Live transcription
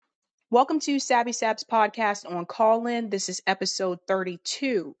Welcome to Savvy Saps podcast on Call In. This is episode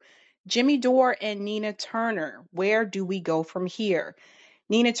 32. Jimmy Dore and Nina Turner. Where do we go from here?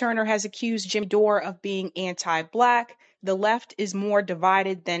 Nina Turner has accused Jimmy Dore of being anti-Black. The left is more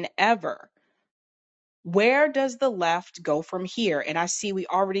divided than ever. Where does the left go from here? And I see we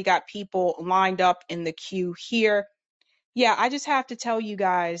already got people lined up in the queue here. Yeah, I just have to tell you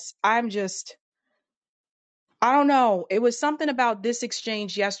guys, I don't know. It was something about this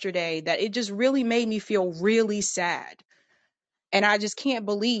exchange yesterday that it just really made me feel really sad. And I just can't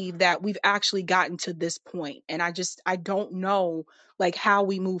believe that we've actually gotten to this point. And I don't know like how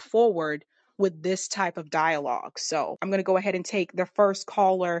we move forward with this type of dialogue. So I'm going to go ahead and take the first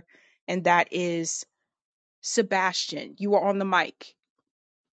caller, and that is Sebastian. You are on the mic.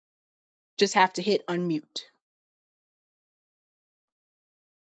 Just have to hit unmute.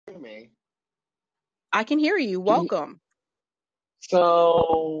 Me. I can hear you. Welcome.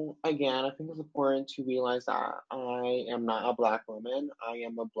 So again, I think it's important to realize that I am not a Black woman. I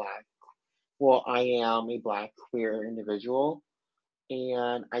am a Black queer individual,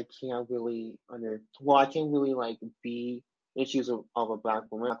 and I can't really like be issues of a Black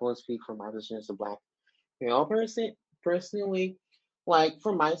woman. I'm going to speak from my position as a Black male person. Personally, like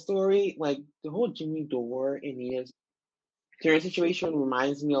for my story, like the whole Jimmy Dore and Nina's current situation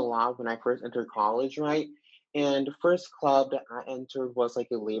reminds me a lot when I first entered college, right? And the first club that I entered was like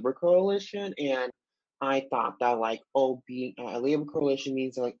a labor coalition, and I thought that like, oh, being a labor coalition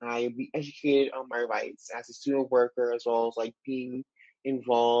means like I be educated on my rights as a student worker, as well as like being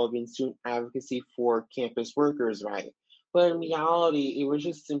involved in student advocacy for campus workers, right? But in reality, it was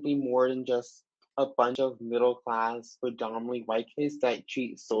just simply more than just a bunch of middle class, predominantly white kids that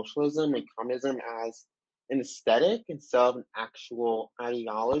treat socialism and communism as an aesthetic instead of an actual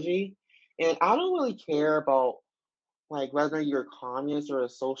ideology. And I don't really care about like whether you're a communist or a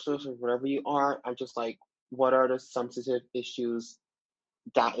socialist or whatever you are. I'm just like, what are the substantive issues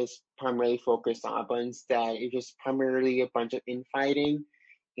that is primarily focused on? But instead, it's just primarily a bunch of infighting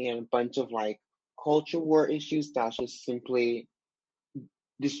and a bunch of like culture war issues that just simply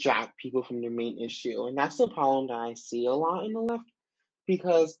distract people from the main issue. And that's the problem that I see a lot in the left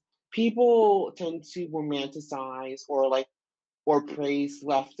because people tend to romanticize or praise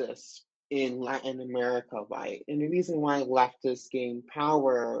leftists in Latin America, right? And the reason why leftists gain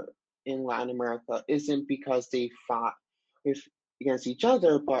power in Latin America isn't because they fought with, against each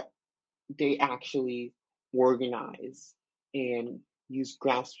other, but they actually organize and use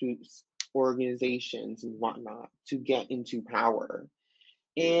grassroots organizations and whatnot to get into power.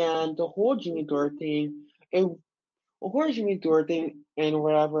 And the whole Jimmy Dore thing, and of course, Jimmy Dore thing and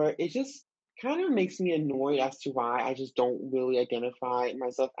whatever, it just kind of makes me annoyed as to why I just don't really identify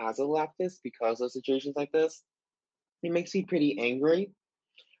myself as a leftist because of situations like this. It makes me pretty angry,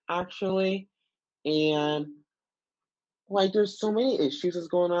 actually. And like, there's so many issues that's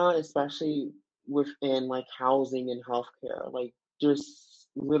going on, especially within like housing and healthcare. Like, there's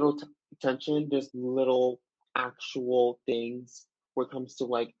little attention, there's little actual things when it comes to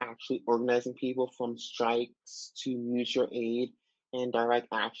like actually organizing people from strikes to mutual aid and direct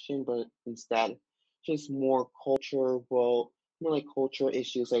action, but instead just more like cultural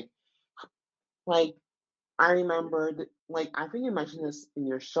issues like I remember, like, I think you mentioned this in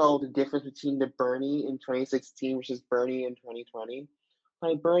your show, the difference between the Bernie in 2016 versus Bernie in 2020.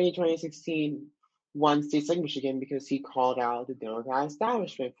 Like, Bernie in 2016 won states like Michigan because he called out the Democrat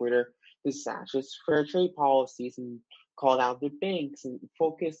establishment for their disastrous fair trade policies and called out the banks and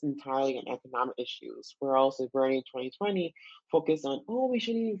focused entirely on economic issues. Whereas like, Bernie in 2020 focused on, oh, we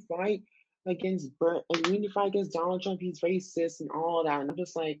shouldn't even fight we need to fight against Donald Trump, he's racist and all that. And I'm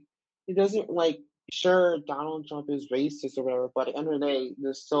just like, it doesn't like, sure, Donald Trump is racist or whatever, but at the end of the day,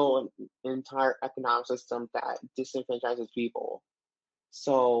 there's still an entire economic system that disenfranchises people.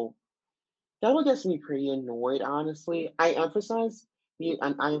 So that would get me pretty annoyed, honestly. I emphasize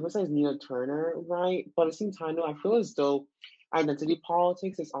Nina Turner, right? But at the same time, though, I feel as though identity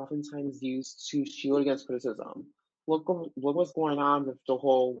politics is oftentimes used to shield against criticism. Look what's going on with the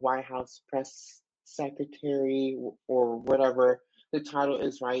whole White House press secretary or whatever the title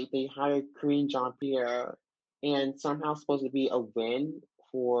is, right? They hired Karine Jean-Pierre, and somehow supposed to be a win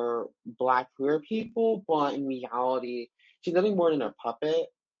for Black queer people, but in reality, she's nothing more than a puppet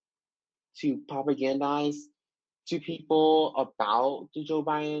to propagandize to people about the Joe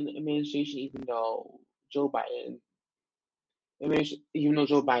Biden administration, even though Joe Biden and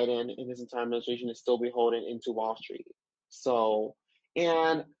his entire administration is still beholden into Wall Street. So,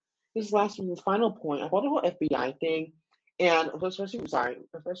 and this final point about the whole FBI thing, and especially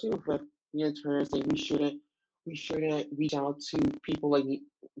with Tina Turner saying we shouldn't we shouldn't reach out to people like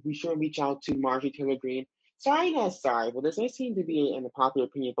we shouldn't reach out to Marjorie Taylor Greene. Sorry, not sorry, but this may seem to be in the popular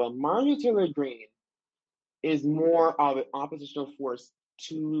opinion, but Marjorie Taylor Greene is more of an oppositional force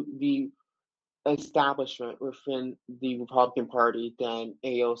to the establishment within the Republican Party than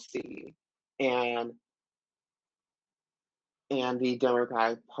AOC and and the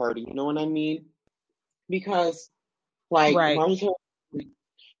Democratic Party. You know what I mean? Because like Right. Marjorie Taylor,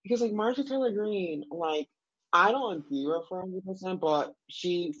 because like Marjorie Taylor Greene, like I don't agree with her 100%, but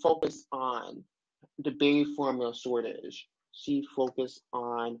she focused on the baby formula shortage. She focused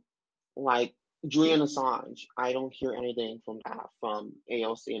on like Julian Assange. I don't hear anything from that from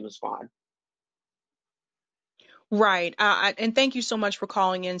AOC in the squad. Right. And thank you so much for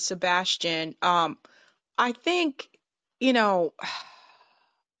calling in, Sebastian. I think, you know,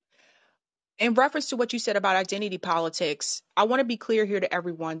 in reference to what you said about identity politics, I want to be clear here to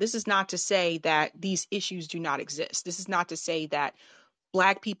everyone. This is not to say that these issues do not exist. This is not to say that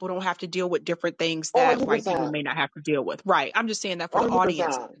Black people don't have to deal with different things Oh, that white 100%. people may not have to deal with. Right. I'm just saying that for the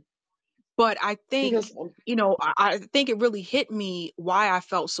audience. 100%. But I think, Because I think it really hit me why I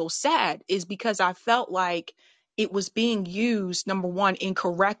felt so sad is because I felt like it was being used, number one,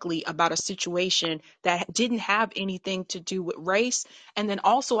 incorrectly about a situation that didn't have anything to do with race. And then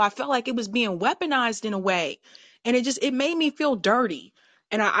also I felt like it was being weaponized in a way. And it made me feel dirty.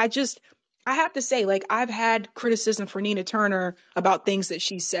 And I have to say, like, I've had criticism for Nina Turner about things that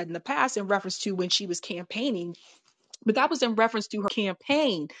she said in the past in reference to when she was campaigning, but that was in reference to her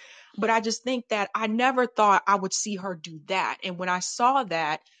campaign. But I just think that I never thought I would see her do that. And when I saw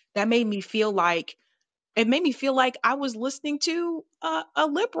that, that made me feel like I was listening to a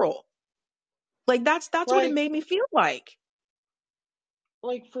liberal. Like that's what it like made me feel like.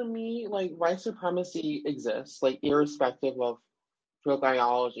 for me, like white supremacy exists, like irrespective of political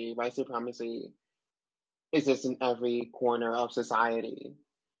ideology, white supremacy exists in every corner of society.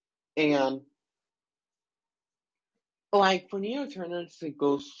 And like for Nina Turner to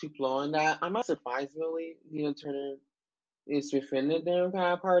go super low on that, I'm not surprised really. Nina Turner is within the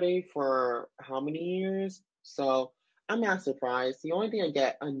Democratic Party for how many years? So I'm not surprised. The only thing I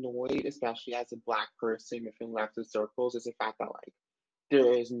get annoyed, especially as a black person within leftist circles, is the fact that like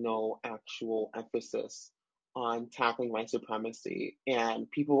there is no actual emphasis on tackling white supremacy.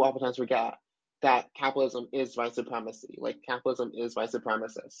 And people oftentimes forget that capitalism is white supremacy. Like capitalism is white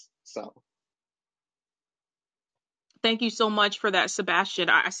supremacist. So Thank you so much for that, Sebastian.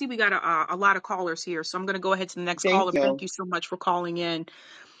 I see we got a lot of callers here, so I'm going to go ahead to the next thank caller. Thank you. you so much for calling in.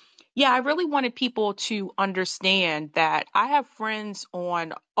 Yeah, I really wanted people to understand that I have friends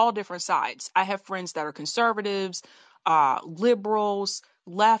on all different sides. I have friends that are conservatives, liberals,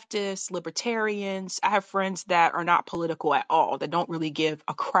 leftists, libertarians. I have friends that are not political at all, that don't really give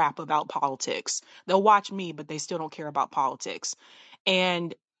a crap about politics. They'll watch me, but they still don't care about politics.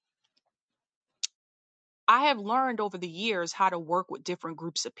 And I have learned over the years how to work with different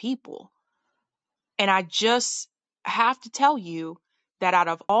groups of people. And I just have to tell you that out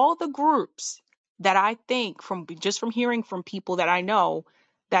of all the groups that I think from hearing from people that I know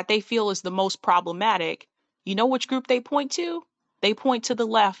that they feel is the most problematic, you know which group they point to? They point to the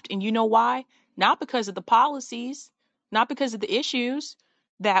left. And you know why? Not because of the policies, not because of the issues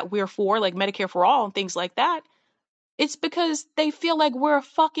that we're for, like Medicare for all and things like that. It's because they feel like we're a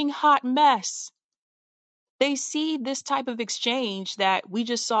fucking hot mess. They see this type of exchange that we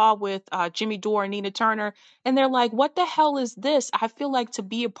just saw with Jimmy Dore and Nina Turner, and they're like, what the hell is this? I feel like to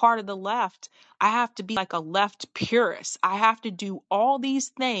be a part of the left, I have to be like a left purist. I have to do all these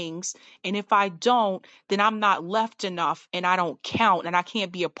things. And if I don't, then I'm not left enough and I don't count and I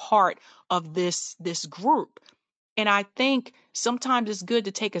can't be a part of this group. And I think sometimes it's good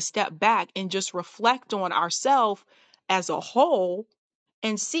to take a step back and just reflect on ourselves as a whole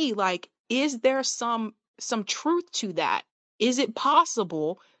and see, like, is there some truth to that? Is it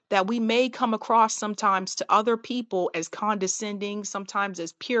possible that we may come across sometimes to other people as condescending, sometimes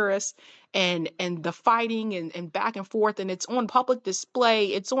as purists, and the fighting and back and forth, and it's on public display,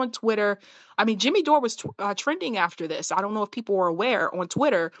 it's on Twitter. I mean, Jimmy Dore was trending after this. I don't know if people were aware on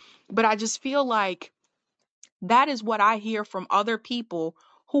Twitter, but I just feel like that is what I hear from other people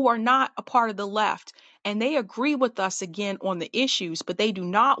who are not a part of the left. And they agree with us again on the issues, but they do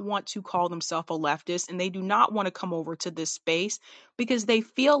not want to call themselves a leftist and they do not want to come over to this space because they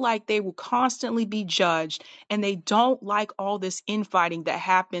feel like they will constantly be judged and they don't like all this infighting that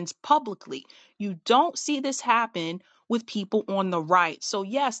happens publicly. You don't see this happen with people on the right. So,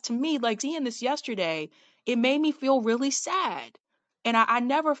 yes, to me, like seeing this yesterday, it made me feel really sad. And I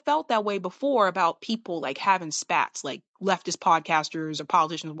never felt that way before about people like having spats, like leftist podcasters or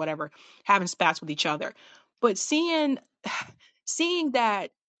politicians, or whatever, having spats with each other. But seeing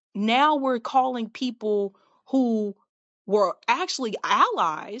that now we're calling people who were actually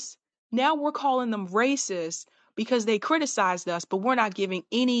allies, now we're calling them racist because they criticized us, but we're not giving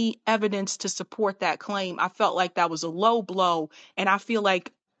any evidence to support that claim. I felt like that was a low blow, and I feel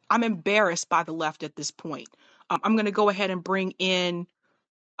like I'm embarrassed by the left at this point. I'm going to go ahead and bring in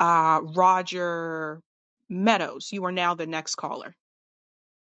Roger Meadows. You are now the next caller.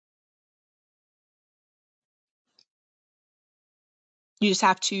 You just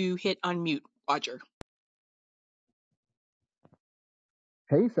have to hit unmute, Roger.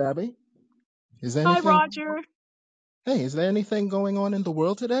 Hey, Fabi. Is there Hi, anything? Roger. Hey, is there anything going on in the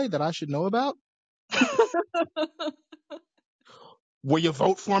world today that I should know about? Will you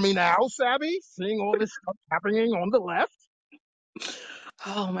vote for me now, Fabi? Seeing all this stuff happening on the left.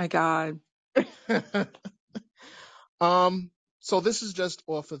 Oh my God. um. So this is just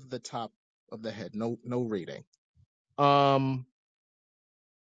off of the top of the head. No reading. Um.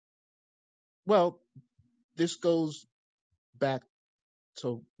 Well, this goes back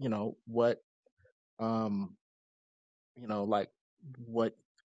to what um like what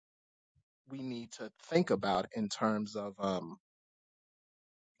we need to think about in terms of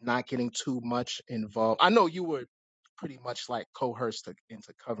not getting too much involved. I know you were pretty much like coerced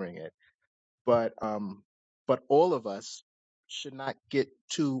into covering it, but all of us should not get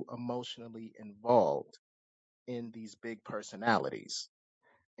too emotionally involved in these big personalities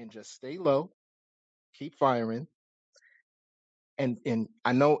and just stay low, keep firing. And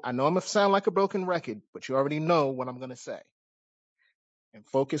I know I'm gonna sound like a broken record, but you already know what I'm gonna say. And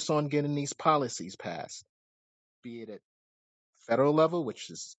focus on getting these policies passed, be it at federal level, which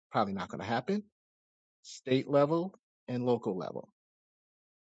is probably not gonna happen, state level and local level.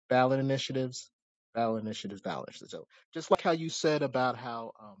 Ballot initiatives, ballot initiatives, ballot initiatives. So just like how you said about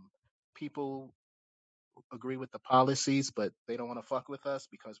how people agree with the policies, but they don't want to fuck with us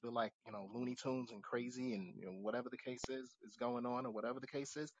because we're like, Looney Tunes and crazy and whatever the case is going on or whatever the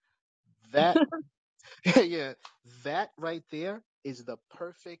case is. That, yeah, that right there is the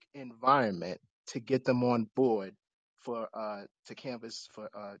perfect environment to get them on board for to canvass for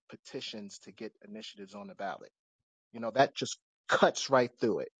petitions to get initiatives on the ballot. That just cuts right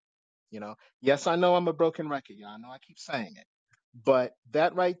through it. Yes, I know I'm a broken record. I know I keep saying it, but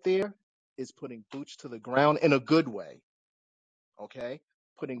that right there is putting boots to the ground in a good way. Okay,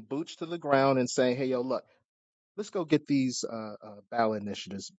 putting boots to the ground and saying, "Hey, yo, look, let's go get these ballot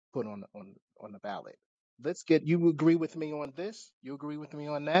initiatives put on the ballot. Let's get you agree with me on this. You agree with me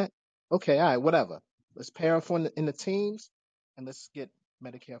on that. Okay, all right, whatever. Let's pair up in the teams, and let's get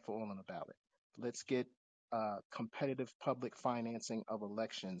Medicare for all on the ballot. Let's get competitive public financing of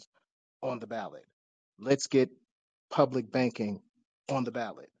elections on the ballot. Let's get public banking on the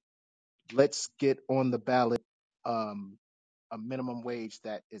ballot. Let's get on the ballot um, a minimum wage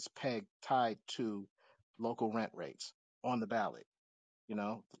that is pegged tied to local rent rates on the ballot. You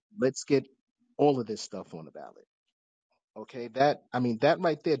know, let's get all of this stuff on the ballot. Okay, that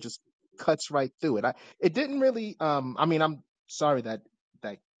right there just cuts right through it. It didn't really. I'm sorry that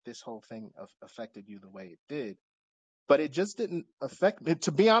this whole thing affected you the way it did, but it just didn't affect me.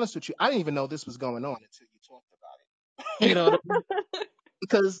 To be honest with you, I didn't even know this was going on until you talked about it. You know what I mean?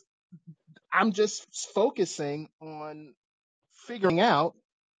 Because I'm just focusing on figuring out,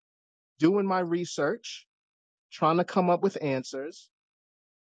 doing my research, trying to come up with answers,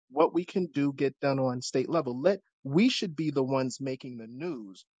 what we can do get done on state level. We should be the ones making the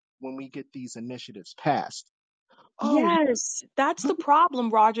news when we get these initiatives passed. Oh, Yes, that's the problem,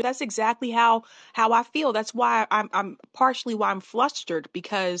 Roger. That's exactly how I feel. That's why I'm partially why I'm flustered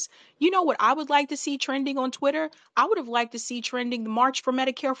because you know what I would like to see trending on Twitter? I would have liked to see trending the March for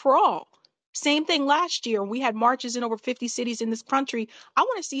Medicare for All. Same thing last year. We had marches in over 50 cities in this country. I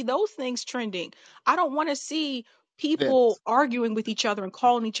want to see those things trending. I don't want to see this. people arguing with each other and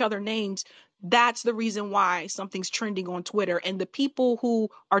calling each other names. That's the reason why something's trending on Twitter. And the people who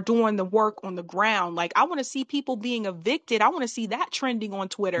are doing the work on the ground, like I want to see people being evicted. I want to see that trending on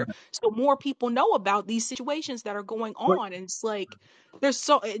Twitter so more people know about these situations that are going But on. And it's like there's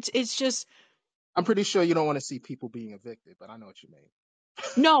so it's just I'm pretty sure you don't want to see people being evicted, but I know what you mean.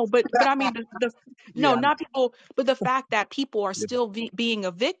 no, but I mean the no, Yeah. not people, but the fact that people are Yeah. still being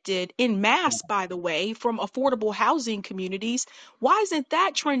evicted in mass, by the way, from affordable housing communities. Why isn't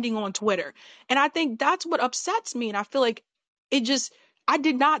that trending on Twitter? And I think that's what upsets me. And I feel like it just I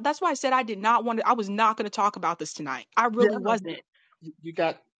did not. That's why I said I did not want to. I was not going to talk about this tonight. I Yeah, really no, wasn't. you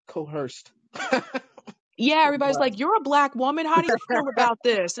got coerced. Yeah, everybody's like, "You're a black woman. How do you feel about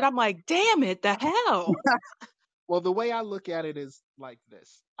this?" And I'm like, "Damn it, the hell." Well, the way I look at it is like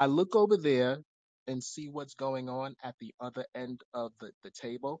this. I look over there and see what's going on at the other end of the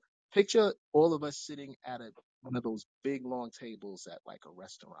table. Picture all of us sitting at one of those big long tables at like a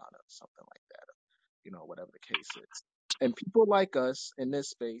restaurant or something like that, whatever the case is. And people like us in this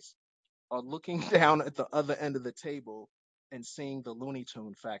space are looking down at the other end of the table and seeing the Looney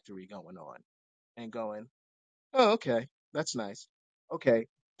Tune factory going on and going, "Oh, okay, that's nice. Okay,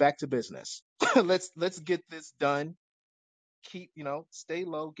 back to business. Let's get this done. Keep, stay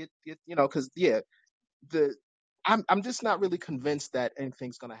low. Get, because yeah, the I'm just not really convinced that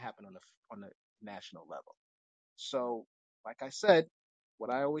anything's gonna happen on the national level. So, like I said, what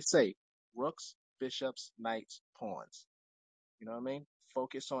I always say: rooks, bishops, knights, pawns. You know what I mean?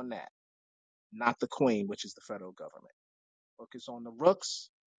 Focus on that, not the queen, which is the federal government. Focus on the rooks,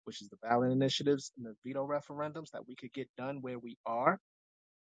 which is the ballot initiatives and the veto referendums that we could get done where we are.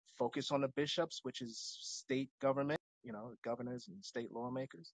 Focus on the bishops, which is state government, governors and state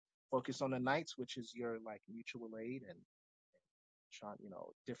lawmakers. Focus on the knights, which is your like mutual aid and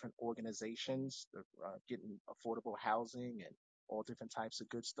different organizations getting affordable housing and all different types of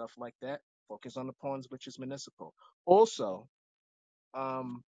good stuff like that. Focus on the pawns, which is municipal. Also,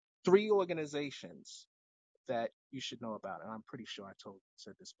 um, three organizations that you should know about, and I'm pretty sure I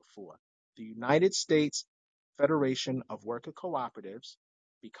said this before. The United States Federation of Worker Cooperatives.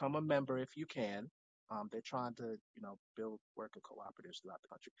 Become a member if you can. They're trying to, build worker cooperatives throughout the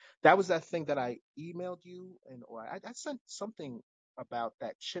country. That was that thing that I emailed you, or I sent something about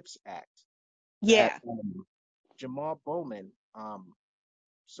that CHIPS Act that Yeah. Jamal Bowman,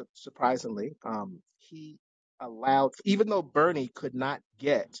 surprisingly, he allowed, even though Bernie could not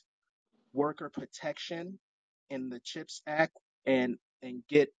get worker protection in the CHIPS Act and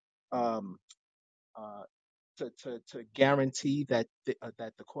get um, uh, to guarantee that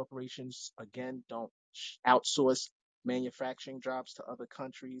the corporations again don't outsource manufacturing jobs to other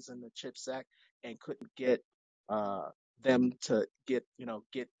countries in the CHIPS Act, and couldn't get uh, them to get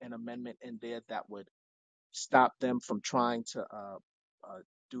an amendment in there that would stop them from trying to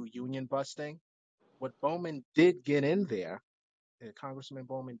do union busting. What Bowman did get in there, Congressman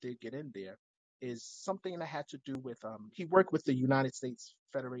Bowman did get in there, is something that had to do with he worked with the United States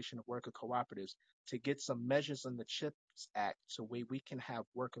Federation of Worker Cooperatives to get some measures in the CHIPS Act so we can have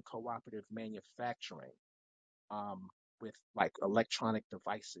worker cooperative manufacturing um, with like electronic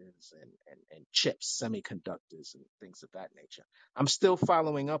devices and chips, semiconductors, and things of that nature. I'm still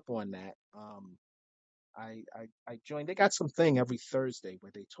following up on that. I joined. They got something every Thursday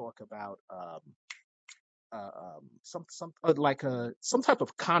where they talk about some like some type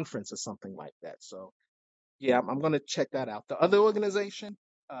of conference or something like that. So yeah, I'm going to check that out. The other organization,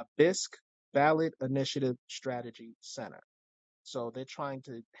 BISC, Ballot Initiative Strategy Center. So they're trying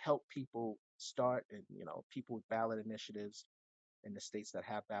to help people start, and people with ballot initiatives in the states that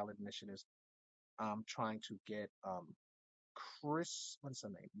have ballot initiatives. Trying to get Chris, what's her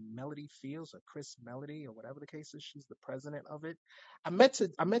name? Melody Fields or Chris Melody or whatever the case is. She's the president of it. I meant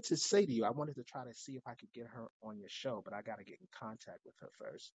to say to you, I wanted to try to see if I could get her on your show, but I got to get in contact with her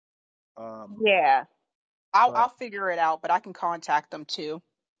first. Um, Yeah. I'll but I'll figure it out, but I can contact them too.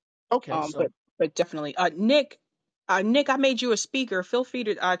 okay, Um, so but but definitely. Nick, I made you a speaker. Feel free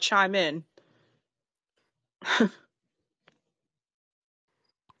to chime in.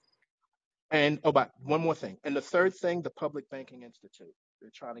 and oh, but one more thing, and the third thing, the Public Banking Institute.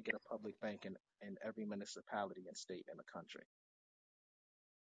 They're trying to get a public bank in every municipality and state in the country.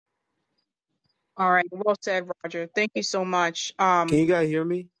 All right. Well said, Roger. Thank you so much. Can you guys hear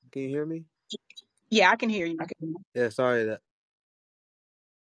me? Can you hear me? Yeah, I can hear you. Yeah, sorry that.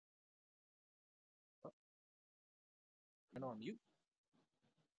 And on mute.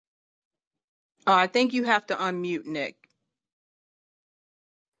 I think you have to unmute Nick.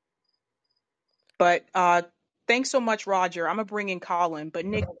 But thanks so much, Roger. I'm gonna bring in Colin, but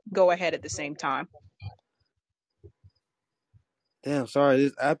Nick, go ahead at the same time. Damn, sorry.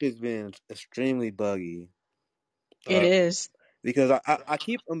 This app has been extremely buggy. It Uh, is. because I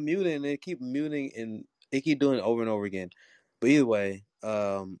keep unmuting and it keep muting and it keep doing it over and over again. But either way,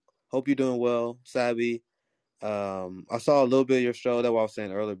 hope you're doing well, Sabby. I saw a little bit of your show. That's what I was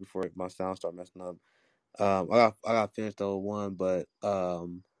saying earlier before my sound started messing up. I got finished the whole one, but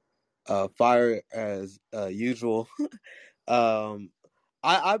fire as usual. um,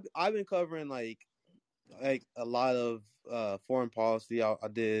 I've been covering like a lot of foreign policy. I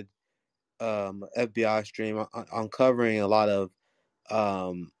did FBI stream. I'm covering a lot of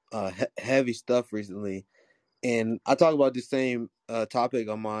heavy stuff recently, and I talked about the same topic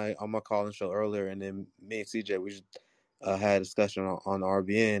on my call-in show earlier, and then me and CJ we just had a discussion on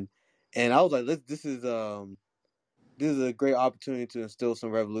RBN, and I was like, this is a great opportunity to instill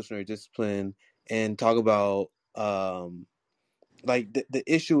some revolutionary discipline and talk about like the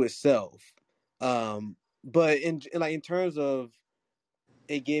issue itself. But in terms of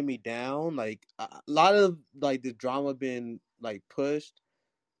it getting me down, like a lot of like the drama been like pushed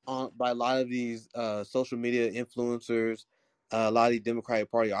on by a lot of these social media influencers, a lot of these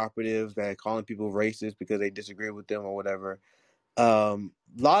Democratic Party operatives that are calling people racist because they disagree with them or whatever. A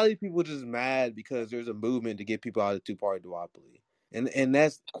lot of these people just mad because there's a movement to get people out of two-party duopoly, and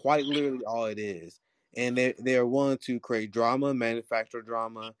that's quite literally all it is. And they're willing to create drama, manufacture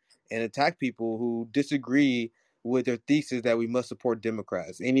drama, and attack people who disagree with their thesis that we must support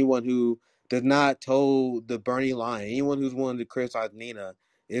Democrats. Anyone who does not toe the Bernie line, anyone who's willing to criticize Nina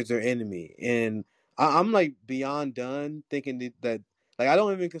is their enemy. And I'm like beyond done thinking that like I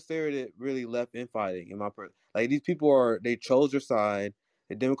don't even consider it really left infighting in my like these people they chose their side.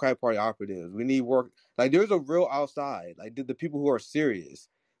 The Democratic Party operatives. We need work. Like there's a real outside. Like the people who are serious.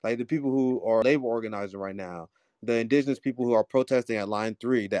 Like the people who are labor organizing right now. The indigenous people who are protesting at Line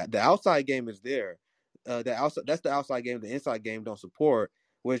 3. That the outside game is there. That's the outside game. The inside game don't support.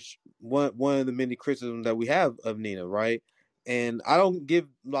 Which one of the many criticisms that we have of Nina, right? And I don't give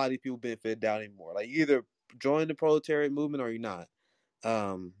a lot of these people benefit of doubt anymore. Like you either join the proletariat movement or you're not.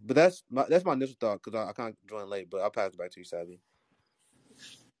 But that's my initial thought because I kind of joined late, but I'll pass it back to you, Savvy.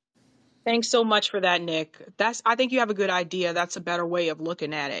 Thanks so much for that, Nick. I think you have a good idea. That's a better way of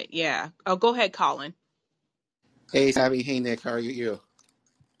looking at it. Yeah. Oh, go ahead, Colin. Hey, Sabby. Hey, Nick. How are you?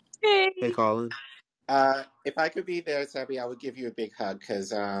 Hey, Hey. Colin. If I could be there, Sabby, I would give you a big hug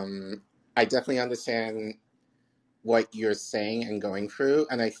because I definitely understand what you're saying and going through.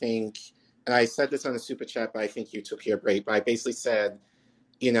 And I think, and I said this on the super chat, but I think you took your break. But I basically said,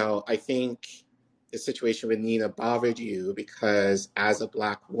 I think the situation with Nina bothered you because as a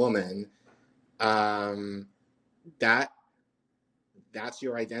Black woman, um, that that's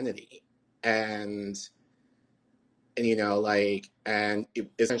your identity. Essentially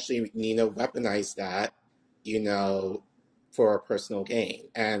Nina weaponized that, you know, for personal gain.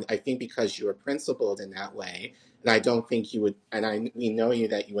 And I think because you were principled in that way, and I don't think you would, we know you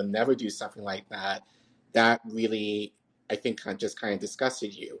that you would never do something like that, that really, I think, just kind of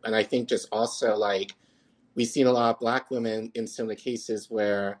disgusted you. And I think just also like, we've seen a lot of Black women in similar cases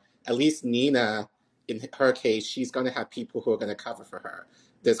where at least Nina, in her case, she's going to have people who are going to cover for her.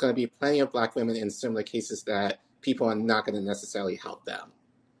 There's going to be plenty of Black women in similar cases that people are not going to necessarily help them.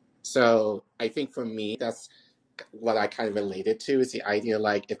 So I think for me, that's what I kind of related to is the idea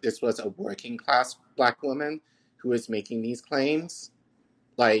like if this was a working class Black woman who is making these claims,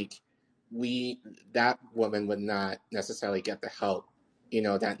 like that woman would not necessarily get the help,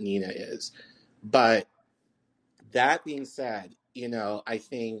 that Nina is. But that being said, I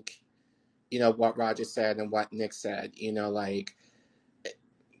think, what Roger said and what Nick said,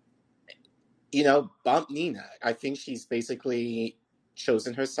 bump Nina. I think she's basically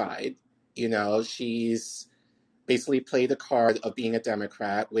chosen her side. She's basically played the card of being a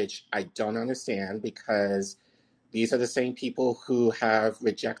Democrat, which I don't understand because these are the same people who have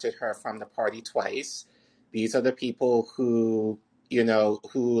rejected her from the party twice. These are the people who,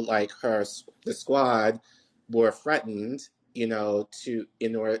 who like the squad were threatened, in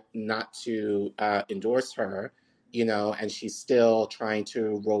order not to endorse her, and she's still trying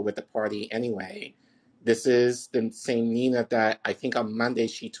to roll with the party anyway. This is the same Nina that I think on Monday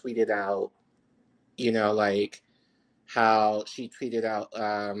she tweeted out, like how she tweeted out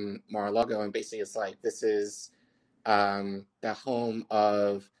Mar-a-Lago, and basically it's like, this is the home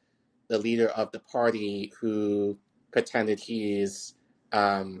of the leader of the party who pretended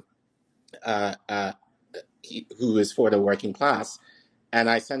um, uh, uh, who is for the working class. And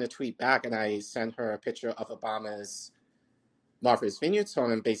I sent a tweet back and I sent her a picture of Obama's Martha's Vineyard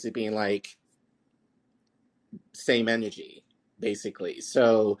song and basically being like, same energy, basically.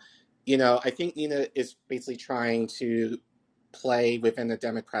 So, I think Nina is basically trying to play within the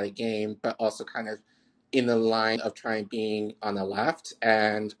Democratic game, but also kind of in the line of trying being on the left.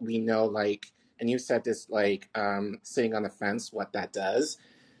 And we know, like, and you said this, like, sitting on the fence, what that does.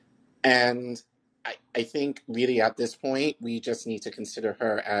 And I think really at this point, we just need to consider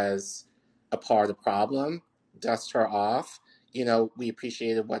her as a part of the problem, dust her off. We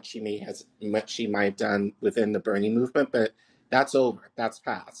appreciated what she might have done within the Bernie movement, but that's over. That's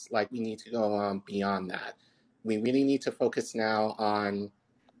past. Like we need to go on beyond that. We really need to focus now on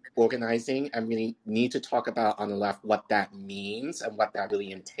organizing and really need to talk about on the left what that means and what that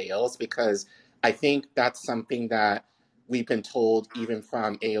really entails, because I think that's something that we've been told even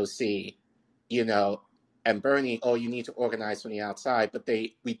from AOC, and Bernie, oh, you need to organize from the outside, but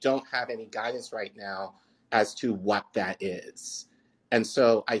we don't have any guidance right now as to what that is. And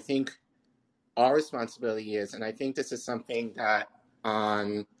so I think our responsibility is, and I think this is something that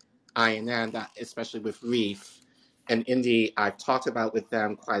on INN, that especially with Reef and Indy, I've talked about with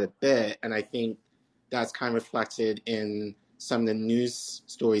them quite a bit, and I think that's kind of reflected in some of the news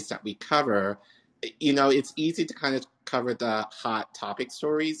stories that we cover. You know, it's easy to kind of cover the hot topic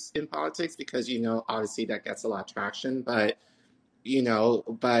stories in politics because, you know, obviously that gets a lot of traction, but, you know,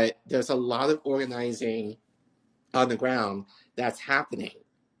 but there's a lot of organizing on the ground that's happening,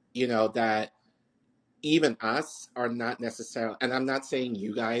 you know, that even us are not necessarily, and I'm not saying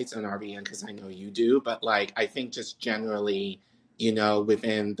you guys on RBN because I know you do, but like I think just generally, you know,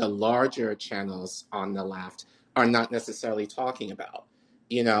 within the larger channels on the left are not necessarily talking about,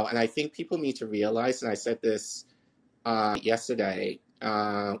 you know, and I think people need to realize, and I said this yesterday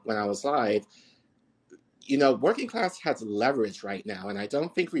when I was live, you know, working class has leverage right now, and I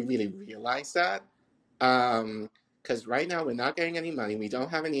don't think we really realize that. Because right now we're not getting any money, we don't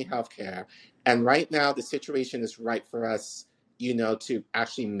have any health care, and right now the situation is right for us, you know, to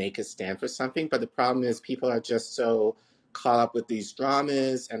actually make a stand for something. But the problem is people are just so caught up with these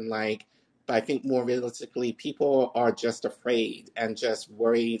dramas and like, but I think more realistically, people are just afraid and just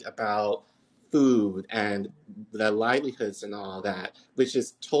worried about food and their livelihoods and all that, which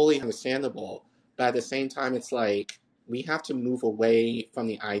is totally understandable. But at the same time, it's like we have to move away from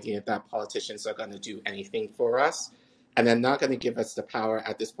the idea that politicians are going to do anything for us. And they're not going to give us the power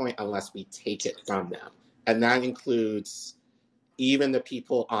at this point unless we take it from them. And that includes even the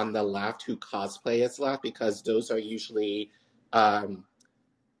people on the left who cosplay as left, because those are usually the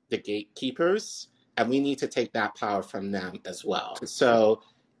gatekeepers. And we need to take that power from them as well. So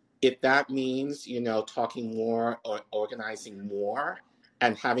if that means, you know, talking more or organizing more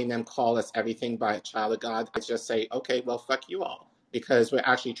and having them call us everything by a child of God, I just say, okay, well, fuck you all. Because we're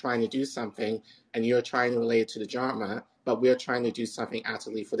actually trying to do something and you're trying to relate it to the drama, but we're trying to do something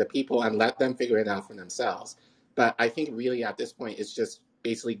actively for the people and let them figure it out for themselves. But I think really at this point, it's just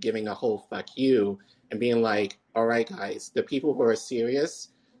basically giving a whole fuck you and being like, all right, guys, the people who are serious,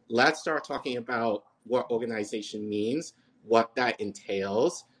 let's start talking about what organization means, what that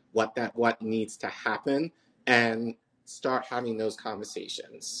entails, what needs to happen, and start having those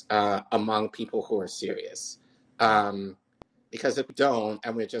conversations among people who are serious. Because if we don't,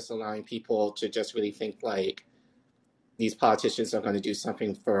 and we're just allowing people to just really think like these politicians are going to do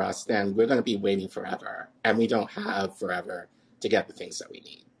something for us, then we're going to be waiting forever, and we don't have forever to get the things that we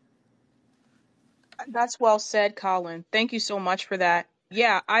need. That's well said, Colin. Thank you so much for that.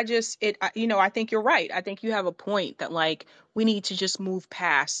 Yeah, I think you're right. I think you have a point that like we need to just move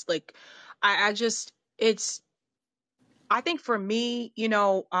past. Like, I just, I think for me,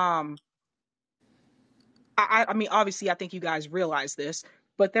 I mean, obviously, I think you guys realize this,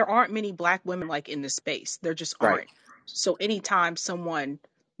 but there aren't many black women like in this space. There just Right, aren't. So anytime someone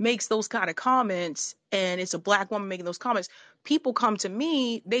makes those kind of comments and it's a black woman making those comments, people come to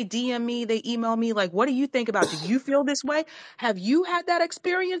me, they DM me, they email me, like, what do you think about? Do you feel this way? Have you had that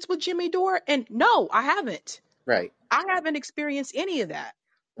experience with Jimmy Dore? And no, I haven't. right, I haven't experienced any of that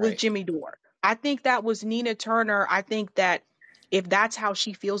with right. Jimmy Dore. I think that was Nina Turner. I think that if that's how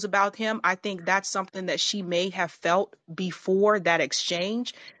she feels about him, I think that's something that she may have felt before that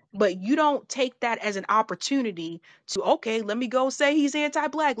exchange. But you don't take that as an opportunity to, okay, let me go say he's anti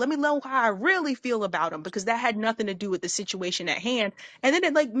black. Let me know how I really feel about him, because that had nothing to do with the situation at hand. And then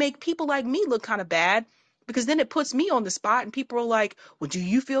it like make people like me look kind of bad, because then it puts me on the spot and people are like, well, do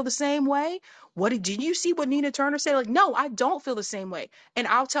you feel the same way? Did you see what Nina Turner said? Like, no, I don't feel the same way. And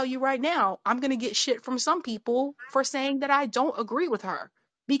I'll tell you right now, I'm going to get shit from some people for saying that I don't agree with her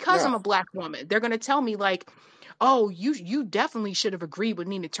because I'm Yeah, a black woman. They're going to tell me like, oh, you definitely should have agreed with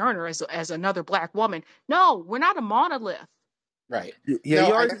Nina Turner as another black woman. No, we're not a monolith. right. Yeah, No,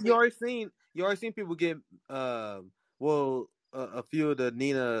 you I already definitely, you already seen people get well a few of the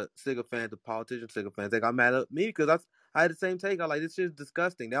Nina sycophants, the politician sycophants, they got mad at me because I had the same take. I like this shit's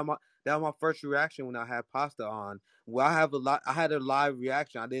disgusting. That was my first reaction when I had pasta on. Well, I had a live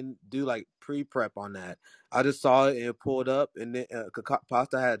reaction. I didn't do like pre prep on that. I just saw it and it pulled up, and then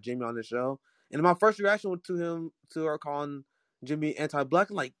pasta had Jimmy on the show, and my first reaction was to her calling Jimmy anti-black.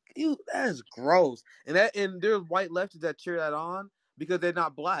 I'm like, ew, that is gross. And there's white lefties that cheer that on because they're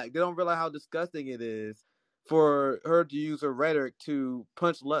not black. They don't realize how disgusting it is for her to use her rhetoric to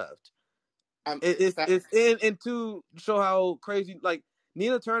punch left. um, that, And to show how crazy, like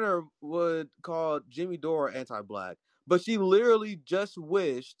Nina Turner would call Jimmy Dore anti-black, but she literally just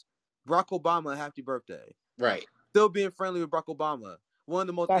wished Barack Obama a happy birthday, right, still being friendly with Barack Obama, one of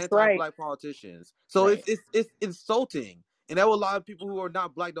the most That's right. anti-black politicians. So right, it's insulting, and that what a lot of people who are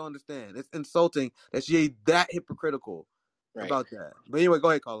not black don't understand. It's insulting that she that hypocritical right. about that. But anyway, go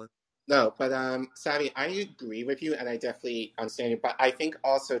ahead, Colin. No, but Savvy, I agree with you, and I definitely understand you. But I think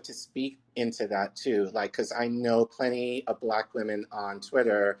also to speak into that too, like, because I know plenty of Black women on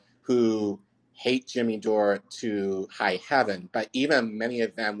Twitter who hate Jimmy Dore to high heaven, but even many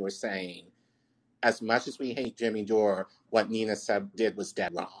of them were saying, as much as we hate Jimmy Dore, what Nina said did was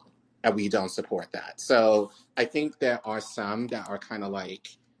dead wrong, and we don't support that. So I think there are some that are kind of like,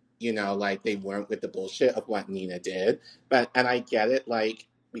 like they weren't with the bullshit of what Nina did. And I get it, like,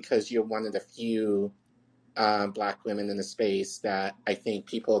 because you're one of the few Black women in the space that I think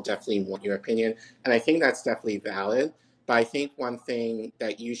people definitely want your opinion, and I think that's definitely valid. But I think one thing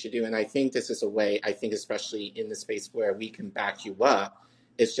that you should do, and I think this is a way, I think especially in the space where we can back you up,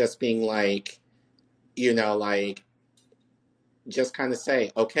 is just being like, like just kind of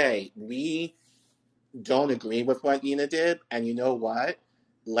say, okay, we don't agree with what Nina did, and you know what?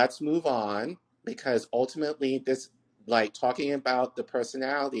 Let's move on, because ultimately, this, like, talking about the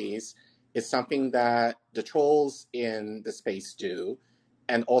personalities is something that the trolls in the space do,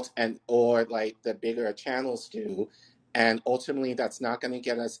 and or like the bigger channels do, and ultimately, that's not going to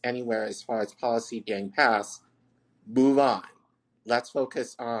get us anywhere as far as policy being passed. Move on. Let's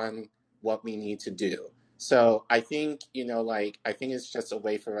focus on what we need to do. So I think, like, I think it's just a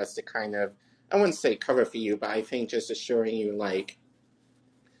way for us to kind of, I wouldn't say cover for you, but I think just assuring you, like,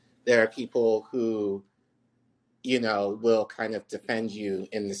 there are people who, will kind of defend you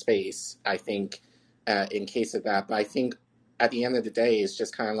in the space, I think, in case of that. But I think at the end of the day, it's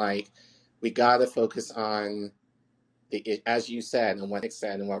just kind of like, we got to focus on as you said, and what Nick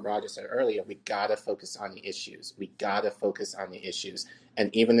said, and what Roger said earlier, we gotta focus on the issues. We gotta focus on the issues. And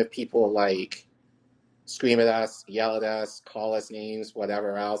even if people like scream at us, yell at us, call us names,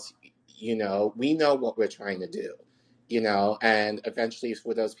 whatever else, we know what we're trying to do. And eventually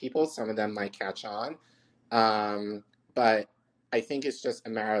for those people, some of them might catch on. But I think it's just a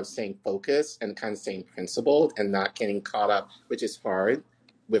matter of staying focused and kind of staying principled and not getting caught up, which is hard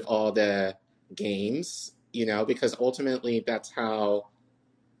with all the games, because ultimately that's how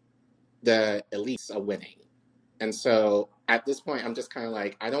the elites are winning. And so at this point, I'm just kind of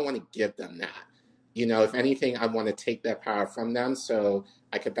like, I don't want to give them that. If anything, I want to take that power from them so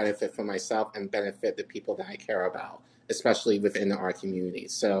I could benefit for myself and benefit the people that I care about, especially within our community.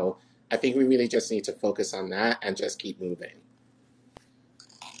 So I think we really just need to focus on that and just keep moving.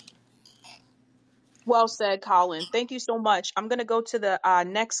 Well said, Colin. Thank you so much. I'm going to go to the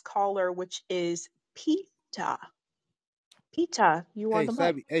next caller, which is Pita. Pita, you are Hey, the mic.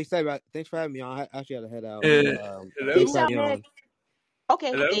 Sabby. Hey, Sabby. Thanks for having me on. I actually had to head out. You Thanks Hello? for having sound me mad. on.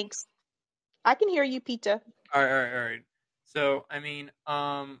 Okay, Hello? thanks. I can hear you, Pita. All right. So,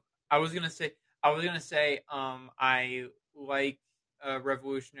 I was gonna say, I like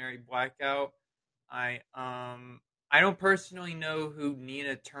Revolutionary Blackout. I, um, I don't personally know who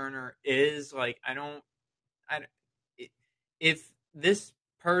Nina Turner is. Like, I, don't- I- if this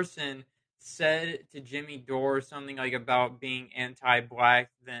person said to Jimmy Dore something like about being anti-black,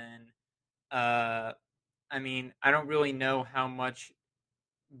 then, uh, I don't really know how much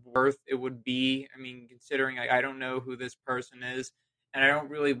worth it would be. Considering I don't know who this person is, and I don't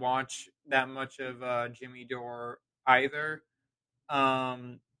really watch that much of Jimmy Dore either.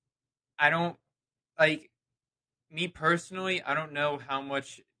 Um, I don't like me personally. I don't know how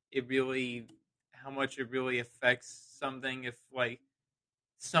much it really affects something if like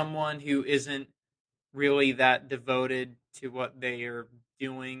someone who isn't really that devoted to what they are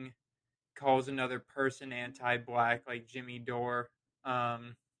doing calls another person anti-black like Jimmy Dore.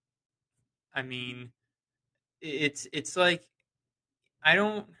 Um, I mean, it's like I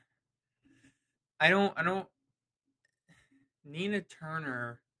don't I don't Nina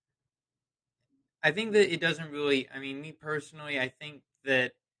Turner. I think that it doesn't really. Me personally, I think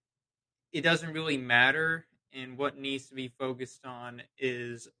that it doesn't really matter, and what needs to be focused on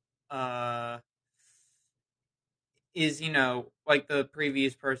uh is like the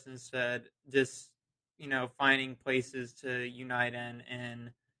previous person said, just finding places to unite in,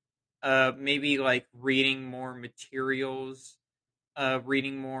 and maybe like reading more materials,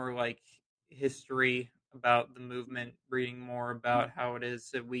 reading more like history about the movement, reading more about how it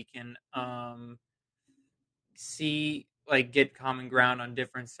is that we can see like get common ground on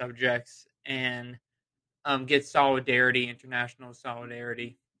different subjects, and get solidarity, international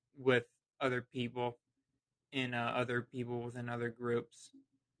solidarity with other people and other people within other groups.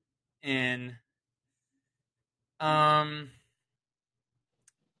 And um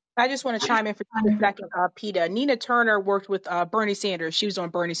I just want to chime in for just a second, Pita. Nina Turner worked with Bernie Sanders. She was on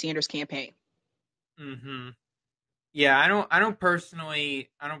Bernie Sanders' campaign. mhm. Yeah, I don't personally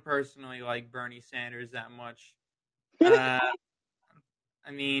like Bernie Sanders that much. Uh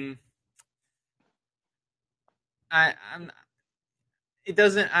I mean, I'm. It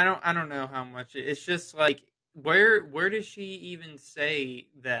doesn't. I don't know how much. It's just like where does she even say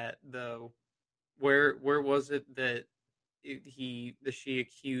that though? Where was it that she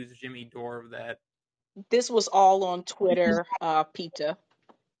accused Jimmy Dore of that? This was all on Twitter, Pita.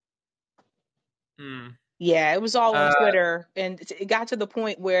 Hmm. Yeah, it was all on Uh, Twitter, and it got to the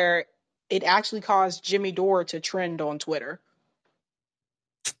point where it actually caused Jimmy Dore to trend on Twitter.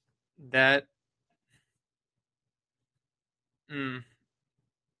 that. Hmm.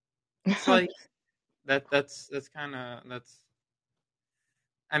 It's like that. That's kind of that's.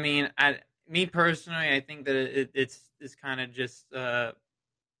 I mean, me personally, I think that it's kind of just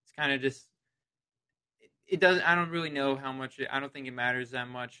it's kind of just it does. I don't really know how much. I don't think it matters that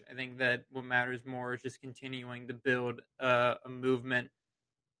much. I think that what matters more is just continuing to build a movement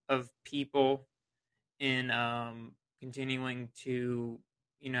of people in continuing to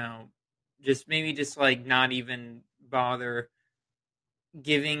you know just maybe just like not even bother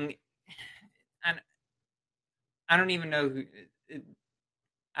giving. I, I don't even know who. It,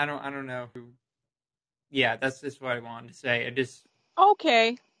 I don't know who. Yeah, that's just what I wanted to say. I just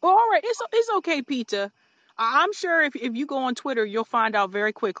Okay, well, all right, it's okay, Pita. I'm sure if you go on Twitter, you'll find out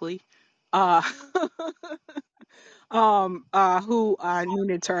very quickly, uh, who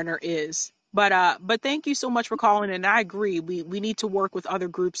Noonan Turner is. But thank you so much for calling, and I agree. We need to work with other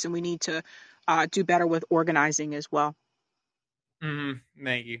groups, and we need to do better with organizing as well.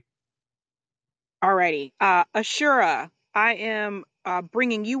 thank you. Alrighty. Ashura, I am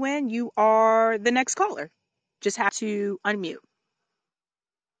bringing you in. You are the next caller. Just have to unmute.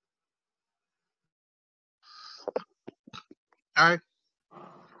 All right.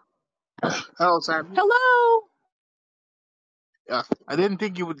 Hello, Sam. Hello. Yeah, I didn't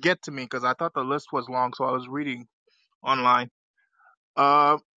think you would get to me because I thought the list was long, so I was reading online.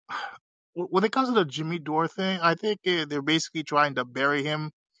 Uh, when it comes to the Jimmy Dore thing, I think they're basically trying to bury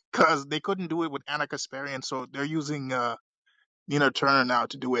him because they couldn't do it with Anna Kasparian, so they're using Nina Turner now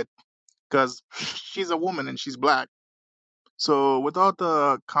to do it because she's a woman and she's black. So without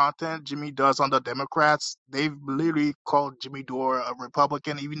the content Jimmy does on the Democrats, they've literally called Jimmy Dore a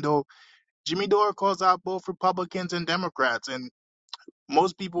Republican, even though Jimmy Dore calls out both Republicans and Democrats. And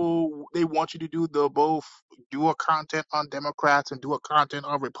most people, they want you to do the both, do a content on Democrats and do a content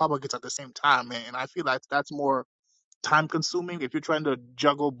on Republicans at the same time, man. And I feel like that's more time consuming if you're trying to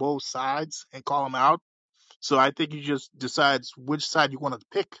juggle both sides and call them out. So I think you just decide which side you want to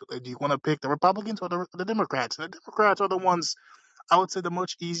pick. Do you want to pick the Republicans or the Democrats? And the Democrats are the ones I would say the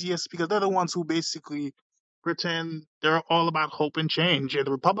much easiest because they're the ones who basically pretend they're all about hope and change, and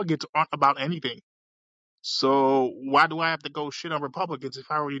the Republicans aren't about anything. So why do I have to go shit on Republicans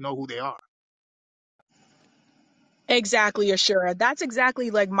if I already know who they are? Exactly, Ashura. That's exactly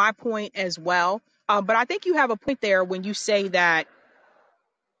like my point as well. But I think you have a point there when you say that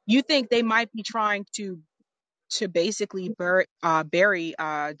you think they might be trying to basically bury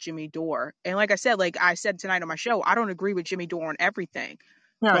Jimmy Dore. And like I said tonight on my show, I don't agree with Jimmy Dore on everything.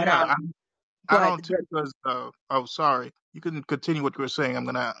 Yeah, But yeah, I but don't too because oh sorry, you can continue what you were saying. I'm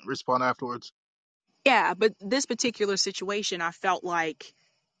gonna respond afterwards. yeah, but this particular situation, I felt like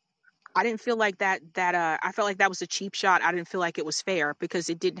I didn't feel like I felt like that was a cheap shot. I didn't feel like it was fair because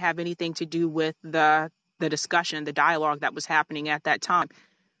it didn't have anything to do with the discussion, the dialogue that was happening at that time,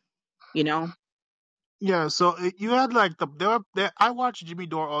 you know? Yeah, so you had like I watch Jimmy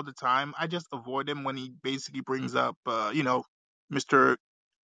Dore all the time. I just avoid him when he basically brings up Mr.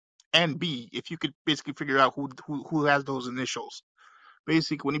 NB. If you could basically figure out who has those initials.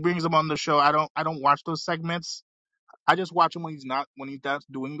 Basically, when he brings them on the show, I don't watch those segments. I just watch him when he's not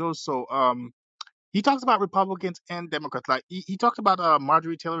doing those. So he talks about Republicans and Democrats. Like he talks about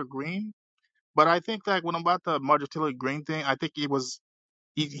Marjorie Taylor Greene, but I think like when about the Marjorie Taylor Greene thing, I think it was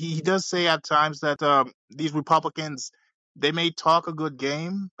he does say at times that these Republicans they may talk a good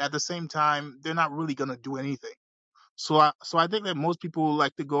game, at the same time they're not really gonna do anything. So I think that most people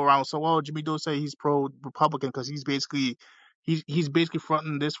like to go around. So, well, Jimmy Dore say he's pro Republican because he's basically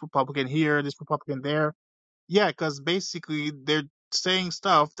fronting this Republican here, this Republican there. Yeah, because basically they're saying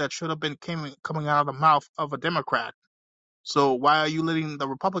stuff that should have been coming out of the mouth of a Democrat. So why are you letting the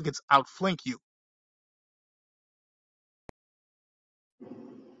Republicans outflank you?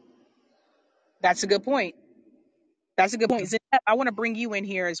 That's a good point. That's a good point. Zinette, I want to bring you in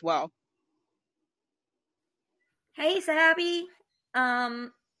here as well. Hey, Sabby.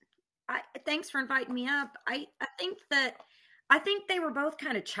 Um, thanks for inviting me up. I think they were both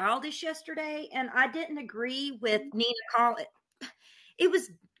kind of childish yesterday, and I didn't agree with Nina call it. It was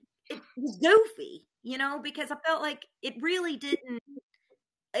it was goofy, because I felt like it really didn't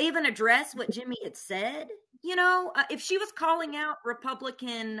even address what Jimmy had said. if she was calling out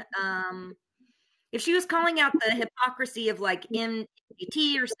Republican, if she was calling out the hypocrisy of like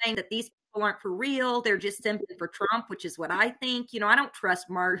MGT or saying that these people aren't for real, they're just simping for Trump, which is what I think. I don't trust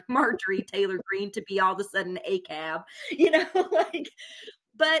Marjorie Taylor Greene to be all of a sudden a cab, like,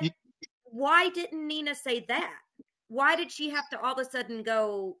 but why didn't Nina say that? Why did she have to all of a sudden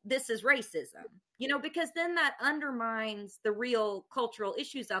go, this is racism? Because then that undermines the real cultural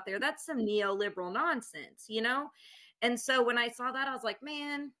issues out there. That's some neoliberal nonsense, And so when I saw that, I was like,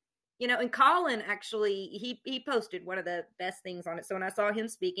 man, and Colin actually, he posted one of the best things on it. So when I saw him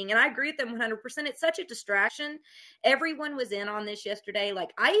speaking, and I agree with them 100%, it's such a distraction. Everyone was in on this yesterday.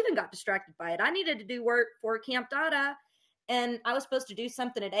 Like, I even got distracted by it. I needed to do work for Camp Dada, and I was supposed to do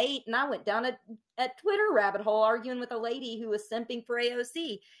something at 8, and I went down a Twitter rabbit hole arguing with a lady who was simping for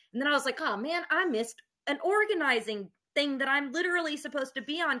AOC. And then I was like, oh man, I missed an organizing thing that I'm literally supposed to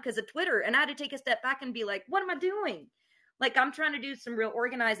be on because of Twitter. And I had to take a step back and be like, what am I doing? Like, I'm trying to do some real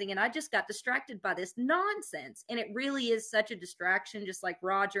organizing, and I just got distracted by this nonsense. And it really is such a distraction, just like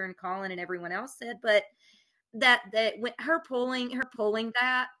Roger and Colin and everyone else said. But that when her pulling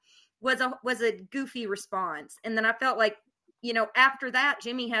that was a goofy response. And then I felt like, after that,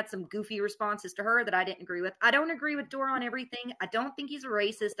 Jimmy had some goofy responses to her that I didn't agree with. I don't agree with Dore on everything. I don't think he's a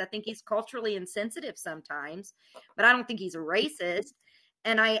racist. I think he's culturally insensitive sometimes, but I don't think he's a racist.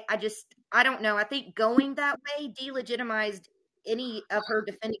 And I don't know. I think going that way delegitimized any of her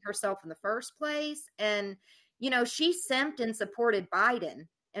defending herself in the first place. And, she simped and supported Biden,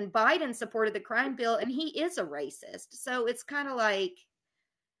 and Biden supported the crime bill, and he is a racist. So it's kind of like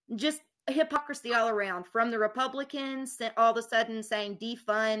just hypocrisy all around, from the Republicans all of a sudden saying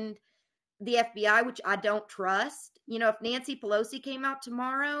defund the FBI, which I don't trust. If Nancy Pelosi came out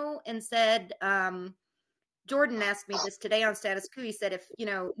tomorrow and said, Jordan asked me this today on Status Quo. He said, if,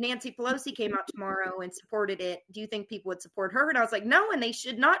 Nancy Pelosi came out tomorrow and supported it, do you think people would support her? And I was like, no, and they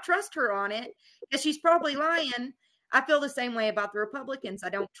should not trust her on it because she's probably lying. I feel the same way about the Republicans. I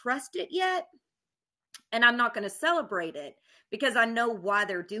don't trust it yet, and I'm not going to celebrate it because I know why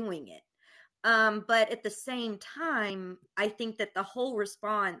they're doing it. But at the same time, I think that the whole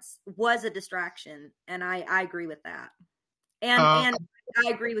response was a distraction, and I agree with that. And I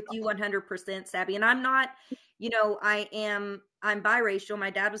agree with you 100%, Sabby. And I'm not, I'm biracial. My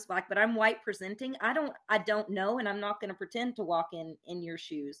dad was black, but I'm white presenting. I don't know, and I'm not going to pretend to walk in your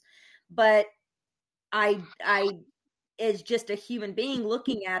shoes. But I as just a human being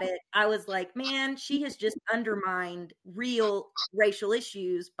looking at it, I was like, man, she has just undermined real racial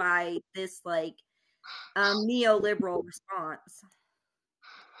issues by this like neoliberal response.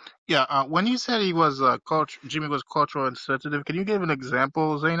 Yeah, when you said he was Jimmy was cultural insensitive, can you give an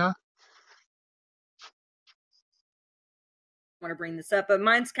example, Zaina? Want to bring this up, but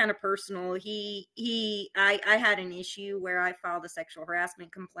mine's kind of personal. I had an issue where I filed a sexual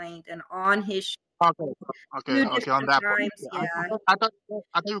harassment complaint, and on his Okay, two okay. On different that point, times, yeah, yeah. I thought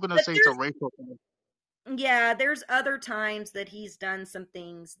you were gonna But say it's a racial thing. there's other times that he's done some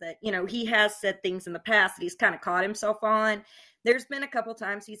things that, he has said things in the past that he's kind of caught himself on. There's been a couple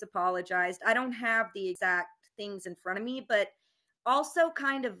times he's apologized. I don't have the exact things in front of me, but also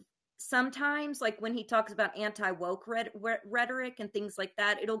kind of sometimes, like when he talks about anti-woke rhetoric and things like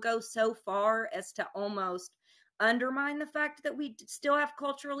that, it'll go so far as to almost undermine the fact that we still have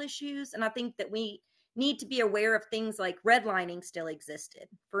cultural issues. And I think that we need to be aware of things like redlining still existed.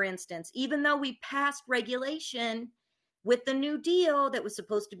 For instance, even though we passed regulation with the New Deal that was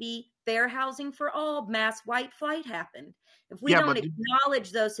supposed to be fair housing for all, mass white flight happened. If we Yeah, don't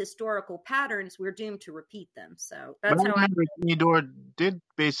acknowledge those historical patterns, we're doomed to repeat them. So but that's I how I remember Jimmy Dore did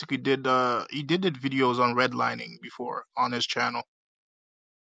he did videos on redlining before on his channel.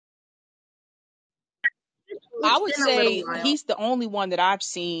 I It's would been a little say while. he's the only one that I've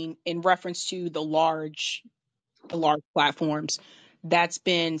seen in reference to the large platforms that's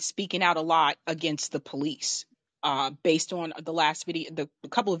been speaking out a lot against the police. Based on the last video, the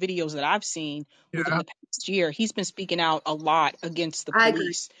couple of videos that I've seen within Yeah, the past year, he's been speaking out a lot against the I agree.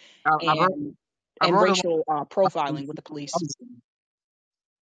 police I've heard and I've heard of. racial profiling with the police.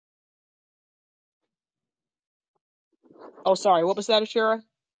 Oh, sorry, what was that, Ashura?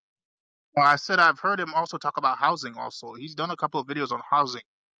 Well, I said I've heard him also talk about housing. Also, he's done a couple of videos on housing.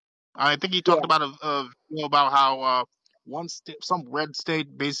 I think he talked Yeah, about about how some red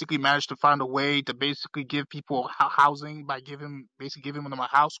state basically managed to find a way to basically give people housing by giving them a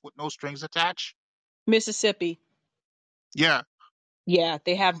house with no strings attached. Mississippi. Yeah. Yeah,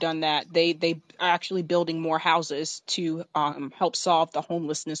 they have done that. They are actually building more houses to help solve the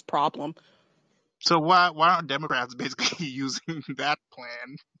homelessness problem. So why aren't Democrats basically using that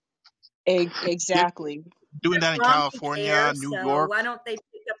plan? Exactly. doing that in Romney California, cares, New so York. why don't they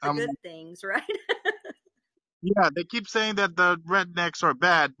pick up the Um, good things, right? yeah, they keep saying that the rednecks are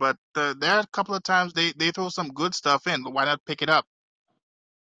bad, but there are a couple of times they throw some good stuff in. Why not pick it up?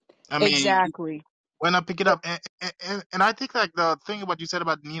 I mean, Exactly. why not pick it up? And I think like the thing about you said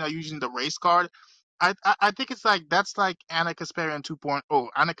about Nina using the race card, I think it's like that's like Anna Kasparian 2.0.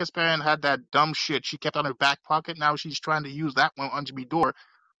 Anna Kasparian had that dumb shit she kept on her back pocket. Now she's trying to use that one on Jimmy Dore.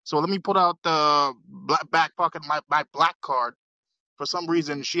 So let me put out the back pocket my black card. For some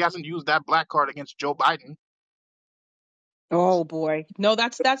reason, she hasn't used that black card against Joe Biden. Oh boy. No,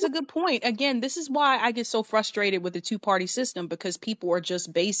 that's a good point. Again, this is why I get so frustrated with the two-party system because people are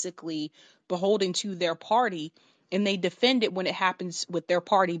just basically beholden to their party and they defend it when it happens with their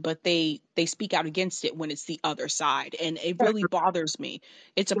party, but they speak out against it when it's the other side. And it really bothers me.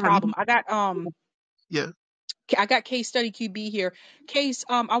 It's a problem. Yeah. I got Case Study QB here. Case,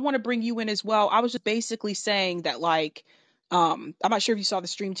 I want to bring you in as well. I was just basically saying that, like, I'm not sure if you saw the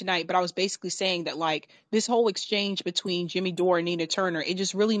stream tonight, but I was basically saying that, like, this whole exchange between Jimmy Dore and Nina Turner, it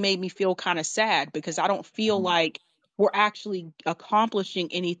just really made me feel kind of sad because I don't feel like we're actually accomplishing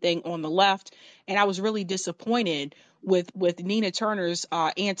anything on the left, and I was really disappointed with Nina Turner's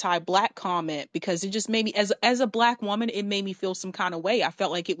anti-black comment because it just made me, as a black woman, it made me feel some kind of way. I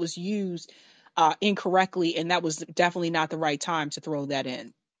felt like it was used incorrectly, and that was definitely not the right time to throw that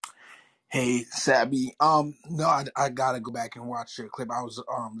in. Hey, Sabby. No, I gotta go back and watch your clip. I was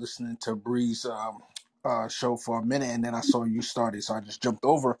listening to Bree's show for a minute, and then I saw you started, so I just jumped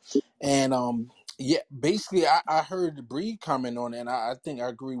over. And yeah, basically, I heard Bree comment on it, and I think I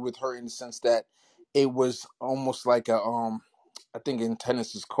agree with her in the sense that it was almost like a I think in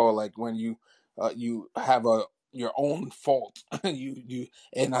tennis it's called like when you have a your own fault. You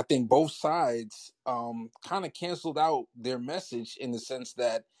and I think both sides kind of canceled out their message in the sense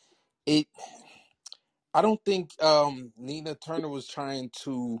that it I don't think Nina Turner was trying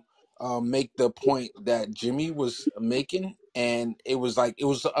to make the point that Jimmy was making, and it was like it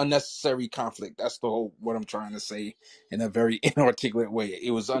was unnecessary conflict. That's the whole what I'm trying to say in a very inarticulate way.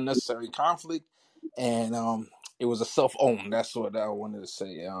 It was unnecessary conflict, and it was a self own. That's what I wanted to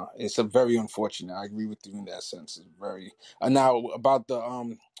say. It's a very unfortunate. I agree with you in that sense. It's very now about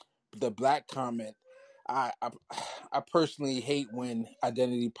the black comment. I I personally hate when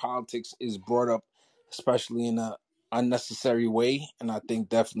identity politics is brought up, especially in a unnecessary way. And I think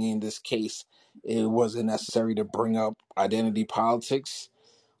definitely in this case, it wasn't necessary to bring up identity politics.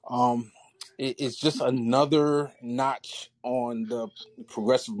 Um, it's just another notch on the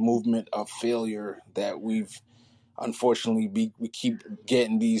progressive movement of failure that we've unfortunately we keep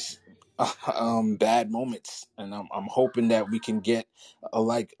getting these bad moments, and I'm hoping that we can get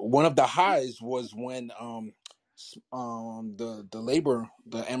like one of the highs was when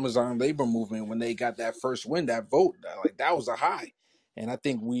the Amazon labor movement when they got that first win, that vote, like that was a high. And I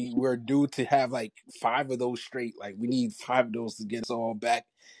think we're due to have like five of those straight. Like we need five of those to get us all back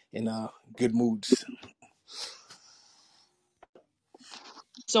in good moods.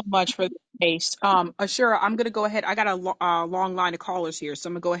 So much for the case. Sure, I'm going to go ahead. I got a long line of callers here, so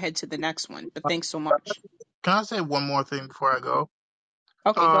I'm going to go ahead to the next one. But thanks so much. Can I say one more thing before I go?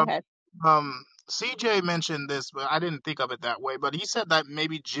 Okay, go Uh, ahead. CJ mentioned this, but I didn't think of it that way. But he said that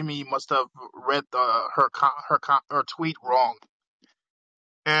maybe Jimmy must have read her tweet wrong,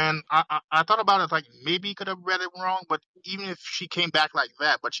 and I thought about it like maybe he could have read it wrong. But even if she came back like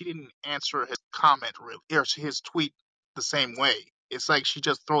that, but she didn't answer his comment really or his tweet the same way. It's like she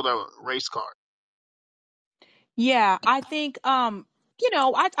just threw the race card. Yeah, I think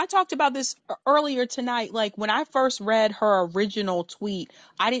I talked about this earlier tonight. Like when I first read her original tweet,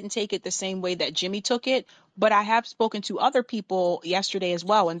 I didn't take it the same way that Jimmy took it, but I have spoken to other people yesterday as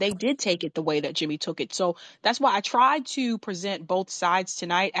well, and they did take it the way that Jimmy took it. So that's why I tried to present both sides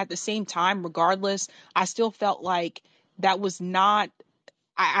tonight. At the same time, regardless, I still felt like that was not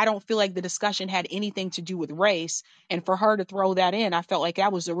I don't feel like the discussion had anything to do with race. And for her to throw that in, I felt like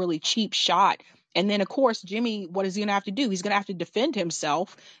that was a really cheap shot. And then, of course, Jimmy, what is he going to have to do? He's going to have to defend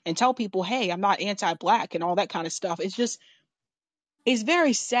himself and tell people, hey, I'm not anti black and all that kind of stuff. It's just, it's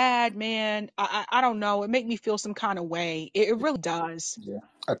very sad, man. I don't know. It made me feel some kind of way. It really does. Yeah,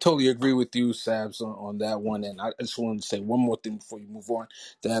 I totally agree with you, Sabs, on that one. And I just wanted to say one more thing before you move on.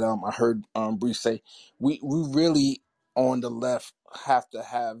 That I heard Bree say we really on the left have to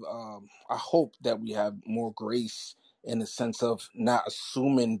have. I hope that we have more grace in the sense of not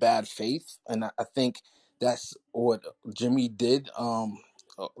assuming bad faith, and I think that's what Jimmy did.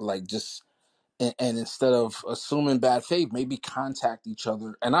 Like just and instead of assuming bad faith, maybe contact each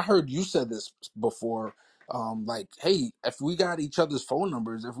other. And I heard you said this before, Like, hey, if we got each other's phone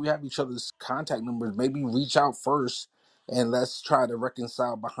numbers, if we have each other's contact numbers, maybe reach out first and let's try to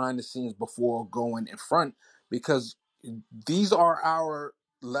reconcile behind the scenes before going in front, because these are our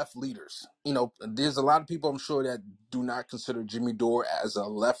left leaders. You know, there's a lot of people I'm sure that do not consider Jimmy Dore as a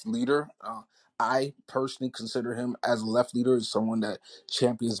left leader. I personally consider him as a left leader, as someone that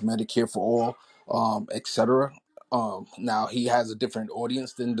champions Medicare for all, etc. Now he has a different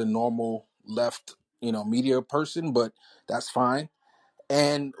audience than the normal left, media person, but that's fine.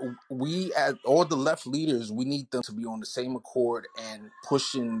 And we, as all the left leaders, we need them to be on the same accord and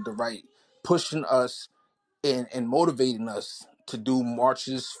pushing us and motivating us to do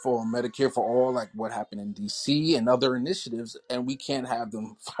marches for Medicare for all, like what happened in DC and other initiatives. And we can't have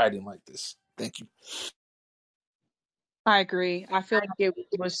them fighting like this. Thank you. I agree. I feel like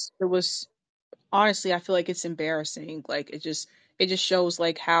it was honestly, I feel like it's embarrassing. Like it just shows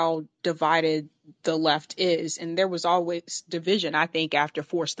like how divided the left is. And there was always division, I think, after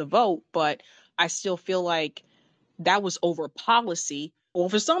Force the Vote, but I still feel like that was over policy. Well,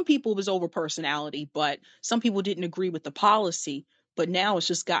 for some people, it was over personality, but some people didn't agree with the policy. But now it's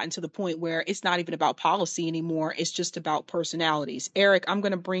just gotten to the point where it's not even about policy anymore. It's just about personalities. Eric, I'm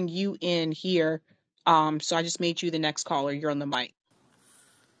going to bring you in here. So I just made you the next caller. You're on the mic.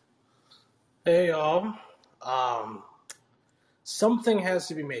 Hey y'all. Um, Something has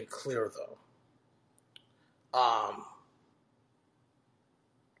to be made clear though.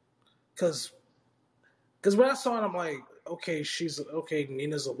 Cause when I saw it, I'm like, okay,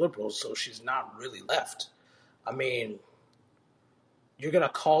 Nina's a liberal, so she's not really left. I mean, you're gonna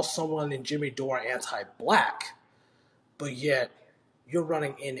call someone in Jimmy Dore anti-black, but yet you're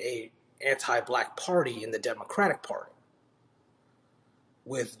running in a anti-black party in the Democratic Party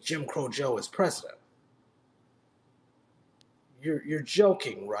with Jim Crow Joe as president. You're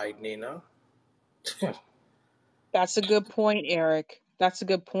joking, right, Nina? That's a good point, Eric. That's a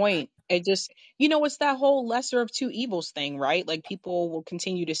good point. It just, it's that whole lesser of two evils thing, right? Like people will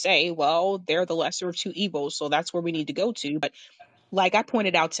continue to say, well, they're the lesser of two evils, so that's where we need to go to. But like I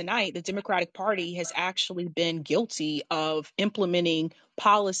pointed out tonight, the Democratic Party has actually been guilty of implementing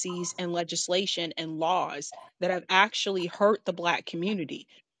policies and legislation and laws that have actually hurt the Black community.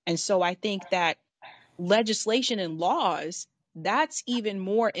 And so I think that legislation and laws, that's even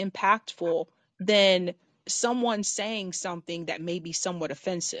more impactful than someone saying something that may be somewhat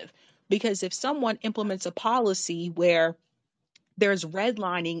offensive. Because if someone implements a policy where there's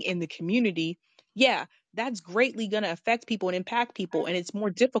redlining in the community, yeah, that's greatly going to affect people and impact people. And it's more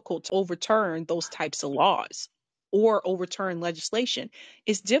difficult to overturn those types of laws or overturn legislation.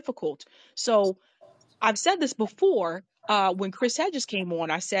 It's difficult. So I've said this before. When Chris Hedges came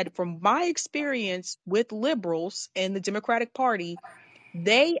on, I said, from my experience with liberals in the Democratic Party,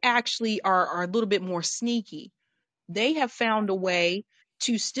 they actually are a little bit more sneaky. They have found a way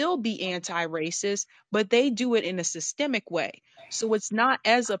to still be anti-racist, but they do it in a systemic way. So it's not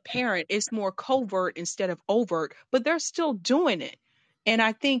as apparent, it's more covert instead of overt, but they're still doing it. And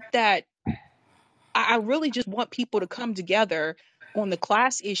I think that I really just want people to come together on the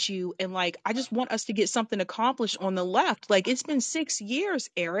class issue. And like, I just want us to get something accomplished on the left. Like, it's been 6 years,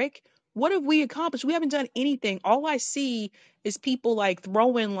 Eric. What have we accomplished? We haven't done anything. All I see is people like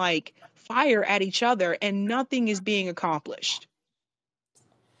throwing like fire at each other and nothing is being accomplished.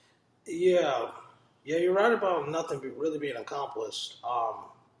 Yeah, yeah, you're right about nothing really being accomplished.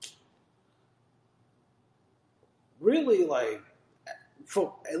 Really, like, from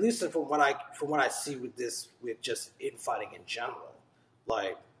at least from what I see with this, with just infighting in general,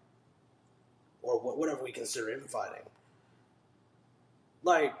 like, or whatever we consider infighting,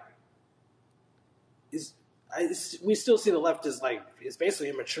 like, is we still see the left as like is basically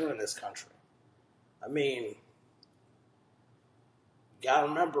immature in this country. I mean, you gotta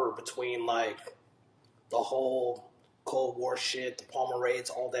remember between like the whole Cold War shit, the Palmer raids,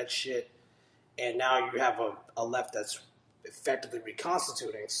 all that shit, and now you have a left that's effectively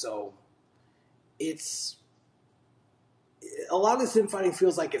reconstituting. So it's a lot of this infighting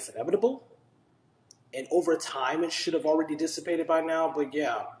feels like it's inevitable, and over time it should have already dissipated by now. But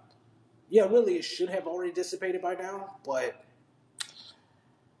yeah, really, it should have already dissipated by now. But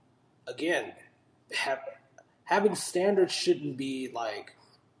again, having standards shouldn't be like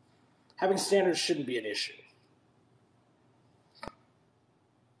having standards shouldn't be an issue.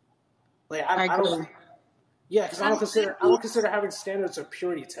 Like I I don't, agree. yeah, because I don't consider having standards a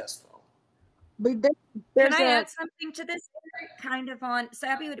purity test though. But Can there's I a, add something to this? Kind of on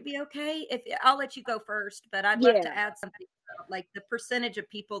Sabby, would it be okay if I'll let you go first? But I'd love yeah, to add something about, like the percentage of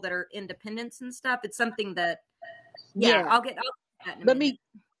people that are independents and stuff. It's something that, yeah, yeah. I'll get that in a Let me, minute.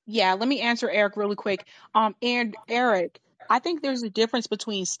 Yeah, let me answer Eric really quick. And Eric, I think there's a difference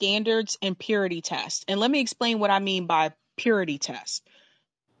between standards and purity test. And let me explain what I mean by purity test.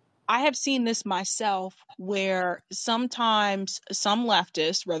 I have seen this myself where sometimes some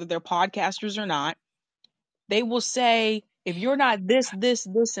leftists, whether they're podcasters or not, they will say, if you're not this,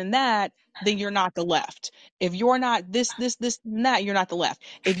 and that, then you're not the left. If you're not this, and that, you're not the left.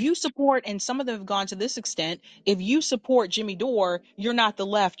 If you support, and some of them have gone to this extent, if you support Jimmy Dore, you're not the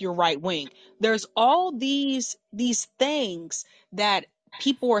left, you're right wing. There's all these things that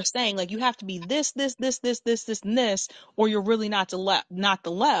people are saying, like you have to be this, and this, or you're really not the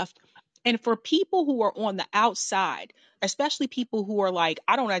left. And for people who are on the outside, especially people who are like,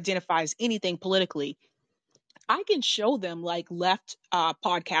 I don't identify as anything politically, I can show them like left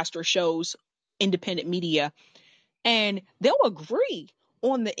podcaster shows, independent media, and they'll agree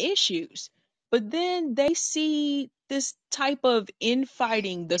on the issues. But then they see this type of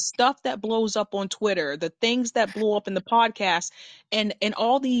infighting, the stuff that blows up on Twitter, the things that blow up in the podcast, and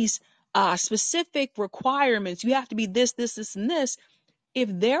all these specific requirements. You have to be this, and this. If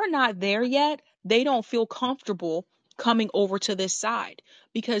they're not there yet, they don't feel comfortable coming over to this side,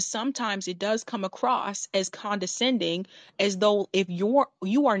 because sometimes it does come across as condescending, as though if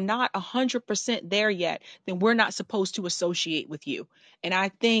you are not 100% there yet, then we're not supposed to associate with you. And I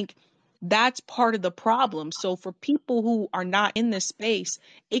think that's part of the problem. So for people who are not in this space,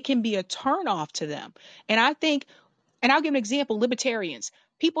 it can be a turnoff to them. And I think, and I'll give an example, libertarians.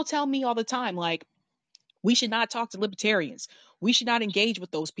 People tell me all the time, like, we should not talk to libertarians. We should not engage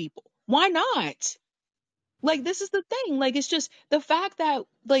with those people. Why not? Like, this is the thing. Like, it's just the fact that,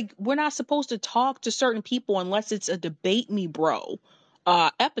 like, we're not supposed to talk to certain people unless it's a debate me, bro,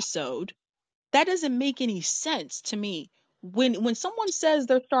 episode. That doesn't make any sense to me. When someone says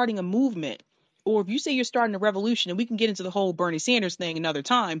they're starting a movement, or if you say you're starting a revolution, and we can get into the whole Bernie Sanders thing another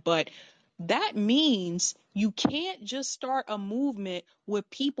time, but that means you can't just start a movement with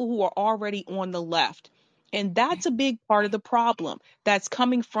people who are already on the left. And that's a big part of the problem that's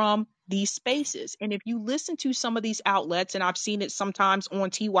coming from these spaces. And if you listen to some of these outlets, and I've seen it sometimes on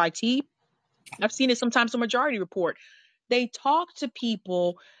TYT, I've seen it sometimes on Majority Report, they talk to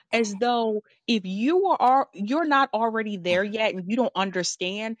people as though if you're not already there yet and you don't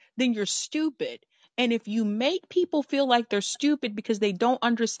understand, then you're stupid. And if you make people feel like they're stupid because they don't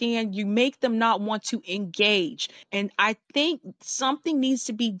understand, you make them not want to engage. And I think something needs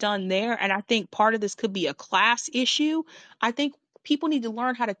to be done there. And I think part of this could be a class issue. I think people need to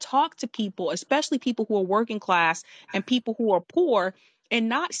learn how to talk to people, especially people who are working class and people who are poor, and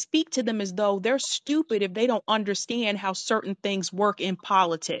not speak to them as though they're stupid if they don't understand how certain things work in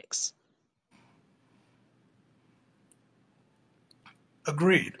politics.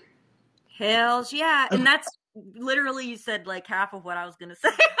 Agreed. Hells yeah. And that's literally, you said like half of what I was going to say.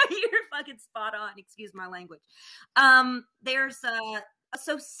 You're fucking spot on. Excuse my language. There's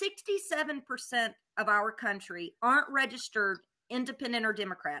so 67% of our country aren't registered independent or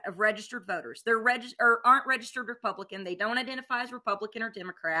Democrat of registered voters. They're or aren't registered Republican. They don't identify as Republican or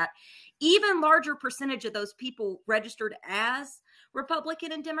Democrat. Even larger percentage of those people registered as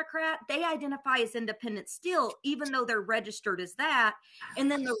Republican and Democrat, they identify as independent still, even though they're registered as that. And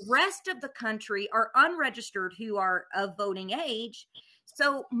then the rest of the country are unregistered who are of voting age.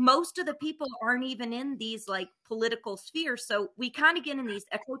 So most of the people aren't even in these like political spheres. So we kind of get in these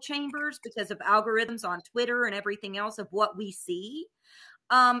echo chambers because of algorithms on Twitter and everything else of what we see.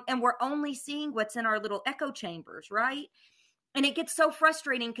 And we're only seeing what's in our little echo chambers, right? And it gets so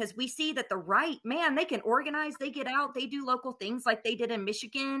frustrating because we see that the right, man, they can organize, they get out, they do local things like they did in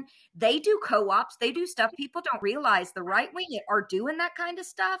Michigan. They do co-ops, they do stuff people don't realize. The right wing are doing that kind of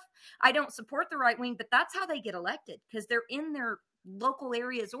stuff. I don't support the right wing, but that's how they get elected, because they're in their local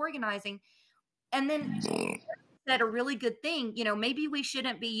areas organizing. And then said a really good thing. You know, maybe we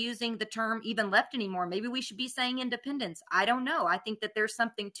shouldn't be using the term even left anymore. Maybe we should be saying independence. I don't know. I think that there's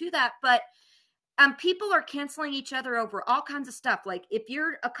something to that, but people are canceling each other over all kinds of stuff. Like if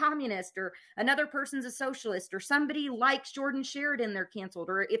you're a communist or another person's a socialist, or somebody likes Jordan Sheridan, they're canceled.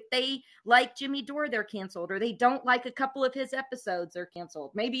 Or if they like Jimmy Dore, they're canceled. Or they don't like a couple of his episodes, they're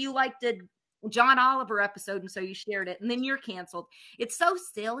canceled. Maybe you liked a John Oliver episode and so you shared it and then you're canceled. It's so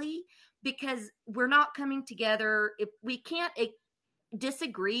silly because we're not coming together. If we can't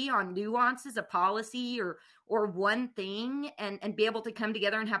disagree on nuances of policy or one thing and be able to come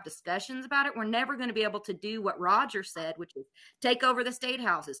together and have discussions about it, we're never going to be able to do what Roger said, which is take over the state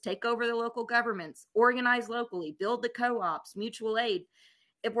houses, take over the local governments, organize locally, build the co-ops, mutual aid.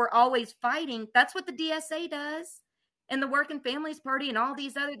 If we're always fighting, that's what the DSA does. And the Working Families Party and all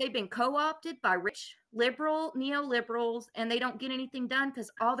these other, they've been co-opted by rich liberal neoliberals, and they don't get anything done because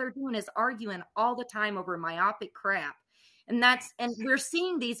all they're doing is arguing all the time over myopic crap. And we're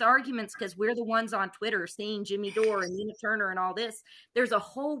seeing these arguments because we're the ones on Twitter seeing Jimmy Dore and Nina Turner and all this. There's a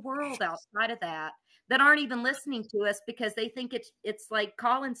whole world outside of that aren't even listening to us because they think it's like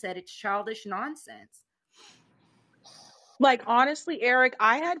Colin said, it's childish nonsense. Like, honestly, Eric,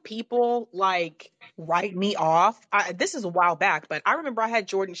 I had people like write me off. This is a while back, but I remember I had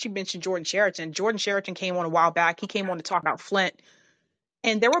Jordan. She mentioned Jordan Sheraton. Jordan Sheraton came on a while back. He came on to talk about Flint.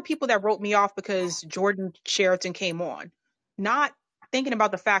 And there were people that wrote me off because Jordan Sheraton came on, not thinking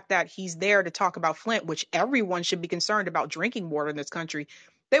about the fact that he's there to talk about Flint, which everyone should be concerned about drinking water in this country.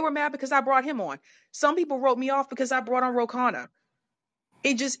 They were mad because I brought him on. Some people wrote me off because I brought on Rokana.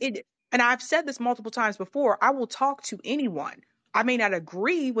 And I've said this multiple times before, I will talk to anyone. I may not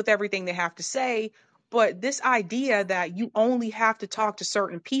agree with everything they have to say, but this idea that you only have to talk to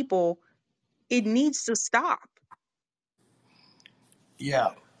certain people, it needs to stop.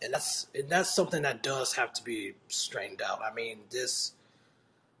 Yeah, and that's something that does have to be straightened out. I mean, this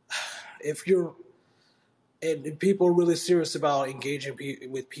if you're and people are really serious about engaging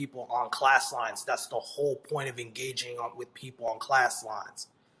with people on class lines. That's the whole point of engaging with people on class lines.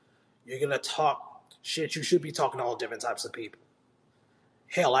 You're gonna talk shit. You should be talking to all different types of people.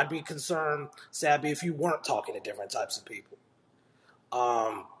 Hell, I'd be concerned, Sabby, if you weren't talking to different types of people.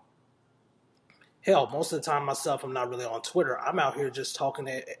 Um, Hell, most of the time myself, I'm not really on Twitter. I'm out here just talking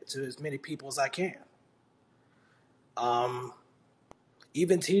to as many people as I can. Um,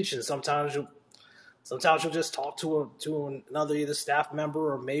 Even teaching, sometimes you'll just talk to another either staff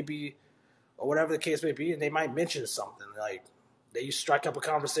member or maybe or whatever the case may be, and they might mention something like they strike up a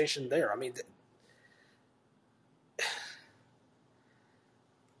conversation there. I mean,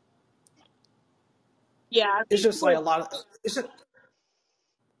 Yeah, it's just like a lot of it's just,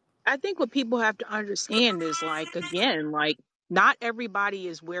 I think what people have to understand is like, again, like not everybody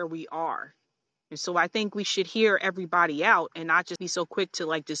is where we are. And so I think we should hear everybody out and not just be so quick to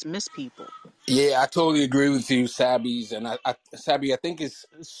like dismiss people. Yeah, I totally agree with you, Sabby's, and Sabby, I think it's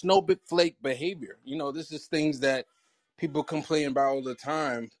snowflake behavior. This is things that people complain about all the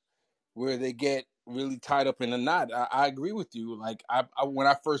time, where they get really tied up in a knot. I agree with you. Like when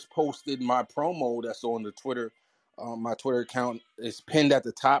I first posted my promo that's on the Twitter, my Twitter account is pinned at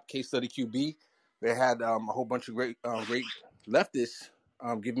the top. Case study QB. They had a whole bunch of great leftists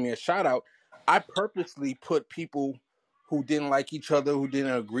giving me a shout out. I purposely put people who didn't like each other, who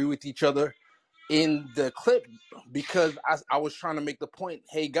didn't agree with each other, in the clip because I was trying to make the point.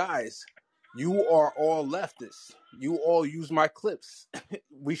 Hey guys, you are all leftists. You all use my clips.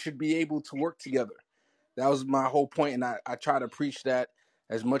 We should be able to work together. That was my whole point, and I try to preach that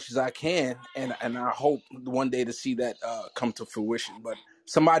as much as I can, and I hope one day to see that come to fruition. But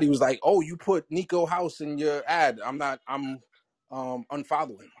somebody was like, "Oh, you put Nico House in your ad." I'm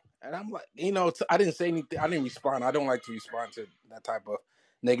unfollowing, and I'm like, I didn't say anything. I didn't respond. I don't like to respond to that type of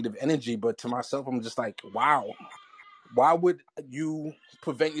negative energy. But to myself, I'm just like, wow. Why would you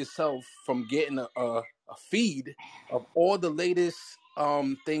prevent yourself from getting a feed of all the latest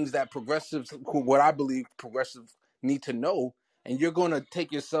things that progressives, what I believe progressives need to know, and you're going to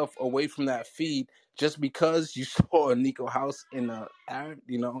take yourself away from that feed just because you saw a Nico House in the ad?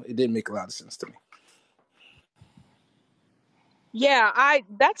 It didn't make a lot of sense to me. Yeah,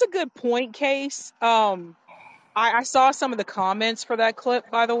 that's a good point, Case. I saw some of the comments for that clip,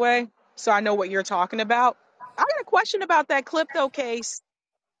 by the way, so I know what you're talking about. I got a question about that clip though, Case.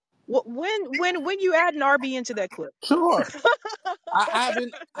 When you add an RB into that clip? Sure. I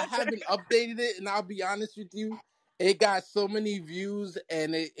haven't updated it, and I'll be honest with you, it got so many views,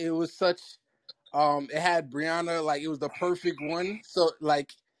 and it was such it had Brianna, like it was the perfect one. So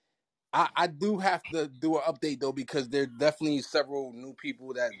like I do have to do an update though, because there are definitely several new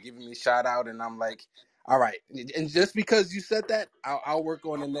people that giving me shout out, and I'm like, all right. And just because you said that, I'll work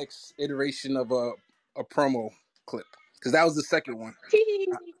on the next iteration of a promo clip, because that was the second one.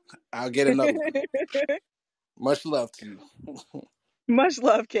 I'll get another one. Much love to you. Much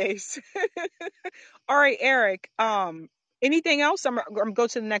love, Case. All right, Eric. Anything else? I'm gonna go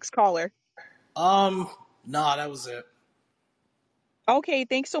to the next caller. nah, that was it. Okay,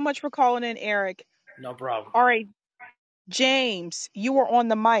 thanks so much for calling in, Eric. No problem. All right, James, you are on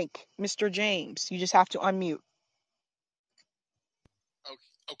the mic, Mr. James. You just have to unmute.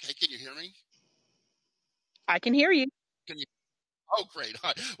 Okay, can you hear me? I can hear you. Can you? Oh, great.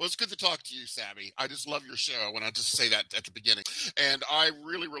 Hi. Well, it's good to talk to you, Sammy. I just love your show. I want to just say that at the beginning. And I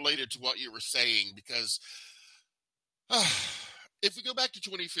really related to what you were saying because if we go back to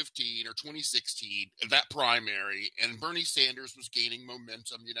 2015 or 2016, that primary, and Bernie Sanders was gaining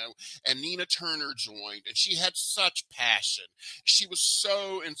momentum, and Nina Turner joined, and she had such passion. She was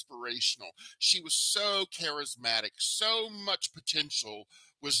so inspirational. She was so charismatic. So much potential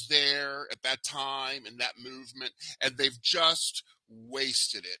was there at that time in that movement, and they've just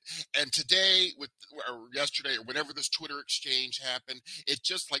wasted it. And today, or yesterday, or whenever this Twitter exchange happened, it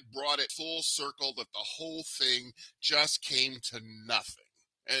just like brought it full circle that the whole thing just came to nothing.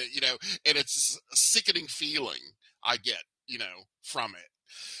 And it's a sickening feeling I get, from it.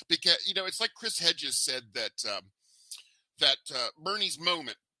 Because, it's like Chris Hedges said that Bernie's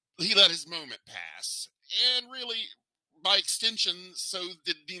moment, he let his moment pass. And really, by extension, so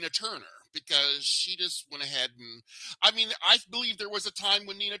did Nina Turner, because she just went ahead and, I believe there was a time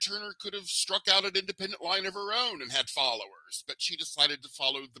when Nina Turner could have struck out an independent line of her own and had followers, but she decided to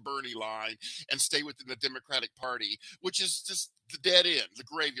follow the Bernie line and stay within the Democratic Party, which is just the dead end, the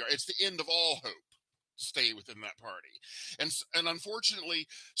graveyard. It's the end of all hope. Stay within that party. And unfortunately,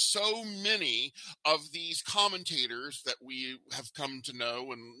 so many of these commentators that we have come to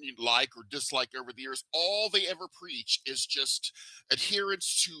know and like or dislike over the years, all they ever preach is just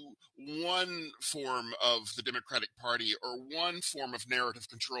adherence to one form of the Democratic Party or one form of narrative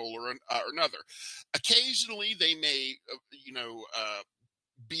control or another. Occasionally, they may,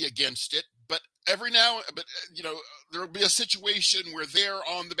 be against it, but there'll be a situation where they're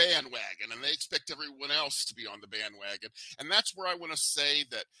on the bandwagon and they expect everyone else to be on the bandwagon. And that's where I want to say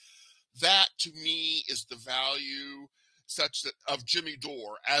that to me is the value such that of Jimmy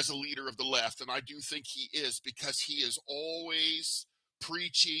Dore as a leader of the left. And I do think he is, because he is always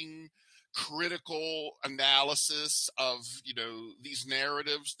preaching critical analysis of these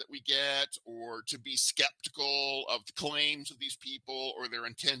narratives that we get, or to be skeptical of the claims of these people or their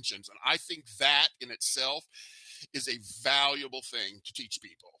intentions. And I think that in itself is a valuable thing to teach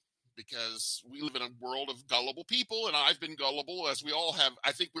people, because we live in a world of gullible people, and I've been gullible, as we all have.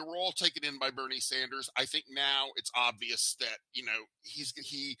 I think we were all taken in by Bernie Sanders. I think now it's obvious that he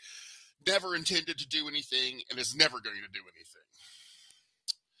never intended to do anything and is never going to do anything.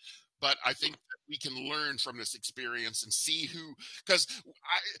 But I think that we can learn from this experience and see because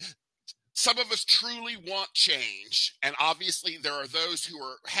some of us truly want change, and obviously there are those who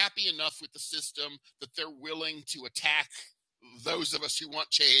are happy enough with the system that they're willing to attack those of us who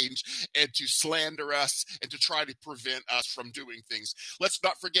want change and to slander us and to try to prevent us from doing things. Let's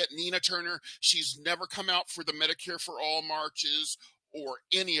not forget Nina Turner. She's never come out for the Medicare for All marches or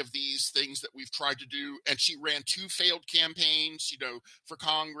any of these things that we've tried to do. And she ran 2 failed campaigns, for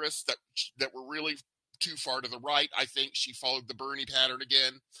Congress that were really too far to the right. I think she followed the Bernie pattern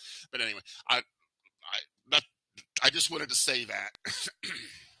again. But anyway, I just wanted to say that.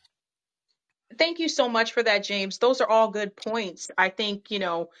 Thank you so much for that, James. Those are all good points. I think,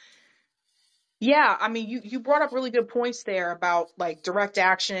 yeah, I mean, you brought up really good points there about like direct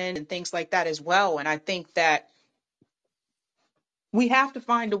action and things like that as well. And I think that we have to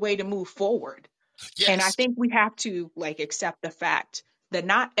find a way to move forward. And I Yes, think we have to like accept the fact that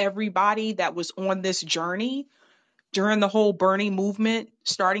not everybody that was on this journey during the whole Bernie movement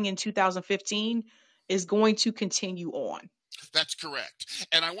starting in 2015 is going to continue on. that's correct.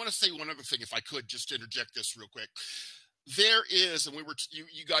 And I want to say one other thing, if I could just interject this real quick. There is, and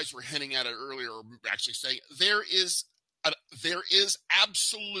you guys were hinting at it earlier, or actually saying there is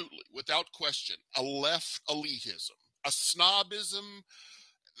absolutely, without question, a left elitism, a snobism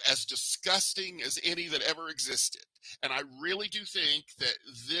as disgusting as any that ever existed. And I really do think that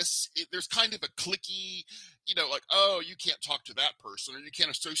there's kind of a cliquey, like, oh, you can't talk to that person, or you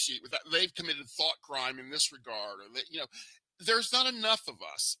can't associate with that. They've committed thought crime in this regard, or that, there's not enough of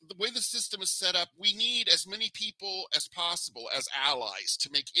us. The way the system is set up, we need as many people as possible as allies to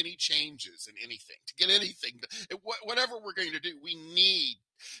make any changes in anything, to get anything, whatever we're going to do, we need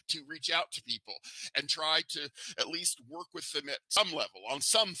to reach out to people and try to at least work with them at some level on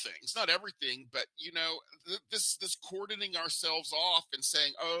some things, not everything, but this cordoning ourselves off and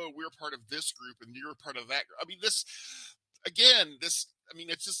saying, oh, we're part of this group and you're part of that group. It's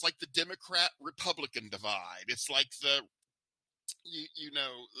just like the Democrat Republican divide. It's like the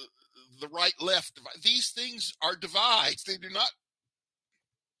right left divide. These things are divides. They do not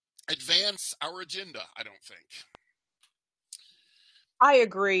advance our agenda, I don't think. I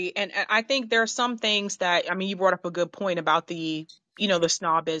agree. And I think there are some things that, I mean, you brought up a good point about the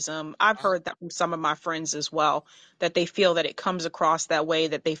snobism. I've heard that from some of my friends as well, that they feel that it comes across that way,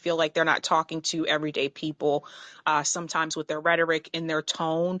 that they feel like they're not talking to everyday people, sometimes with their rhetoric and their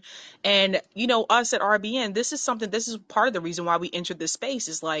tone. And, us at RBN, this is part of the reason why we entered this space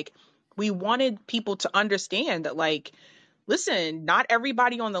is like, we wanted people to understand that like, listen, not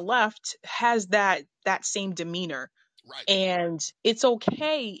everybody on the left has that same demeanor. Right. And it's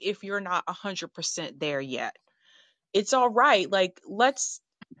okay if you're not 100% there yet. It's all right. Like, let's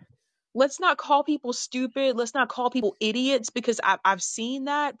not call people stupid. Let's not call people idiots, because I've seen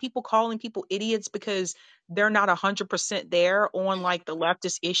that, people calling people idiots because they're not 100% there on Mm-hmm. like the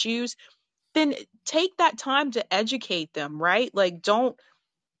leftist issues. Then take that time to educate them, right? Like, don't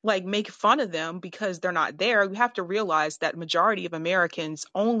like make fun of them because they're not there. We have to realize that majority of Americans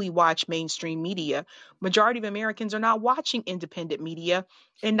only watch mainstream media. Majority of Americans are not watching independent media,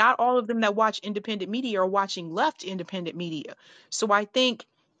 and not all of them that watch independent media are watching left independent media. So I think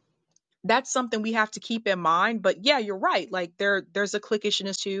that's something we have to keep in mind. But yeah, you're right. Like, there's a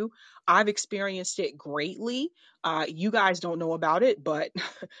cliquishness too. I've experienced it greatly. You guys don't know about it, but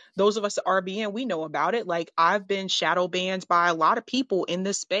those of us at RBN, we know about it. Like, I've been shadow banned by a lot of people in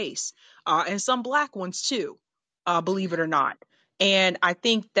this space, and some black ones too, believe Mm-hmm. it or not. And I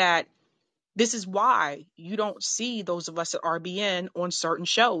think that this is why you don't see those of us at RBN on certain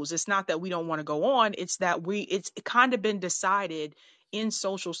shows. It's not that we don't want to go on, it's that it's kind of been decided in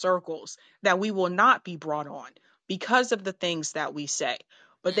social circles that we will not be brought on because of the things that we say.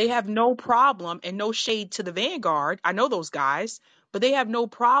 But they Mm-hmm. have no problem, and no shade to the Vanguard. I know those guys, but they have no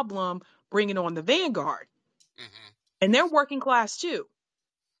problem bringing on the Vanguard. Mm-hmm. And they're working class too.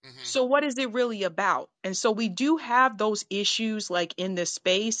 Mm-hmm. So what is it really about? And so we do have those issues like in this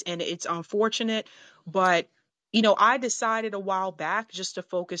space, and it's unfortunate, but I decided a while back just to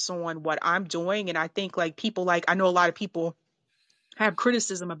focus on what I'm doing. And I think like people, like, I know a lot of people have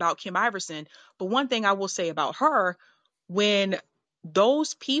criticism about Kim Iverson, but one thing I will say about her, when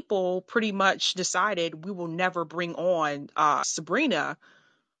those people pretty much decided we will never bring on Sabrina,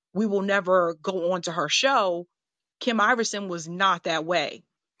 we will never go on to her show, Kim Iverson was not that way.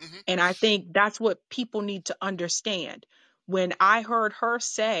 Mm-hmm. And I think that's what people need to understand. When I heard her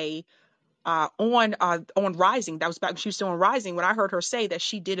say on Rising, that was back when she was still on Rising. When I heard her say that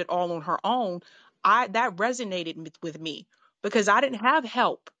she did it all on her own, I that resonated with me, because I didn't have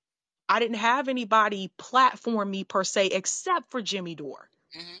help. I didn't have anybody platform me per se, except for Jimmy Dore.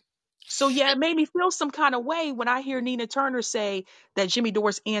 Mm-hmm. So yeah, And, it made me feel some kind of way when I hear Nina Turner say that Jimmy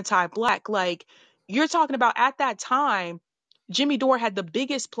Dore's anti-black. Like, you're talking about, at that time, Jimmy Dore had the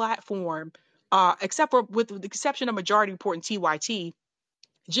biggest platform, except for, with the exception of Majority Report and TYT.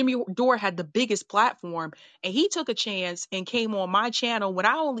 Jimmy Dore had the biggest platform, and he took a chance and came on my channel when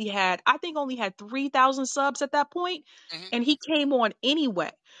I think only had 3,000 subs at that point, mm-hmm. and he came on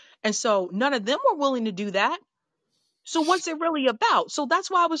anyway. And so none of them were willing to do that. So what's it really about? So that's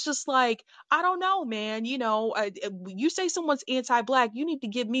why I was just like, I don't know, man. You say someone's anti-black, you need to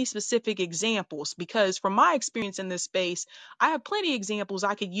give me specific examples, because from my experience in this space, I have plenty of examples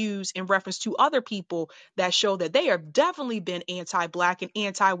I could use in reference to other people that show that they have definitely been anti-black and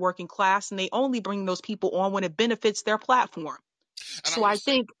anti-working class, and they only bring those people on when it benefits their platform. And So I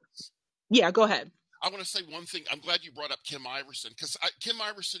think, yeah, go ahead. I want to say one thing. I'm glad you brought up Kim Iverson, because Kim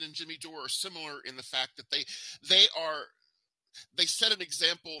Iverson and Jimmy Dore are similar in the fact that they are they set an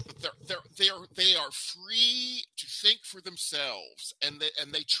example that they are free to think for themselves, and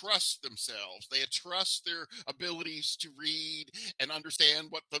they trust themselves. They trust their abilities to read and understand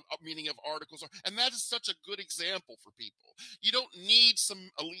what the meaning of articles are, and that is such a good example for people. You don't need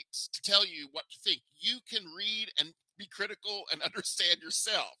some elites to tell you what to think. You can read and be critical and understand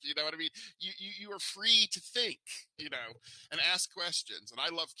yourself. You know what I mean? You are free to think, and ask questions. And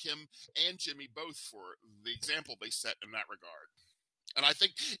I love Kim and Jimmy both for the example they set in that regard. And I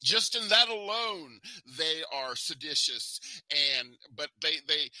think just in that alone, they are seditious, but they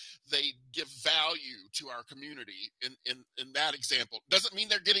give value to our community in that example. Doesn't mean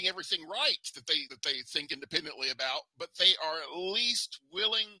they're getting everything right that they think independently about, but they are at least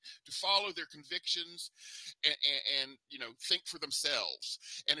willing to follow their convictions and think for themselves.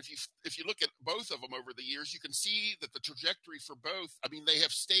 And if you look at both of them over the years, you can see that the trajectory for both. I mean, they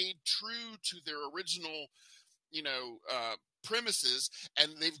have stayed true to their original premises,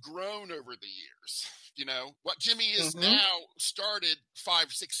 and they've grown over the years. What Jimmy is Hmm. now started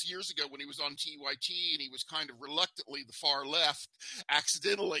 5-6 years ago when he was on TYT, and he was kind of reluctantly the far left,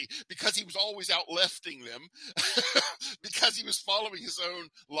 accidentally, because he was always out lefting them, because he was following his own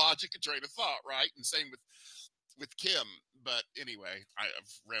logic and train of thought, right? And same with Kim. But anyway,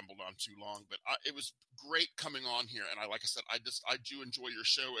 I've rambled on too long. But it was great coming on here, and like I said, I do enjoy your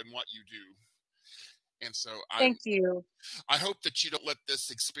show and what you do. And so Thank you. I hope that you don't let this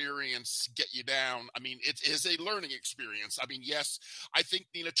experience get you down. I mean, it is a learning experience. I mean, yes, I think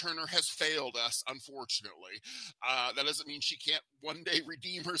Nina Turner has failed us, unfortunately. That doesn't mean she can't one day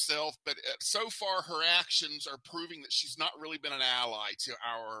redeem herself, but so far her actions are proving that she's not really been an ally to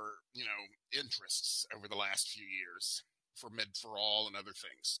our, interests over the last few years for Med for All and other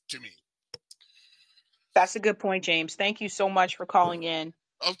things, to me. That's a good point, James. Thank you so much for calling in.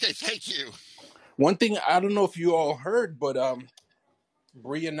 Okay, thank you. One thing I don't know if you all heard, but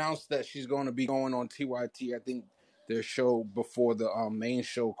Bree announced that she's going to be going on TYT. I think their show before the main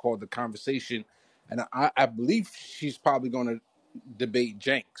show called The Conversation, and I believe she's probably going to debate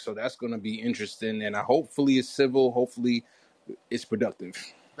Jank. So that's going to be interesting, and hopefully it's civil. Hopefully it's productive.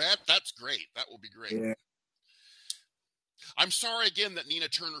 That's great. That will be great. Yeah. I'm sorry again that Nina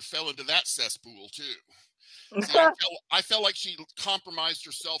Turner fell into that cesspool too. See, I felt like she compromised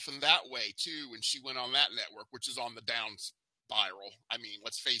herself in that way too when she went on that network, which is on the down spiral. I mean,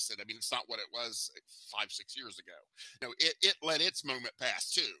 let's face it. I mean, it's not what it was 5-6 years ago. It let its moment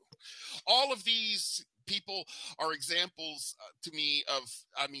pass too. All of these people are examples to me of,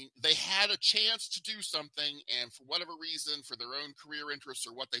 I mean, they had a chance to do something, and for whatever reason, for their own career interests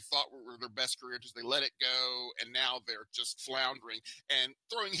or what they thought were their best career interests, they let it go, and now they're just floundering and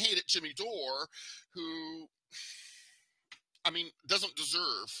throwing hate at Jimmy Dore, who, I mean, doesn't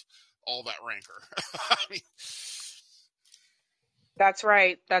deserve all that rancor. I mean, That's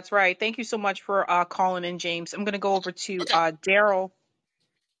right. That's right. Thank you so much for calling in, James. I'm going to go over to okay. Daryl.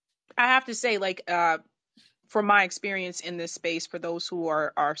 I have to say, like, from my experience in this space, for those who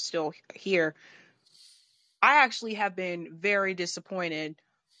are still here, I actually have been very disappointed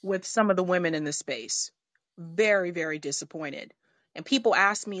with some of the women in this space. Very, very disappointed. And people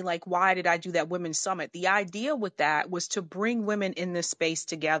ask me, like, why did I do that women's summit? The idea with that was to bring women in this space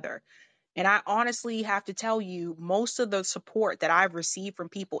together. And I honestly have to tell you, most of the support that I've received from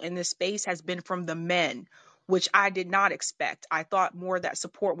people in this space has been from the men, which I did not expect. I thought more that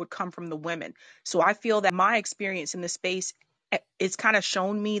support would come from the women. So I feel that my experience in this space, it's kind of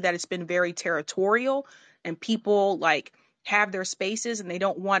shown me that it's been very territorial, and people like have their spaces and they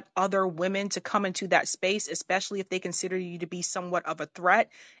don't want other women to come into that space, especially if they consider you to be somewhat of a threat.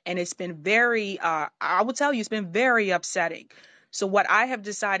 And it's been very, I will tell you, it's been very upsetting. So what I have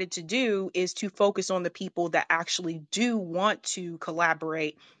decided to do is to focus on the people that actually do want to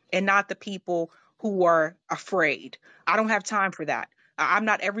collaborate and not the people who are afraid. I don't have time for that. I'm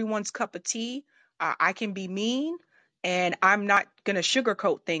not everyone's cup of tea. I can be mean, and I'm not going to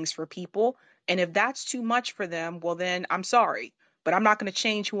sugarcoat things for people. And if that's too much for them, well, then I'm sorry. But I'm not going to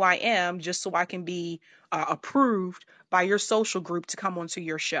change who I am just so I can be approved by your social group to come onto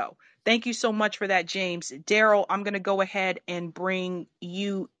your show. Thank you so much for that, James. Daryl, I'm going to go ahead and bring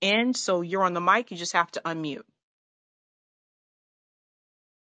you in. So you're on the mic. You just have to unmute.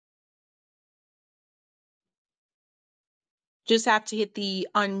 Just have to hit the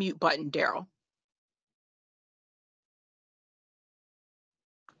unmute button, Daryl.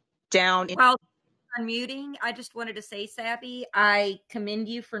 Down. While unmuting, I just wanted to say, Sabby, I commend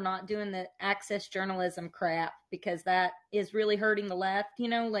you for not doing the access journalism crap, because that is really hurting the left.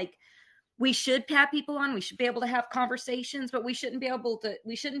 Like, we should have people on, we should be able to have conversations, but we shouldn't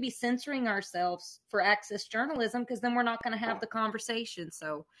be censoring ourselves for access journalism, because then we're not going to have the conversation.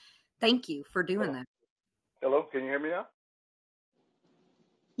 So thank you for doing that. Hello, can you hear me now?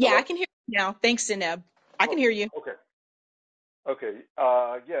 Yeah, Hello? I can hear you now. Thanks, Sineb. I can hear you. Okay. Okay.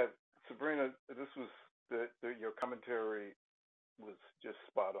 Yeah, Sabrina, this was your commentary was just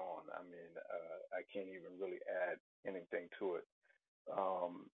spot on. I mean, I can't even really add anything to it.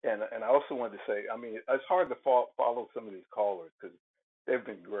 And I also wanted to say, I mean, it's hard to follow some of these callers because they've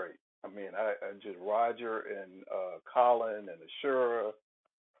been great. I mean, I just Roger and Colin and Ashura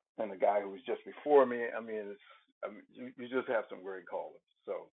and the guy who was just before me. I mean, you just have some great callers.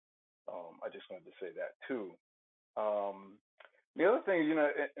 So I just wanted to say that too. Um, the other thing, and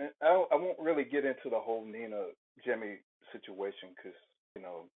I won't really get into the whole Nina Jimmy situation because you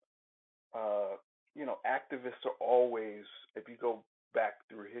know, activists are always, if you go back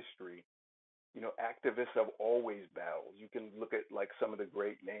through history, activists have always battled. You can look at like some of the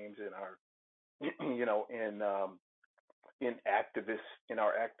great names in our, in activists in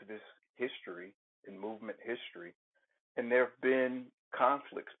our activist history, in movement history, and there have been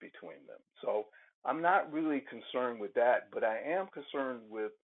conflicts between them. So I'm not really concerned with that, but I am concerned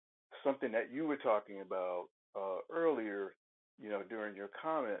with something that you were talking about earlier, during your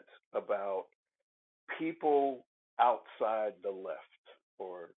comments about people outside the left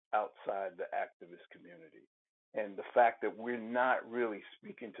or outside the activist community. And the fact that we're not really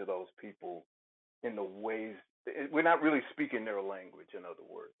speaking to those people in the ways we're not really speaking their language. In other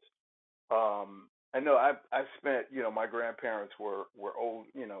words, I know I spent, my grandparents were old,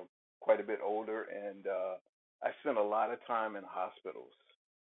 quite a bit older, and I spent a lot of time in hospitals,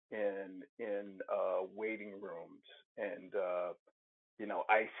 in waiting rooms, and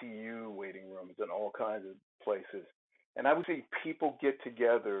ICU waiting rooms, and all kinds of places. And I would see people get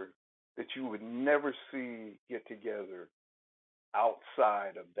together that you would never see get together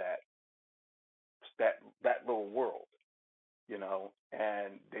outside of that little world,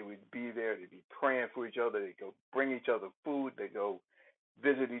 and they would be there, they'd be praying for each other, they'd go bring each other food, they go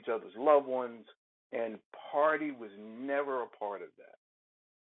visit each other's loved ones, and party was never a part of that.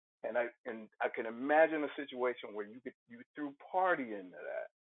 And I can imagine a situation where you threw party into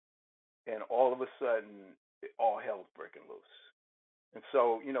that, and all of a sudden all hell's breaking loose. And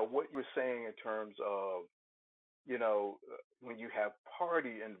so, what you were saying in terms of, when you have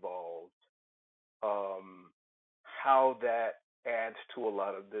party involved, um, how that adds to a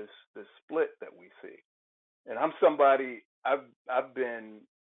lot of this split that we see. And I'm somebody I've been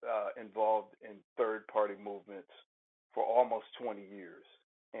involved in third party movements for almost 20 years,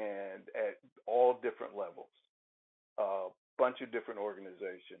 and at all different levels, a bunch of different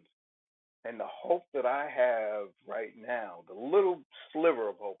organizations. And the hope that I have right now, the little sliver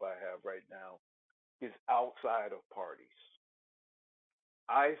of hope I have right now, is outside of parties.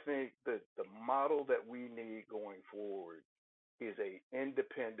 I think that the model that we need going forward is a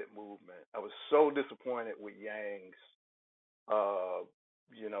independent movement. I was so disappointed with Yang's, uh,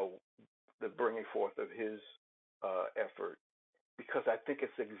 you know, the bringing forth of his effort, because I think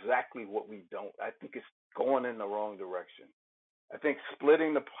it's exactly what we don't. I think it's going in the wrong direction. I think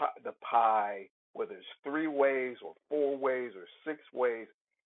splitting the pie, whether it's 3 ways or 4 ways or 6 ways,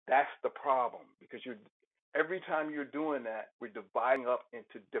 that's the problem, because you're every time you're doing that, we're dividing up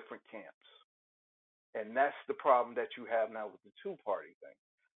into different camps, and that's the problem that you have now with the two-party thing.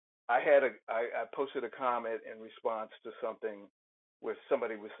 I posted a comment in response to something where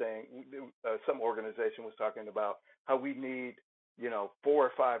somebody was saying, some organization was talking about how we need 4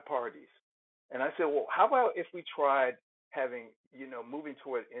 or 5 parties, and I said, well, how about if we tried having moving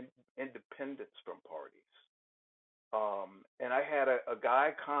toward independence from parties. And I had a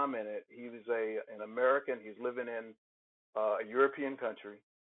guy commented. He was an American. He's living in a European country,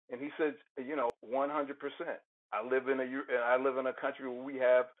 and he says, 100%. I live in a country where we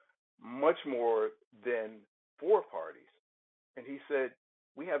have much more than 4 parties, and he said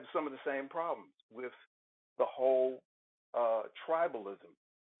we have some of the same problems with the whole tribalism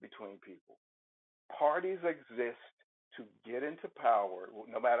between people. Parties exist to get into power,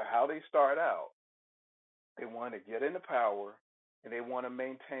 no matter how they start out. They want to get into power, and they want to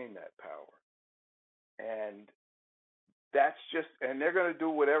maintain that power. And and they're going to do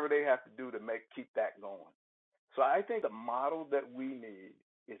whatever they have to do to keep that going. So I think the model that we need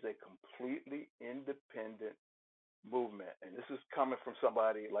is a completely independent movement. And this is coming from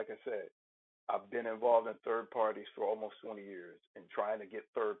somebody, like I said, I've been involved in third parties for almost 20 years and trying to get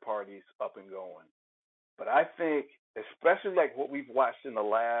third parties up and going. But I think, especially like what we've watched in the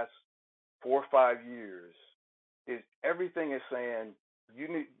last 4 or 5 years, is everything is saying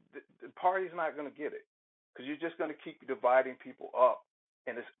the party's not going to get it, because you're just going to keep dividing people up,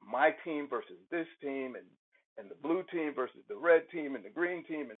 and it's my team versus this team, and the blue team versus the red team and the green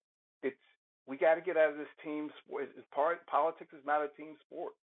team, and it's we got to get out of this team sport. Politics is not a team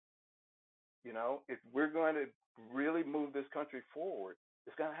sport. If we're going to really move this country forward,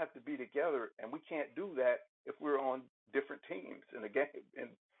 it's going to have to be together, and we can't do that if we're on different teams in a game, and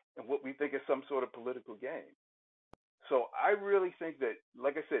what we think is some sort of political game. So I really think that,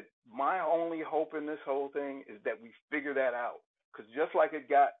 like I said, my only hope in this whole thing is that we figure that out. Because just like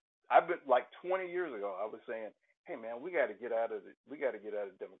I've been like 20 years ago, I was saying, hey man, we got to get out of the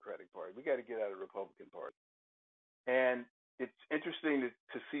Democratic Party, we got to get out of the Republican Party. And it's interesting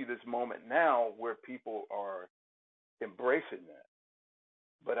to see this moment now where people are embracing that.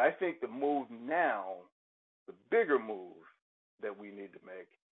 But I think the move now, the bigger move that we need to make,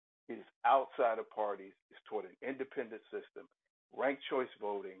 is outside of parties, is toward an independent system, ranked choice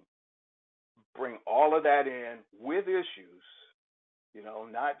voting, bring all of that in with issues,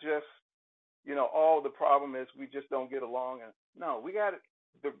 not just, the problem is we just don't get along. And no, we got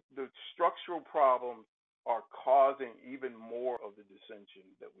the structural problems are causing even more of the dissension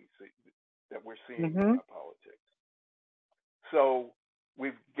that we're seeing in Mm-hmm. our politics. So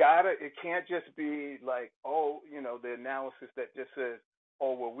we've got to. It can't just be like, the analysis that just says,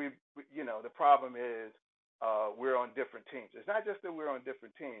 oh, well, the problem is we're on different teams. It's not just that we're on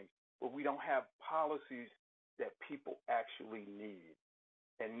different teams, but we don't have policies that people actually need.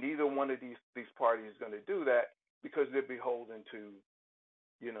 and neither one of these parties is going to do that because they're beholden to,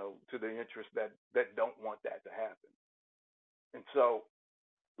 to the interests that don't want that to happen. And so,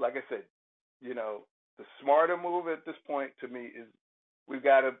 like I said, the smarter move at this point to me is we've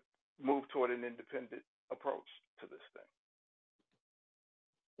got to move toward an independent approach to this thing.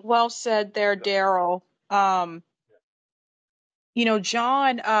 Well said there, So, Daryl.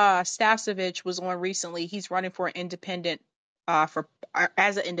 John Stasevich was on recently. He's running for an independent for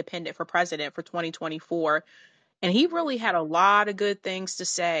as an independent for president for 2024. And he right. really had a lot of good things to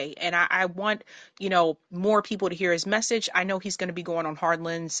say. And I want, more people to hear his message. I know he's going to be going on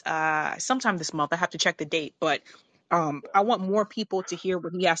Hardlands sometime this month. I have to check the date, but I want more people to hear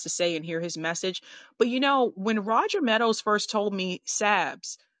what he has to say and hear his message. But when Roger Meadows first told me,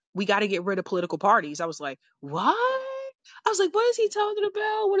 Sabs, we got to get rid of political parties, I was like, what? I was like, what is he talking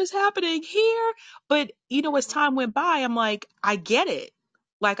about? What is happening here? But as Mm-hmm. time went by, I'm like, I get it.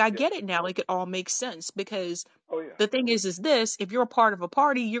 Like, I Yeah. get it now. Like, it all makes sense because Oh yeah. the thing is this, if you're a part of a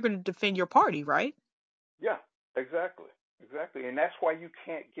party, you're going to defend your party, right? Yeah. Exactly. Exactly. And that's why you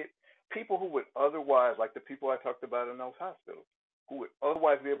can't get people who would otherwise, like the people I talked about in those hospitals, who would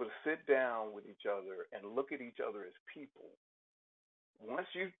otherwise be able to sit down with each other and look at each other as people. Once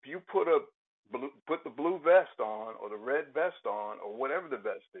you put the blue vest on or the red vest on or whatever the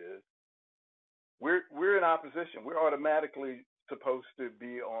vest is, we're in opposition. We're automatically supposed to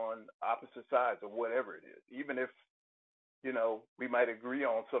be on opposite sides of whatever it is, even if we might agree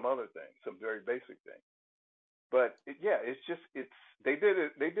on some other things, some very basic things. But it's they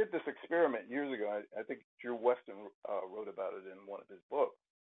did this experiment years ago. I think Drew Weston wrote about it in one of his books,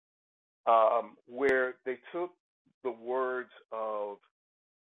 where they took the words of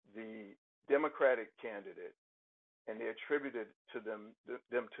the Democratic candidate and they attributed to them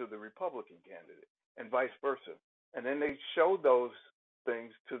to the Republican candidate and vice versa. And then they showed those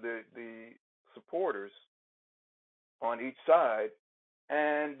things to the supporters on each side,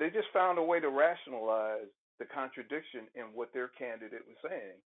 and they just found a way to rationalize the contradiction in what their candidate was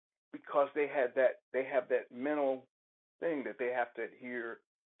saying because they have that mental thing that they have to adhere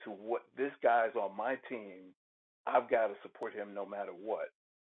to what this guy's on my team. I've got to support him no matter what.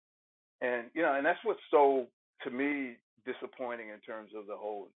 And that's what's so to me disappointing in terms of the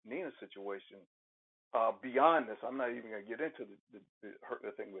whole Nina situation. Beyond this, I'm not even going to get into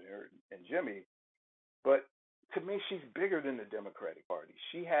the thing with her and Jimmy, but to me, she's bigger than the Democratic Party.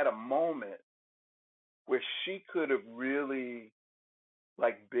 She had a moment where she could have really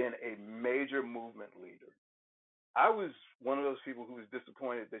been a major movement leader. I was one of those people who was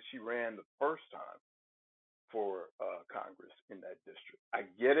disappointed that she ran the first time for Congress in that district. I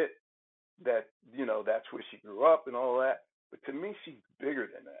get it that that's where she grew up and all that, but to me, she's bigger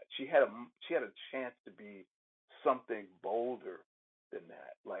than that. She had a chance to be something bolder than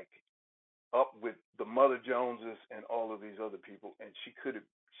that, like up with the Mother Joneses and all of these other people, and she could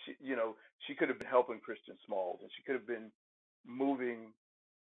have been helping Christian Smalls, and she could have been moving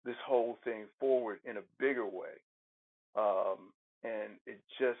this whole thing forward in a bigger way. And it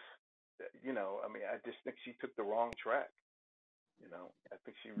just, I just think she took the wrong track. I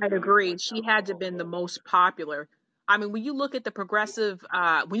think she I'd really agree. went She down the had to have wrong been the road. most popular. I mean, when you look at the progressive,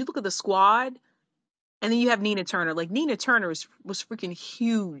 when you look at the squad, and then you have Nina Turner. Like Nina Turner was freaking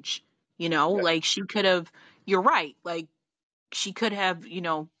huge. Yeah, Like she could have. You're right. Like she could have,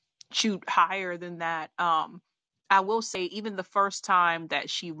 shoot higher than that. I will say, even the first time that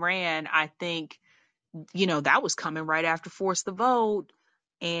she ran, I think that was coming right after Force the Vote.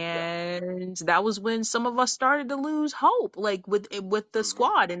 yeah, And that was when some of us started to lose hope, like with the hmm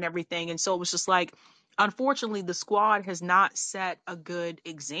squad and everything. And so it was just like, unfortunately, the squad has not set a good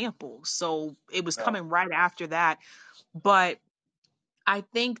example. So it was no, coming right after that. But I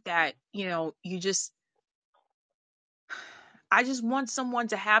think that, I just want someone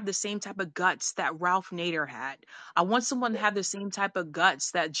to have the same type of guts that Ralph Nader had. I want someone to yeah, have the same type of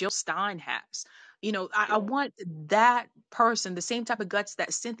guts that Jill Stein has. I right, want that person, the same type of guts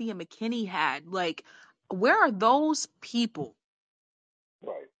that Cynthia McKinney had. Like, where are those people?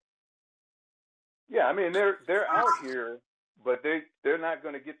 right. Yeah, I mean they're out here, but they're not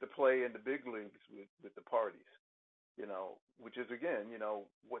going to get to play in the big leagues with the parties. Which is again,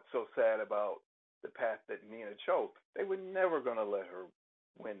 what's so sad about the path that Nina chose. They were never going to let her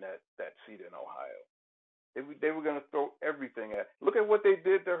win that seat in Ohio. They were going to throw everything at. Look at what they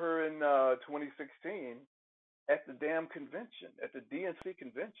did to her in 2016 at the damn convention, at the DNC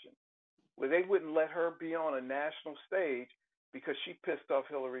convention, where they wouldn't let her be on a national stage because she pissed off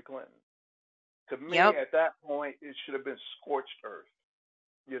Hillary Clinton. To me, Yep, at that point, it should have been scorched earth.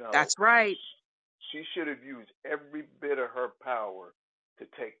 You know, that's right. she should have used every bit of her power to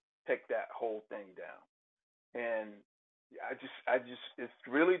take that whole thing down. And I just, it's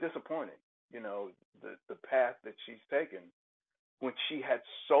really disappointing, the path that she's taken when she had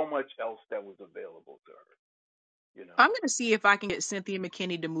so much else that was available to her, you know. I'm going to see if I can get Cynthia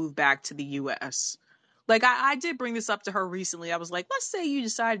McKinney to move back to the U.S. Like, I did bring this up to her recently. I was like, let's say you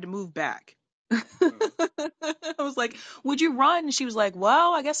decided to move back. Mm-hmm. I was like, would you run? And she was like,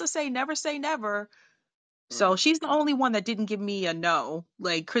 well, I guess I say never. So Mm-hmm. she's the only one that didn't give me a no.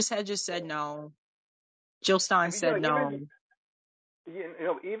 Like, Chris Hedges said Yeah. no. Jill Stein And, said no.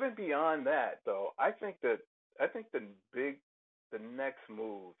 even beyond that, though, I think the next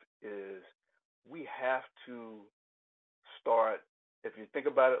move is we have to start. If you think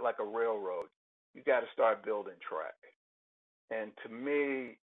about it like a railroad, you got to start building track. And to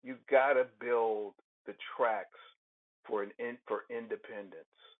me, you got to build the tracks for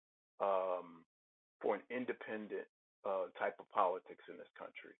independence, um, for an independent type of politics in this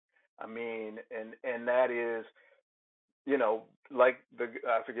country. I mean, and that is, like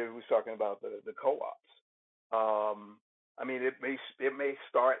I forget who was talking about the co-ops. I mean, it may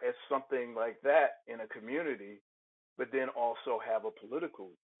start as something like that in a community, but then also have a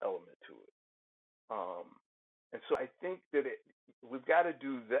political element to it. Um, and so I think that we've got to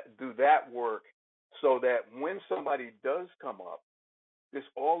do that work so that when somebody does come up, there's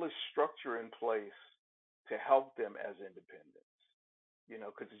all this structure in place to help them as independents.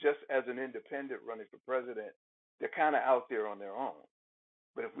 Because just as an independent running for president, they're kind of out there on their own.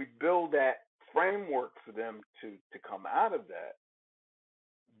 But if we build that framework for them to come out of that,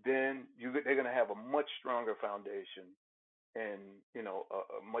 then they're going to have a much stronger foundation and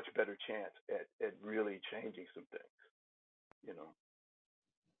a much better chance at really changing some things. You know.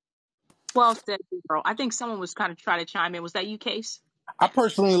 Well said, girl. I think someone was kind of trying to chime in. Was that you, Case? I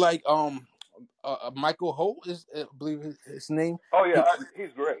personally like Michael Holt is I believe his name. Oh yeah, He,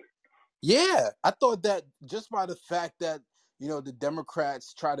 he's great. Yeah, I thought that just by the fact that the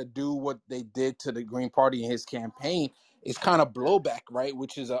Democrats try to do what they did to the Green Party in his campaign is kind of blowback, right?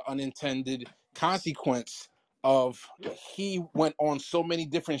 Which is an unintended consequence of Yeah, he went on so many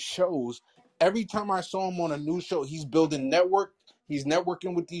different shows. Every time I saw him on a news show, he's building network. He's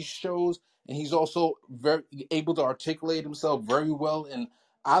networking with these shows, and he's also very able to articulate himself very well. And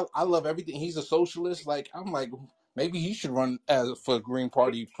I love everything. He's a socialist. Like I'm like, maybe he should run as for Green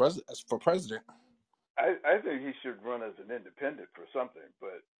Party for president. I think he should run as an independent for something,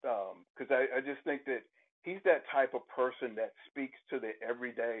 but because I just think that he's that type of person that speaks to the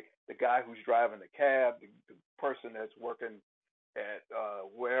everyday, the guy who's driving the cab, the person that's working at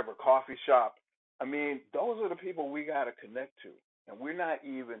wherever coffee shop. I mean, those are the people we got to connect to, and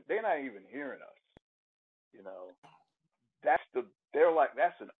they're not even hearing us. You know, that's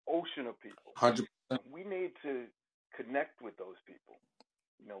that's an ocean of people, 100%. and we need to connect with those people.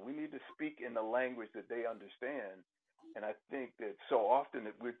 We need to speak in the language that they understand. And I think that so often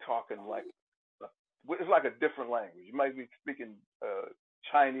that we're talking like it's like a different language. You might be speaking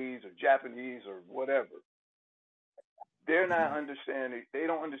Chinese or Japanese or whatever. They're not understanding. They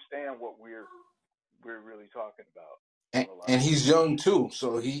don't understand what we're really talking about And, on a lot and of he's things. young too,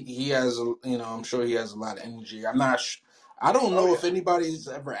 so he has I'm sure he has a lot of energy. I don't Oh know if yeah, anybody's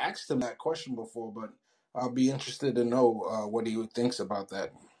ever asked him that question before, but I'll be interested to know what he thinks about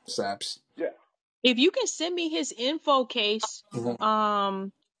that. Saps. yeah. If you can send me his info, Case, Mhm.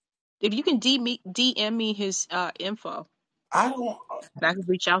 um, if you can DM me his info, I don't. I can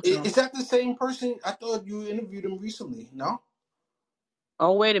reach out to him. Is that the same person? I thought you interviewed him recently. No.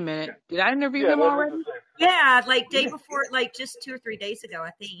 Oh, wait a minute. Did I interview Yeah, him that is already? the same. Yeah, like day Yeah. before, like just 2 or 3 days ago,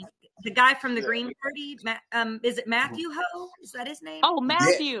 I think. The guy from the Yeah, Green Party, is it Matthew Ho? Is that his name? Oh, Yeah.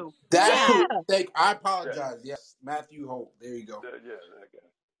 Matthew. That's Yeah. who. I yeah, apologize. Yes, Matthew Holt. There you go. yeah. That guy.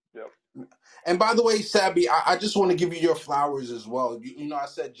 Yep. And by the way, Sabby, I just want to give you your flowers as well. I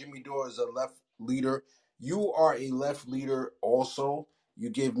said Jimmy Dore is a left leader. You are a left leader also. You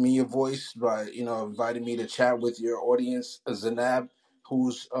gave me a voice by, inviting me to chat with your audience, Zanab,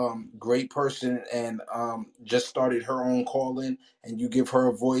 who's great person and just started her own call-in, and you give her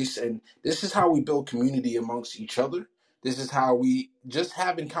a voice. And this is how we build community amongst each other. This is how we just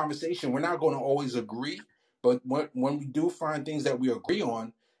having conversation. We're not going to always agree, but when we do find things that we agree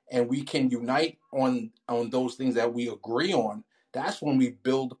on, and we can unite on those things that we agree on, that's when we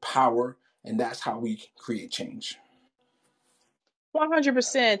build power, and that's how we create change.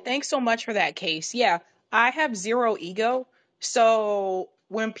 100%. Absolutely. Thanks so much for that, Case. Yeah, I have zero ego. So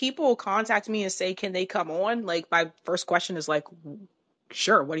when people contact me and say, can they come on? Like, my first question is like,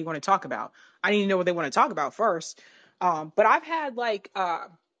 sure, what do you want to talk about? I need to know what they want to talk about first. But I've had like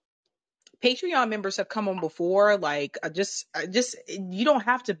Patreon members have come on before. Like, just you don't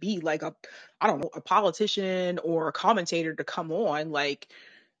have to be like I don't know, a politician or a commentator to come on. Like,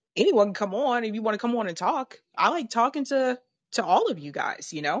 anyone can come on if you want to come on and talk. I like talking to all of you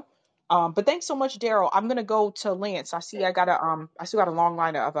guys, you know. But thanks so much, Daryl. I'm gonna go to Lance. I still got a long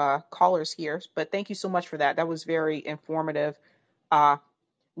line of callers here, but thank you so much for that. That was very informative. Uh,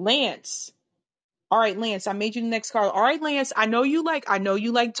 Lance. All right, Lance, I made you the next caller. All right, Lance, I know you like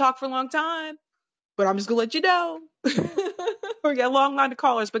to talk for a long time, but I'm just gonna let you know. We got a long line of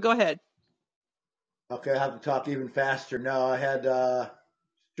callers, but go ahead. Okay, I have to talk even faster. No, I had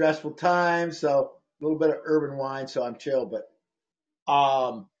stressful times, so a little bit of urban wine, so I'm chill. But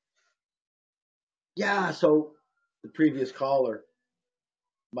um, yeah. So the previous caller,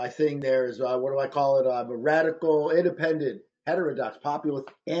 my thing there is what do I call it? I'm a radical, independent, heterodox, populist,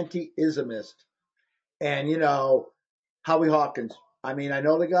 anti-ismist. And Howie Hawkins. I mean, I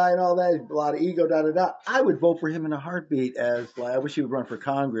know the guy and all that. A lot of ego, da da da. I would vote for him in a heartbeat. I wish he would run for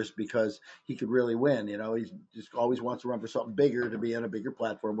Congress because he could really win. He's just always wants to run for something bigger to be on a bigger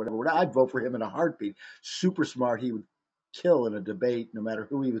platform, whatever. I'd vote for him in a heartbeat. Super smart. He would kill in a debate, no matter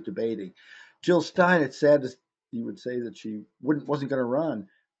who he was debating. Jill Stein. It's sad to you would say that she wasn't going to run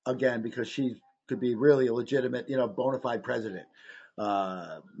again because she could be really a legitimate, bona fide president.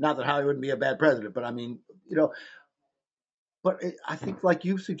 Not that Howie wouldn't be a bad president, but I mean, but I think, like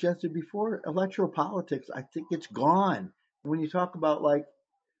you've suggested before, electoral politics, I think it's gone. When you talk about like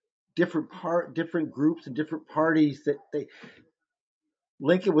different groups and different parties,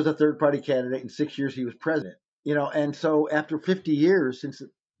 Lincoln was a third party candidate. In 6 years, he was president. And so after 50 years, since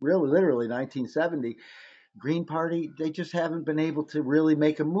really literally 1970, Green Party, they just haven't been able to really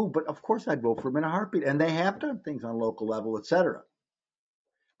make a move. But of course, I'd vote for him in a heartbeat, and they have done things on local level, et cetera.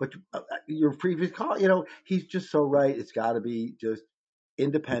 But your previous call, he's just so right. It's got to be just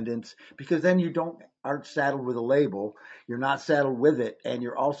independence, because then you aren't saddled with a label. You're not saddled with it, and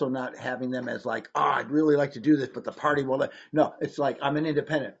you're also not having them as like, oh, I'd really like to do this, but the party will let. No, it's like, I'm an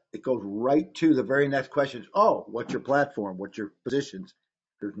independent. It goes right to the very next question. Oh, what's your platform? What's your positions?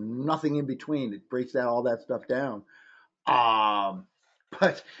 There's nothing in between. It breaks all that stuff down. Um,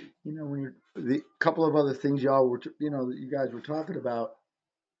 but when you're the couple of other things y'all were, that you guys were talking about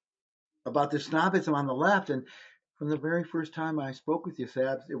the snobism on the left. And from the very first time I spoke with you,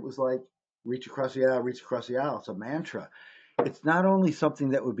 Sabs, it was like, reach across the aisle, reach across the aisle. It's a mantra. It's not only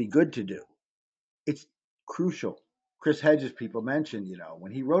something that would be good to do, it's crucial. Chris Hedges, people mentioned,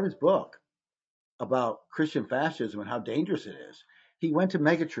 when he wrote his book about Christian fascism and how dangerous it is, he went to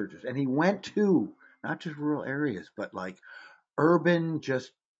megachurches, and he went to not just rural areas, but like urban,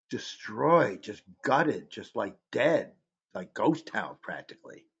 just destroyed, just gutted, just like dead, like ghost towns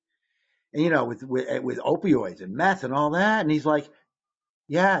practically. And, with opioids and meth and all that. And he's like,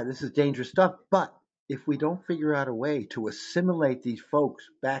 yeah, this is dangerous stuff. But if we don't figure out a way to assimilate these folks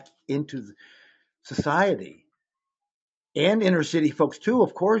back into society, and inner city folks too,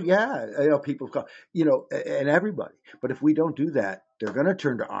 of course, yeah, people, and everybody. But if we don't do that, they're going to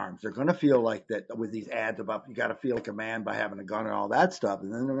turn to arms. They're going to feel like that with these ads about you got to feel like a man by having a gun and all that stuff.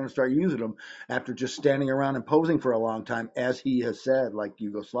 And then they're going to start using them after just standing around and posing for a long time, as he has said, like in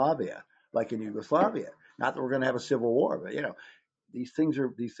Yugoslavia. Not that we're going to have a civil war, but these things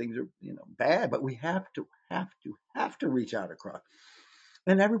are bad. But we have to reach out across.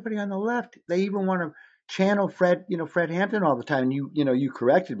 And everybody on the left, they even want to channel Fred Hampton all the time. And you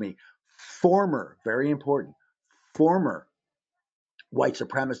corrected me. Former, very important, former white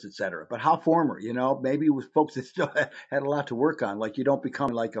supremacist, et cetera. But how former? Maybe it was folks that still had a lot to work on. Like, you don't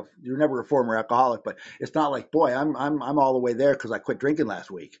become like you're never a former alcoholic, but it's not like, boy, I'm all the way there because I quit drinking last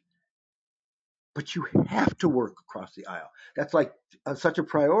week. But you have to work across the aisle. That's like such a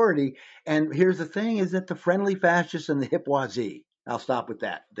priority. And here's the thing: is that the friendly fascists and the hipwazi. I'll stop with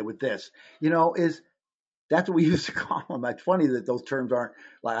that. With this, is that's what we used to call them. It's funny that those terms aren't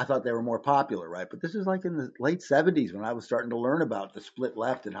like, I thought they were more popular, right? But this is like in the late 70s when I was starting to learn about the split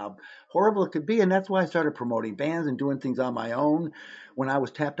left and how horrible it could be. And that's why I started promoting bands and doing things on my own. When I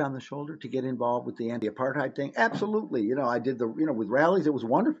was tapped on the shoulder to get involved with the anti-apartheid thing, absolutely. I did with rallies. It was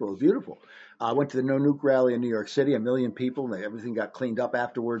wonderful. It was beautiful. I went to the No Nuke rally in New York City, 1 million people, and everything got cleaned up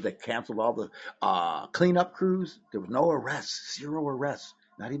afterwards. They canceled all the cleanup crews. There was no arrests, 0 arrests.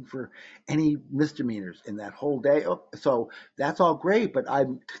 Not even for any misdemeanors in that whole day. So that's all great, but I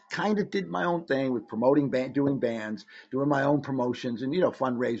kind of did my own thing with promoting doing bands, doing my own promotions, and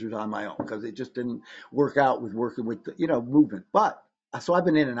fundraisers on my own, because it just didn't work out with working with the movement. But so I've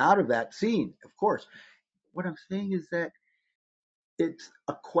been in and out of that scene, of course. What I'm saying is that it's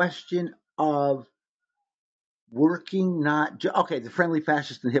a question of working not okay, the friendly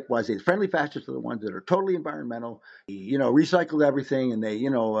fascists and hipwise. The friendly fascists are the ones that are totally environmental, recycled everything, and they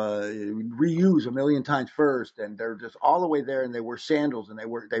reuse a million times first, and they're just all the way there, and they wear sandals, and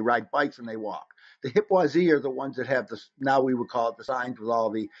they ride bikes, and they walk. The hipwazee are the ones that have this, now we would call it the signs with all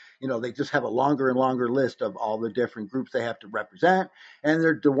the, they just have a longer and longer list of all the different groups they have to represent, and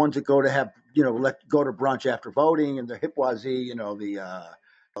they're the ones that go to have, go to brunch after voting, and the hipwazee,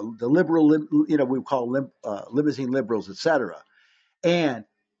 the liberal, we call limousine liberals, etc. And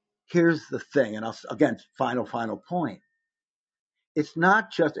here's the thing, and again, final point. It's not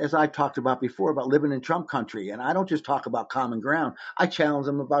just, as I talked about before, about living in Trump country. And I don't just talk about common ground. I challenge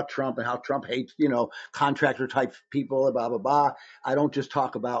them about Trump and how Trump hates, contractor type people, blah, blah, blah. I don't just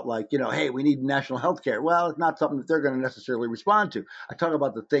talk about hey, we need national health care. Well, it's not something that they're going to necessarily respond to. I talk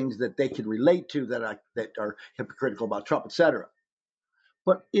about the things that they can relate to that are hypocritical about Trump, etc.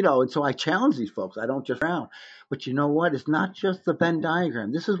 But, and so I challenge these folks. I don't just round. But you know what? It's not just the Venn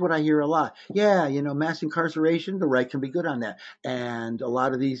diagram. This is what I hear a lot. Yeah, mass incarceration, the right can be good on that. And a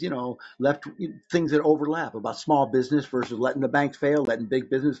lot of these, left things that overlap about small business versus letting the banks fail, letting big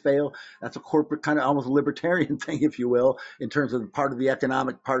business fail. That's a corporate kind of almost libertarian thing, if you will, in terms of the part of the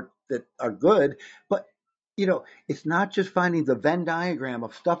economic part that are good. But it's not just finding the Venn diagram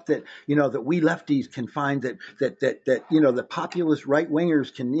of stuff that, that we lefties can find that the populist right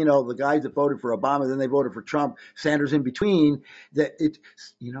wingers can, the guys that voted for Obama, then they voted for Trump, Sanders in between, that it's,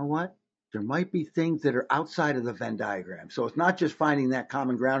 what? There might be things that are outside of the Venn diagram. So it's not just finding that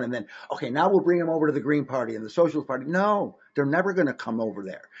common ground and then, okay, now we'll bring them over to the Green Party and the Socialist Party. No, they're never going to come over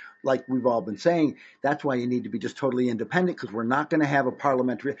there. Like we've all been saying, that's why you need to be just totally independent, because we're not going to have a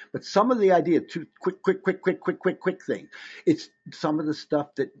parliamentary. But some of the idea, two quick thing. It's some of the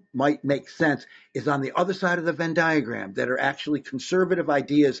stuff that might make sense is on the other side of the Venn diagram that are actually conservative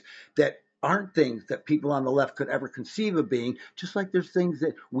ideas that aren't things that people on the left could ever conceive of being, just like there's things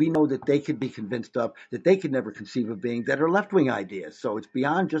that we know that they could be convinced of that they could never conceive of being that are left-wing ideas. So it's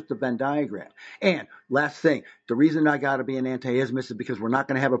beyond just the Venn diagram. And last thing, the reason I got to be an anti-ismist is because we're not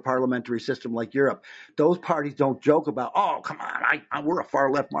going to have a parliamentary system like Europe. Those parties don't joke about, oh, come on, we're a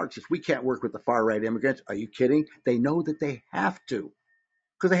far-left Marxist. We can't work with the far-right immigrants. Are you kidding? They know that they have to,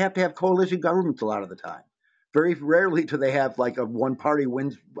 because they have to have coalition governments a lot of the time. Very rarely do they have like a one party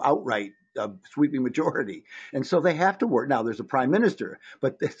wins outright sweeping majority. And so they have to work. Now there's a prime minister,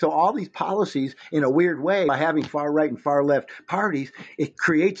 but so all these policies in a weird way, by having far right and far left parties, it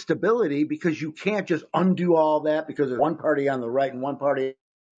creates stability, because you can't just undo all that because there's one party on the right and one party,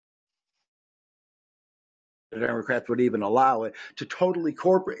 the Democrats would even allow it to totally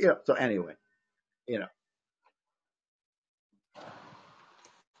corporate. So anyway, you know.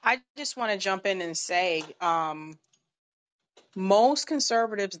 I just want to jump in and say, most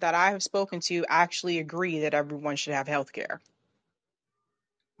conservatives that I have spoken to actually agree that everyone should have health care.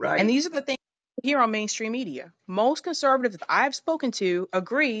 And Right. these are the things here on mainstream media. Most conservatives that I've spoken to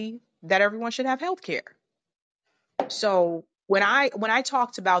agree that everyone should have health care. So when I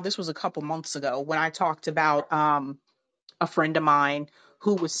talked about, this was a couple months ago, when I talked about a friend of mine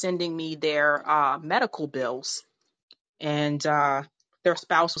who was sending me their medical bills, and their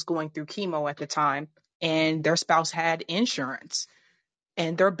spouse was going through chemo at the time, and their spouse had insurance,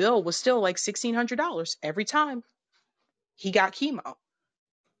 and their bill was still like $1,600 every time he got chemo.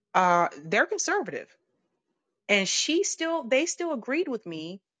 They're conservative, and they still agreed with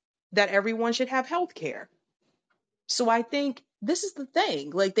me that everyone should have health care. So I think this is the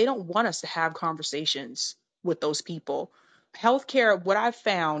thing. Like, they don't want us to have conversations with those people. Healthcare, what I've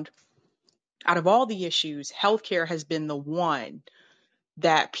found out of all the issues, healthcare has been the one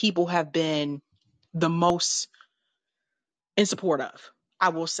that people have been the most in support of, I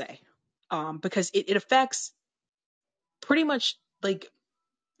will say. Because it affects pretty much like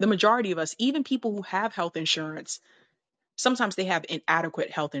the majority of us, even people who have health insurance. Sometimes they have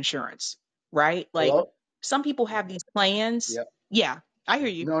inadequate health insurance, right? Like, Hello? some people have these plans. Yep. Yeah, I hear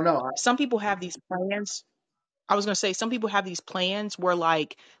you. No. Some people have these plans. I was going to say, some people have these plans where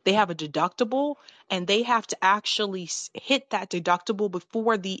like they have a deductible, and they have to actually hit that deductible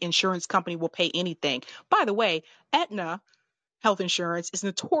before the insurance company will pay anything. By the way, Aetna health insurance is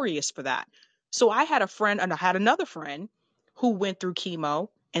notorious for that. So I had a friend, and I had another friend who went through chemo,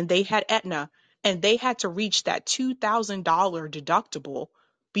 and they had Aetna, and they had to reach that $2,000 deductible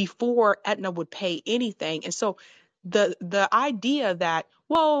before Aetna would pay anything. And so the idea that,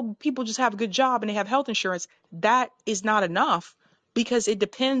 well, people just have a good job and they have health insurance, that is not enough, because it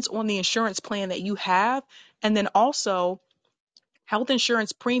depends on the insurance plan that you have. And then also, health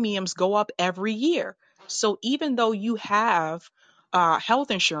insurance premiums go up every year. So even though you have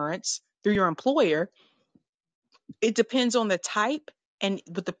health insurance through your employer, it depends on the type, and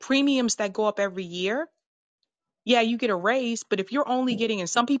with the premiums that go up every year, yeah, you get a raise, but if you're only getting, and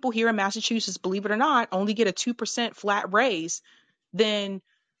some people here in Massachusetts, believe it or not, only get a 2% flat raise, then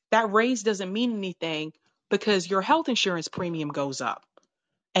that raise doesn't mean anything because your health insurance premium goes up.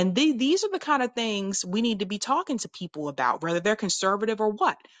 And these are the kind of things we need to be talking to people about, whether they're conservative or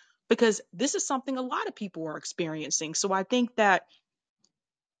what, because this is something a lot of people are experiencing. So I think that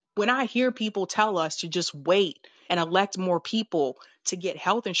when I hear people tell us to just wait and elect more people to get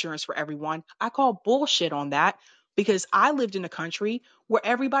health insurance for everyone, I call bullshit on that because I lived in a country where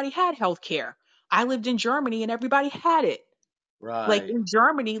everybody had health care. I lived in Germany and everybody had it. Like Right. in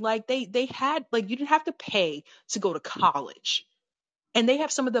Germany, like they had, like, you didn't have to pay to go to college. And they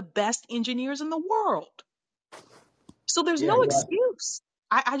have some of the best engineers in the world. So there's Yeah, no yeah, excuse.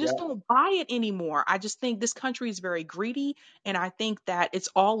 I yeah. just don't buy it anymore. I just think this country is very greedy. And I think that it's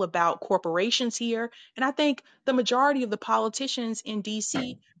all about corporations here. And I think the majority of the politicians in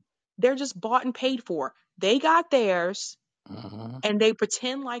DC, they're just bought and paid for. They got theirs Mhm. and they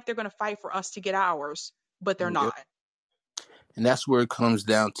pretend like they're going to fight for us to get ours, but they're Yep. not. And that's where it comes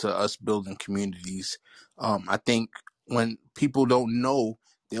down to us building communities. I think when people don't know,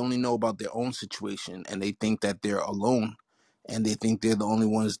 they only know about their own situation and they think that they're alone and they think they're the only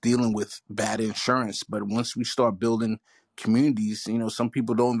ones dealing with bad insurance. But once we start building communities, some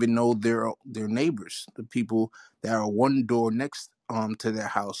people don't even know their neighbors, the people that are one door next to their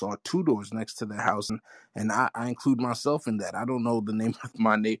house or two doors next to their house. And I include myself in that. I don't know the name of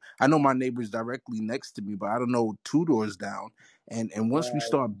my neighbor. I know my neighbors directly next to me, but I don't know two doors down. And once we Right,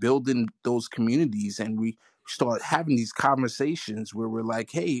 start building those communities and we start having these conversations where we're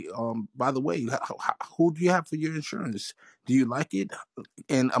like, hey, by the way, who do you have for your insurance? Do you like it?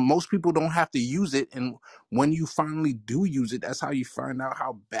 And most people don't have to use it. And when you finally do use it, that's how you find out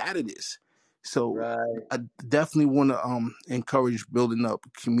how bad it is. So right. I definitely want to encourage building up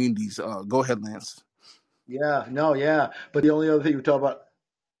communities. Go ahead, Lance. Yeah, no, yeah. But the only other thing we talk about,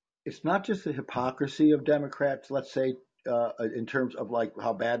 it's not just the hypocrisy of Democrats, let's say, in terms of like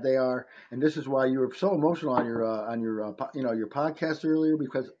how bad they are. And this is why you were so emotional on your your podcast earlier,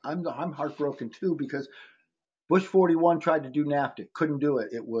 because I'm heartbroken too, because Bush 41 tried to do NAFTA, couldn't do it.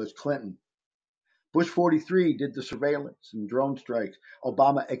 It was Clinton. Bush 43 did the surveillance and drone strikes.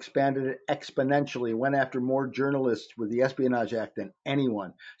 Obama expanded it exponentially, went after more journalists with the Espionage Act than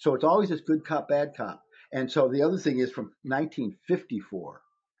anyone. So it's always this good cop, bad cop. And so the other thing is from 1954,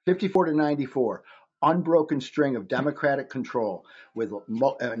 54 to 94, unbroken string of Democratic control with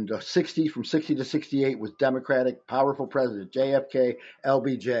and the 60 from 60 to 68 was Democratic powerful president JFK,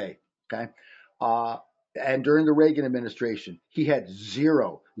 LBJ. Okay, uh, and during the Reagan administration, he had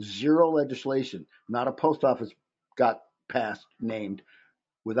zero legislation. Not a post office got passed, named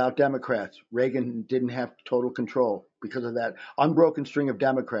without Democrats. Reagan didn't have total control because of that unbroken string of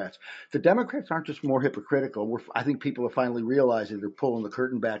Democrats. The Democrats aren't just more hypocritical. I think people are finally realizing they're pulling the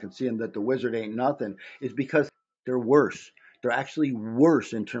curtain back and seeing that the wizard ain't nothing, is because they're worse. They're actually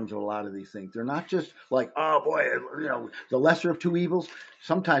worse in terms of a lot of these things. They're not just like, oh boy, the lesser of two evils.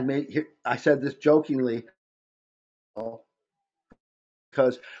 Sometimes I said this jokingly,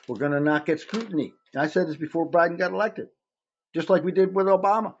 because we're going to not get scrutiny. And I said this before Biden got elected, just like we did with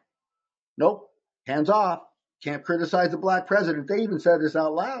Obama. Nope, hands off. Can't criticize the black president. They even said this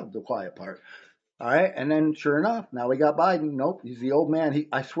out loud, the quiet part. All right, and then sure enough, now we got Biden. Nope, he's the old man.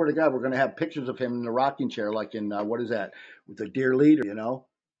 I swear to God, we're going to have pictures of him in the rocking chair, like in what is that, with the dear leader.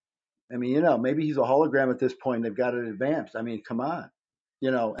 I mean, maybe he's a hologram at this point. They've got it advanced. I mean, come on.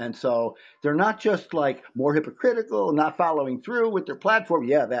 And so they're not just like more hypocritical, not following through with their platform.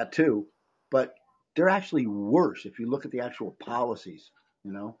 Yeah, that too. But they're actually worse if you look at the actual policies,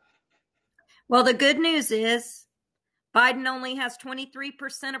 you know? Well, the good news is Biden only has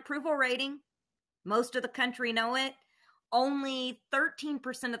 23% approval rating. Most of the country know it. Only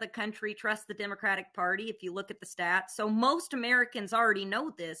 13% of the country trusts the Democratic Party, if you look at the stats. So most Americans already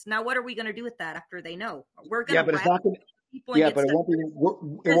know this. Now, what are we going to do with that after they know? We're going Yeah, to but it's rally not going to. people and Yeah, get but stuff it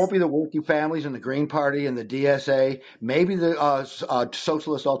because won't be the working families and the Green Party and the DSA. Maybe the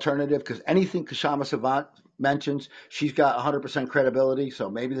socialist alternative, because anything Kashama Savant mentions, she's got 100% credibility. So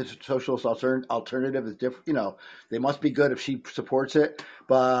maybe the socialist alternative is different. They must be good if she supports it.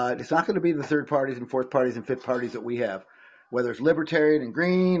 But it's not going to be the third parties and fourth parties and fifth parties that we have, whether it's libertarian and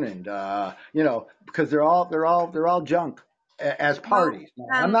green and because they're all junk. as Well, parties. Now,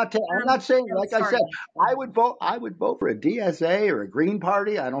 I'm um, not. I'm not saying, I'm like I said, sorry. I would vote. I would vote for a DSA or a Green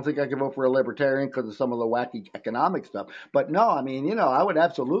Party. I don't think I could vote for a Libertarian because of some of the wacky economic stuff. But no, I mean, I would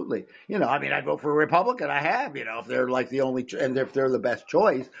absolutely. I mean, I'd vote for a Republican. I have, if they're like the only, and if they're the best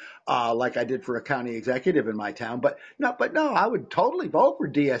choice, like I did for a county executive in my town. But no, I would totally vote for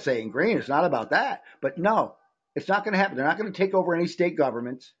DSA and Green. It's not about that. But no, it's not going to happen. They're not going to take over any state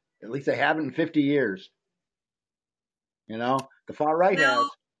governments. At least they haven't in 50 years. The far right Well, has.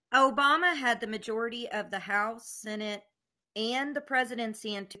 Obama had the majority of the House, Senate, and the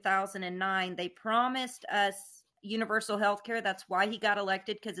presidency in 2009. They promised us universal health care. That's why he got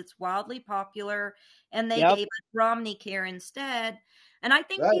elected, because it's wildly popular. And they Yep. gave us Romney care instead. And I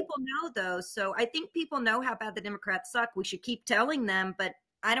think Right. people know those. So I think people know how bad the Democrats suck. We should keep telling them, but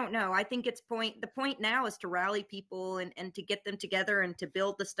I don't know. I think the point now is to rally people and to get them together and to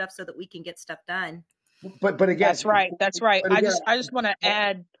build the stuff so that we can get stuff done. But That's again, right. That's right. but I again, just I just want to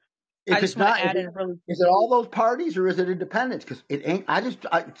add I if just it's want to not, add in really is it all those parties or is it independents? Because it ain't.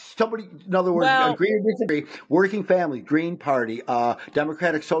 Somebody, in other words, well. agree or disagree. Working Family, Green Party,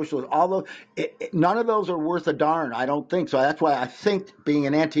 Democratic Socialist, all those. None of those are worth a darn. I don't think so. That's why I think being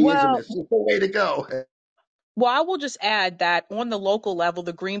an Well, anti-ismist is the way to go. Well, I will just add that on the local level,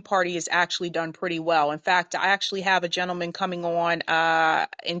 the Green Party has actually done pretty well. In fact, I actually have a gentleman coming on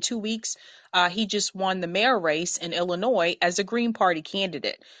in 2 weeks. He just won the mayor race in Illinois as a Green Party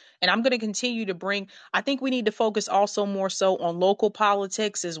candidate. And I'm going to continue to I think we need to focus also more so on local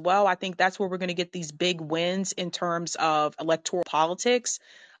politics as well. I think that's where we're going to get these big wins in terms of electoral politics.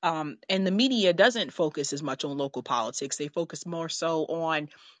 And the media doesn't focus as much on local politics. They focus more so on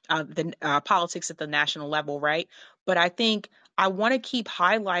the politics at the national level, right? But I think I want to keep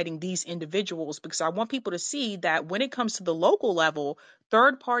highlighting these individuals because I want people to see that when it comes to the local level,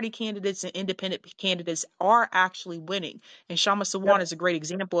 third party candidates and independent candidates are actually winning. And Shama Sawan is a great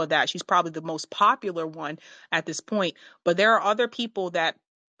example of that. She's probably the most popular one at this point. But there are other people that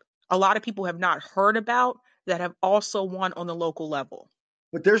a lot of people have not heard about that have also won on the local level.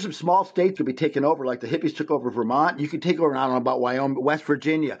 But there's some small states could be taken over, like the hippies took over Vermont. You could take over, I don't know about Wyoming, West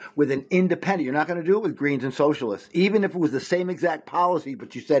Virginia, with an independent. You're not going to do it with Greens and Socialists, even if it was the same exact policy,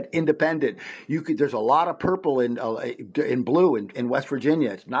 but you said independent. You could. There's a lot of purple in blue in West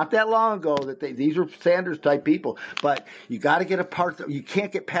Virginia. It's not that long ago that these are Sanders type people, but you got to get you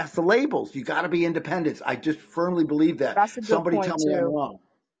can't get past the labels. You got to be independents. I just firmly believe that. That's a good Somebody point tell me I'm too. wrong.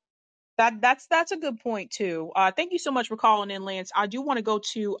 That's a good point too. Thank you so much for calling in, Lance. I do want to go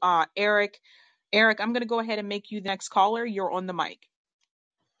to Eric. Eric, I'm going to go ahead and make you the next caller. You're on the mic.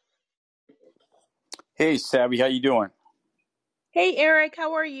 Hey, Savvy, how you doing? Hey, Eric,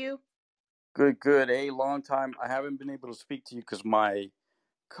 how are you? Good, good. Hey, long time. I haven't been able to speak to you because my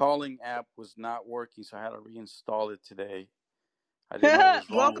calling app was not working, so I had to reinstall it today. I didn't know what was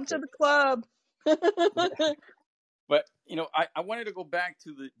wrong Welcome with to it. the club. But, I wanted to go back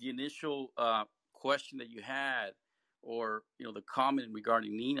to the initial question that you had or, the comment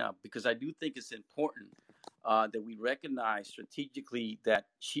regarding Nina, because I do think it's important that we recognize strategically that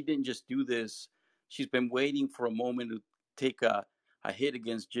she didn't just do this. She's been waiting for a moment to take a hit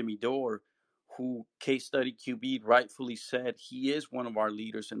against Jimmy Dore, who Case Study QB rightfully said he is one of our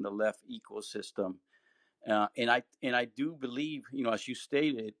leaders in the left ecosystem. And I do believe, as you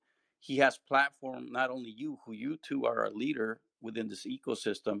stated, he has platformed not only you, who you two are a leader within this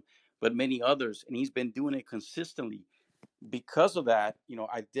ecosystem, but many others, and he's been doing it consistently. Because of that,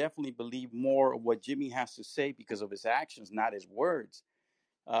 I definitely believe more of what Jimmy has to say because of his actions, not his words.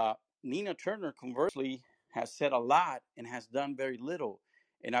 Uh, Nina Turner, conversely, has said a lot and has done very little.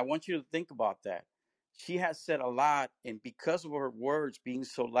 And I want you to think about that. She has said a lot, and because of her words being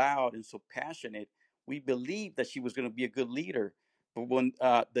so loud and so passionate, we believed that she was going to be a good leader. But when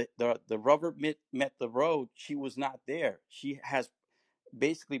the rubber met the road, she was not there. She has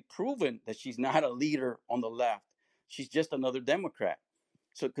basically proven that she's not a leader on the left. She's just another Democrat.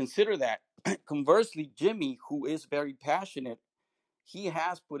 So consider that. Conversely, Jimmy, who is very passionate, he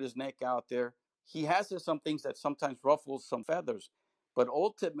has put his neck out there. He has said some things that sometimes ruffles some feathers, but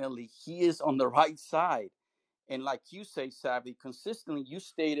ultimately he is on the right side. And like you say, Savvy, consistently you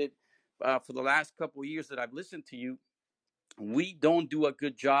stated for the last couple of years that I've listened to you, we don't do a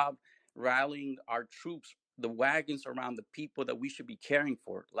good job rallying our troops, the wagons around the people that we should be caring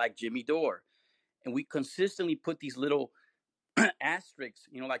for, like Jimmy Dore. And we consistently put these little asterisks,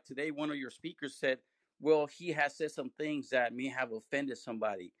 like today, one of your speakers said, well, he has said some things that may have offended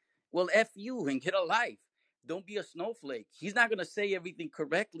somebody. Well, F you and get a life. Don't be a snowflake. He's not going to say everything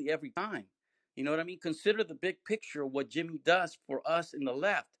correctly every time. You know what I mean? Consider the big picture of what Jimmy does for us in the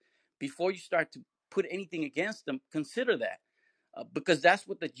left. Before you start to put anything against him, consider that. because that's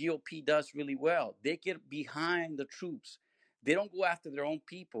what the GOP does really well. They get behind the troops. They don't go after their own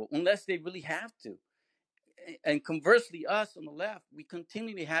people unless they really have to. And conversely, us on the left, we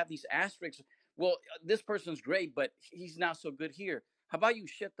continually have these asterisks. Well, this person's great, but he's not so good here. How about you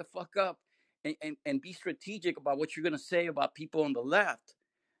shut the fuck up and be strategic about what you're going to say about people on the left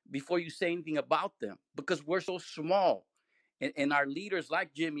before you say anything about them? Because we're so small. And our leaders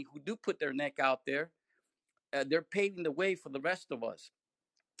like Jimmy, who do put their neck out there, they're paving the way for the rest of us.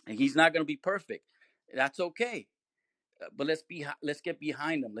 And he's not going to be perfect. That's okay. But let's get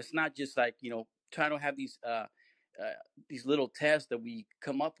behind them. Let's not just like try to have these little tests that we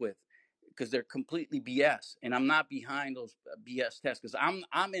come up with because they're completely BS. And I'm not behind those BS tests because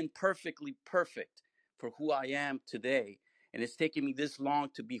I'm imperfectly perfect for who I am today, and it's taken me this long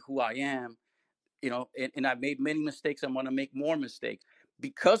to be who I am. And I've made many mistakes. I'm going to make more mistakes.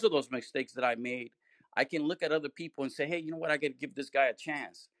 Because of those mistakes that I made, I can look at other people and say, hey, you know what? I got to give this guy a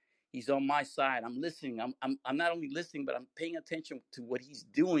chance. He's on my side. I'm listening. I'm not only listening, but I'm paying attention to what he's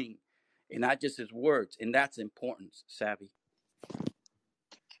doing and not just his words. And that's important, Savvy.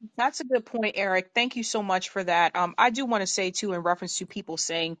 That's a good point, Eric. Thank you so much for that. I do want to say too, in reference to people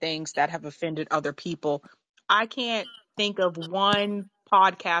saying things that have offended other people, I can't think of one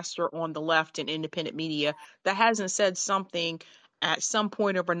podcaster on the left in independent media that hasn't said something at some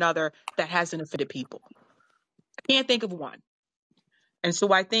point or another that hasn't offended people. I can't think of one. And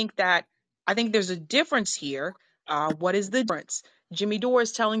so I think there's a difference here. What is the difference? Jimmy Dore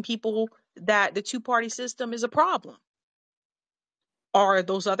is telling people that the two-party system is a problem. Are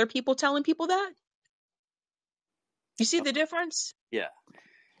those other people telling people that? You see the difference? Yeah.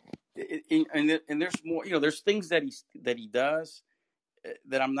 And there's more, there's things that he does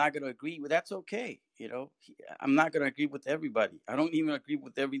that I'm not going to agree with. That's okay. I'm not going to agree with everybody. I don't even agree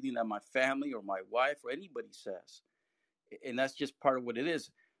with everything that my family or my wife or anybody says. And that's just part of what it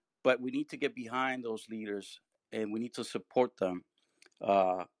is. But we need to get behind those leaders and we need to support them.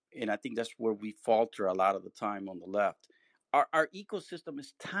 And I think that's where we falter a lot of the time on the left. Our ecosystem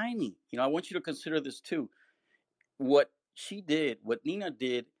is tiny. I want you to consider this too. What she did, what Nina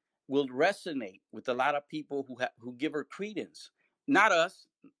did, will resonate with a lot of people who give her credence. Not us,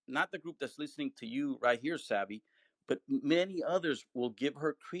 not the group that's listening to you right here, Savvy, but many others will give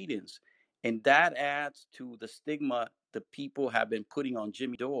her credence. And that adds to the stigma the people have been putting on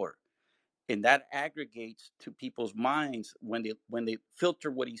Jimmy Dore. And that aggregates to people's minds when they filter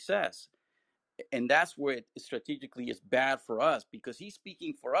what he says. And that's where it strategically is bad for us because he's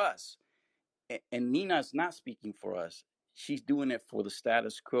speaking for us and Nina's not speaking for us. She's doing it for the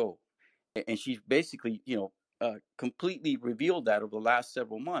status quo, and she's basically, completely revealed that over the last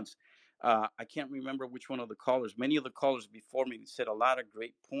several months. I can't remember which one of the callers. Many of the callers before me said a lot of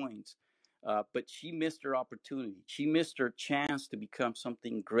great points, but she missed her opportunity. She missed her chance to become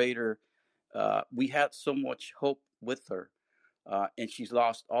something greater. We had so much hope with her, and she's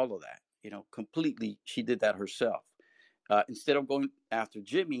lost all of that. Completely. She did that herself. Instead of going after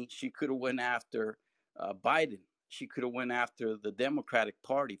Jimmy, she could have went after Biden. She could have went after the Democratic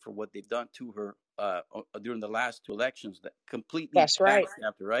Party for what they've done to her during the last two elections. That completely That's right.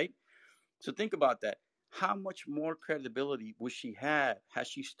 backstabbed her, right? So think about that. How much more credibility would she have had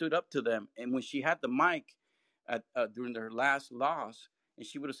she stood up to them? And when she had the mic during her last loss, and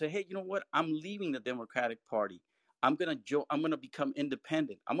she would have said, "Hey, you know what? I'm leaving the Democratic Party. I'm gonna become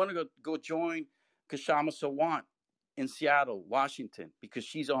independent. I'm gonna go join Kashama Sawant in Seattle, Washington, because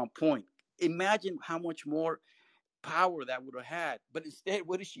she's on point." Imagine how much more power that would have had. But instead,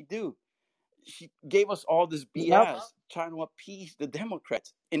 what did she do? She gave us all this Yep. BS trying to appease the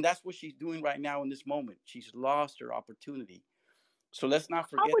Democrats. And that's what she's doing right now in this moment. She's lost her opportunity. So let's not I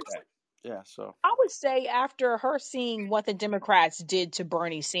forget would that. Yeah, so I would say after her seeing what the Democrats did to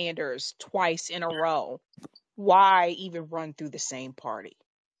Bernie Sanders twice in a row, why even run through the same party?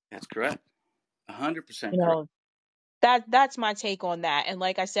 that's correct. You 100% correct. know, that's my take on that. And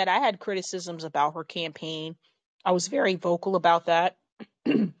like I said, I had criticisms about her campaign. I was very vocal about that.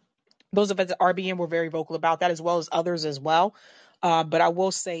 Those of us at RBN were very vocal about that, as well as others as well. But I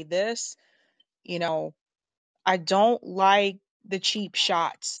will say this, you know, I don't like the cheap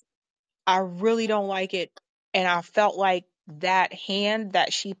shots. I really don't like it. And I felt like that hand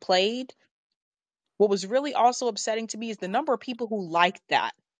that she played, what was really also upsetting to me is the number of people who liked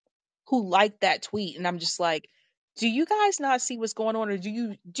that tweet. And I'm just like, do you guys not see what's going on? Or do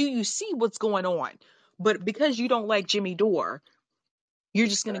you see what's going on? But because you don't like Jimmy Dore, you're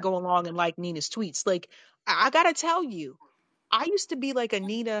just gonna go along and like Nina's tweets. Like, I gotta tell you, I used to be like a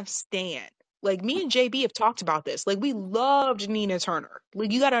Nina stan. Like me and JB have talked about this. Like we loved Nina Turner.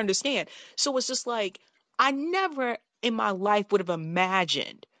 Like you got to understand. So it's just like I never. in my life would have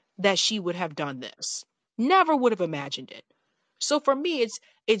imagined that she would have done this. Never would have imagined it. So for me,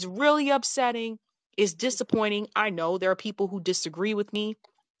 it's really upsetting. It's disappointing. I know there are people who disagree with me.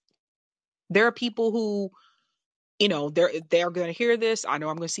 There are people who, they're going to hear this. I know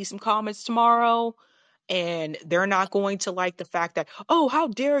I'm going to see some comments tomorrow, and they're not going to like the fact that, oh, how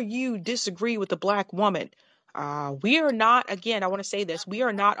dare you disagree with a black woman? We are not, again, I want to say this, we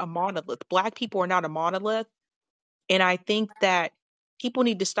are not a monolith. Black people are not a monolith. And I think that people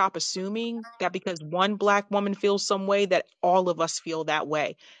need to stop assuming that because one black woman feels some way, that all of us feel that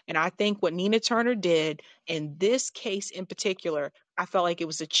way. And I think what Nina Turner did in this case in particular, I felt like it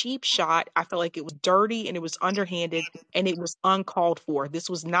was a cheap shot. I felt like it was dirty and it was underhanded and it was uncalled for. This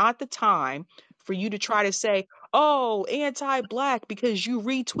was not the time for you to try to say, oh, anti-black because you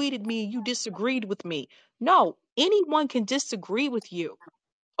retweeted me, you disagreed with me. No, anyone can disagree with you.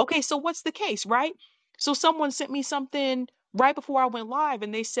 Okay, so what's the case, right? So someone sent me something right before I went live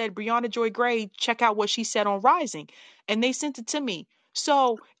and they said, Brianna Joy Gray, check out what she said on Rising. And they sent it to me.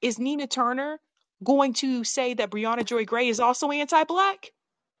 So is Nina Turner going to say that Brianna Joy Gray is also anti black?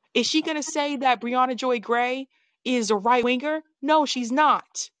 Is she going to say that Brianna Joy Gray is a right winger? No, she's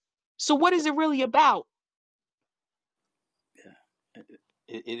not. So what is it really about? Yeah.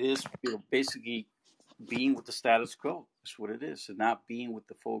 It is, basically being with the status quo. That's what it is, and not being with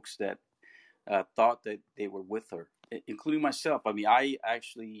the folks that thought that they were with her, including myself. I mean, I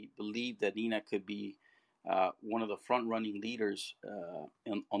actually believe that Nina could be one of the front-running leaders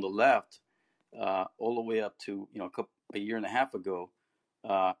on the left, all the way up to a year and a half ago,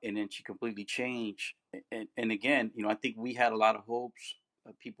 and then she completely changed. And again, I think we had a lot of hopes,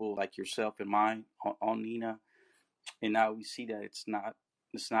 people like yourself and mine, on Nina, and now we see that it's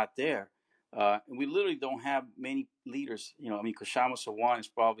not there. And we literally don't have many leaders. I mean, Kashama Sawan is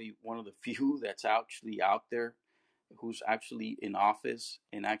probably one of the few that's actually out there, who's actually in office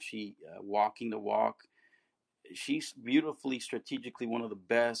and actually walking the walk. She's beautifully, strategically one of the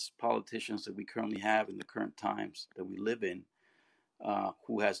best politicians that we currently have in the current times that we live in,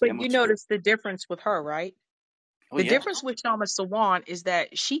 who has But you demonstrated. notice the difference with her, right? Oh The yeah, difference with Shama Sawan is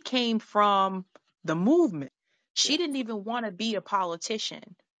that she came from the movement. She yeah, didn't even want to be a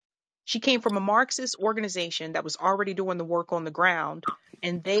politician. She came from a Marxist organization that was already doing the work on the ground,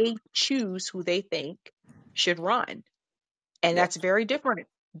 and they choose who they think should run. And yeah, that's very different.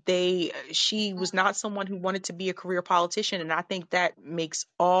 She was not someone who wanted to be a career politician, and I think that makes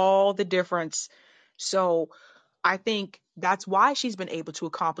all the difference. So I think that's why she's been able to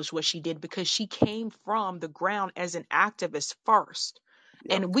accomplish what she did, because she came from the ground as an activist first.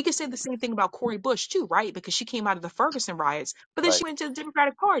 yep, And we could say the same thing about Cori Bush too, right? Because she came out of the Ferguson riots, but then right, she went to the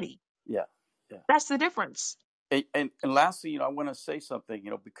Democratic Party. yeah, yeah. That's the difference. And lastly, I want to say something,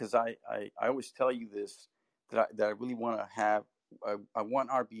 because I always tell you this, that I really want to have. I want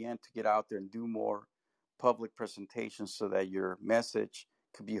RBN to get out there and do more public presentations so that your message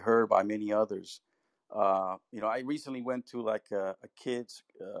could be heard by many others. I recently went to like a kid's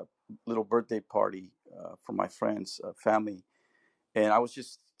little birthday party for my friend's family, and I was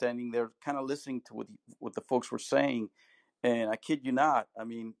just standing there, kind of listening to what the folks were saying, and I kid you not, I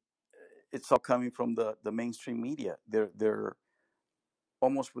mean, it's all coming from the mainstream media. They're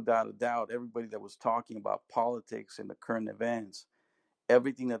almost without a doubt, everybody that was talking about politics and the current events,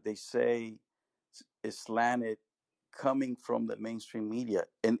 everything that they say is slanted, coming from the mainstream media.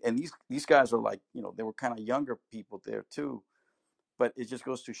 And these guys are like, they were kind of younger people there too, but it just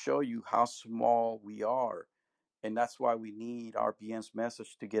goes to show you how small we are. And that's why we need RBN's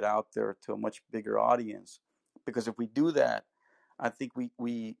message to get out there to a much bigger audience. Because if we do that, I think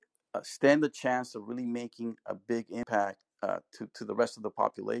we stand the chance of really making a big impact to the rest of the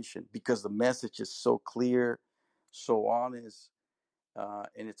population, because the message is so clear, so honest,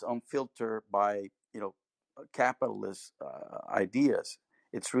 and it's unfiltered by capitalist ideas.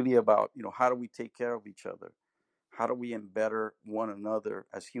 It's really about how do we take care of each other, how do we embetter one another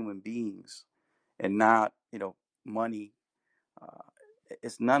as human beings, and not money. uh,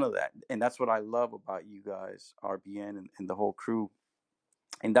 it's none of that, and that's what I love about you guys, RBN, and the whole crew,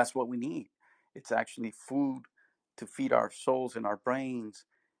 and that's what we need. It's actually food to feed our souls and our brains.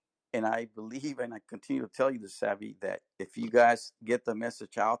 And I believe, and I continue to tell you this, Savvy, that if you guys get the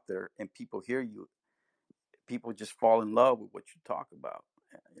message out there and people hear you, people just fall in love with what you talk about.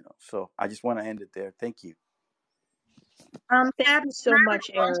 So I just want to end it there. Thank you. Thank Abby, you so much,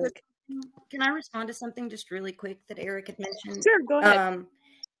 Eric. can I respond to something just really quick that Eric had mentioned? Sure, go ahead.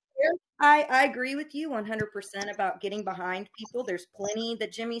 I agree with you 100% about getting behind people. There's plenty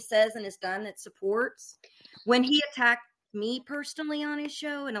that Jimmy says and has done that supports. When he attacked me personally on his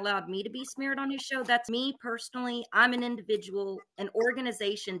show and allowed me to be smeared on his show, that's me personally. I'm an individual. An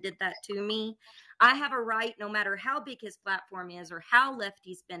organization did that to me. I have a right, no matter how big his platform is or how left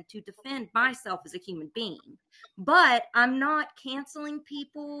he's been, to defend myself as a human being. But I'm not canceling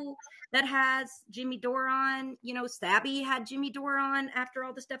people that has Jimmy Dore on. You know, Sabby had Jimmy Dore on after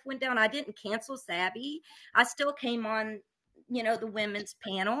all the stuff went down. I didn't cancel Sabby. I still came on, you know, the women's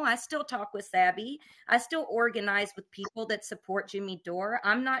panel. I still talk with Sabby. I still organize with people that support Jimmy Dore.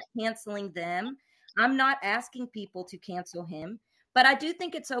 I'm not canceling them. I'm not asking people to cancel him. But I do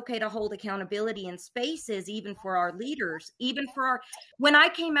think it's okay to hold accountability in spaces, even for our leaders, even for our. When I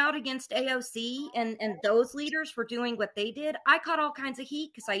came out against AOC and those leaders for doing what they did, I caught all kinds of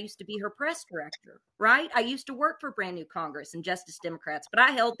heat because I used to be her press director, right? I used to work for Brand New Congress and Justice Democrats, but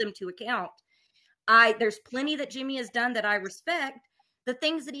I held them to account. There's plenty that Jimmy has done that I respect. The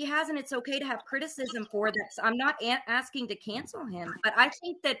things that he hasn't, it's okay to have criticism for. That's I'm not asking to cancel him, but I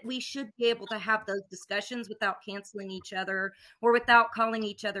think that we should be able to have those discussions without canceling each other or without calling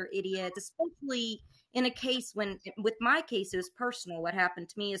each other idiots, especially in a case when, with my case, it was personal. What happened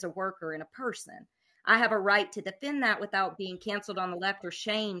to me as a worker and a person. I have a right to defend that without being canceled on the left or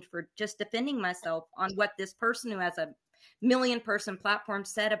shamed for just defending myself on what this person who has a million-person platform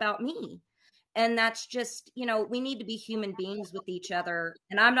said about me. And that's just, you know, we need to be human beings with each other.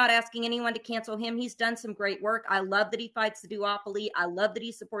 And I'm not asking anyone to cancel him. He's done some great work. I love that he fights the duopoly. I love that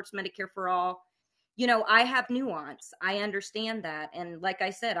he supports Medicare for all. You know, I have nuance. I understand that. And like I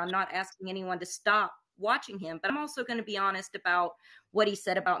said, I'm not asking anyone to stop watching him, but I'm also going to be honest about what he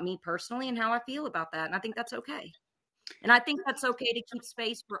said about me personally and how I feel about that. And I think that's okay. And I think that's okay to keep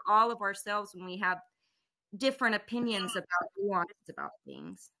space for all of ourselves when we have different opinions about nuances about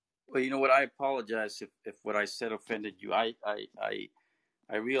things. Well, you know what? I apologize if what I said offended you. I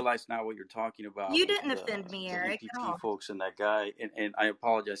realize now what you're talking about You with didn't offend me, the Eric, at MPP all. folks and that guy, and I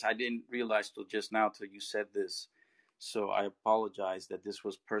apologize. I didn't realize till just now till you said this, so I apologize that this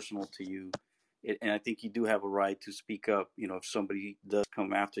was personal to you, and I think you do have a right to speak up. You know, if somebody does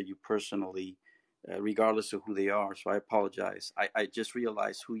come after you personally, regardless of who they are. So I apologize. I just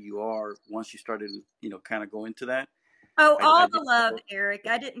realized who you are once you started, you know, kind of go into that. Oh, I all did. the love, Eric.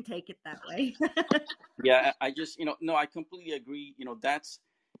 I didn't take it that way. Yeah, I just, no, I completely agree. That's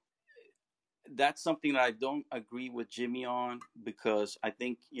something that I don't agree with Jimmy on, because I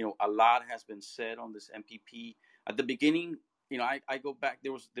think, a lot has been said on this MPP. At the beginning, I go back,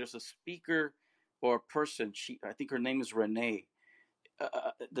 there's a speaker or a person, I think her name is Renee,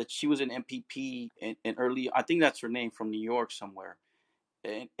 that she was an MPP and early, I think that's her name, from New York somewhere.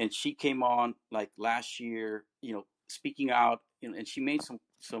 And she came on like last year, speaking out, and she made some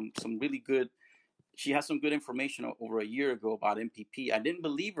really good, she has some good information over a year ago about MPP. I didn't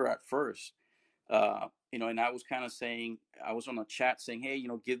believe her at first, and I was kind of saying, I was on a chat saying, hey,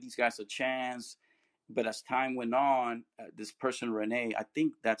 give these guys a chance. But as time went on, this person, Renee, I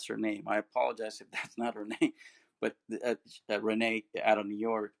think that's her name. I apologize if that's not her name, but Renee out of New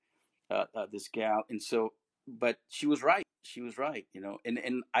York, this gal. And so, but she was right. She was right,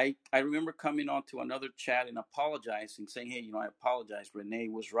 and I remember coming on to another chat and apologizing, saying, hey, I apologize. Renee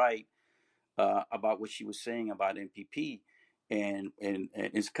was right about what she was saying about MPP, and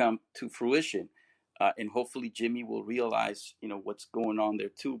it's come to fruition. And hopefully Jimmy will realize, what's going on there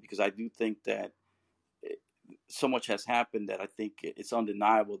too, because I do think that so much has happened that I think it's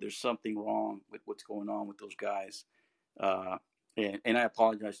undeniable. There's something wrong with what's going on with those guys. Uh, and I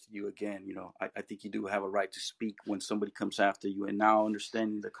apologize to you again. I think you do have a right to speak when somebody comes after you. And now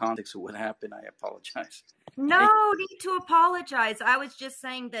understanding the context of what happened, I apologize. No Thank need to apologize. I was just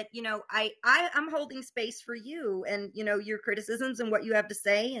saying that, I'm holding space for you and, your criticisms and what you have to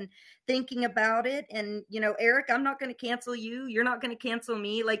say and thinking about it. And, Eric, I'm not going to cancel you. You're not going to cancel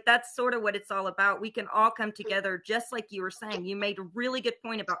me. Like, that's sort of what it's all about. We can all come together, just like you were saying. You made a really good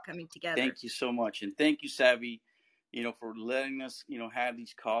point about coming together. Thank you so much. And thank you, Savvy, for letting us, have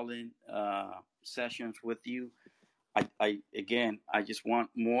these call-in sessions with you. I just want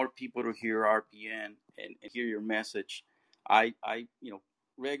more people to hear RPN and hear your message.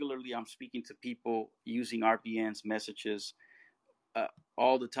 Regularly I'm speaking to people using RPN's messages uh,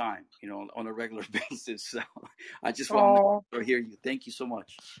 all the time, on a regular basis. So I just want Oh, to hear you. Thank you so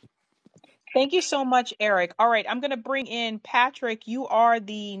much. thank you so much, Eric. All right, I'm going to bring in Patrick. You are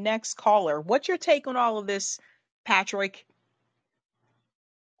the next caller. What's your take on all of this, Patrick?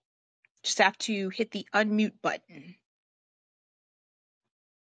 Just have to hit the unmute button.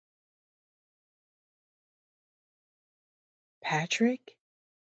 Patrick,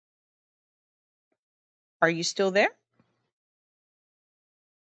 are you still there?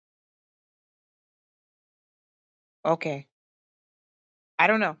 Okay. I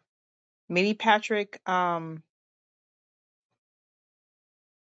don't know. Maybe Patrick, I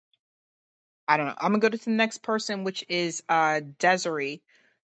don't know. I'm gonna go to the next person, which is Desiree.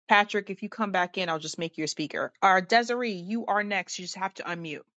 Patrick, if you come back in, I'll just make you a speaker. Desiree, you are next. You just have to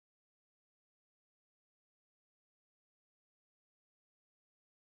unmute.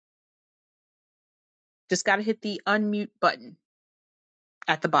 Just gotta hit the unmute button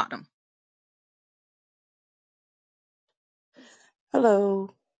at the bottom. Hello.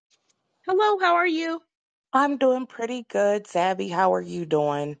 Hello, how are you? I'm doing pretty good. Zabby, how are you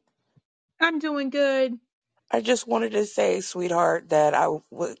doing? I'm doing good. I just wanted to say, sweetheart, that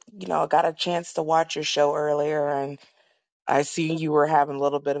got a chance to watch your show earlier, and I see you were having a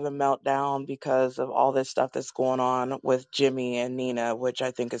little bit of a meltdown because of all this stuff that's going on with Jimmy and Nina, which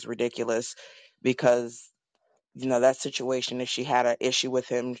I think is ridiculous because that situation, if she had an issue with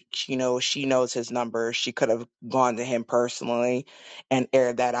him, she knows his number. She could have gone to him personally and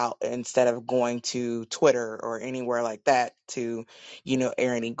aired that out instead of going to Twitter or anywhere like that to,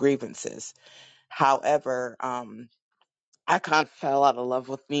 air any grievances. However, I kind of fell out of love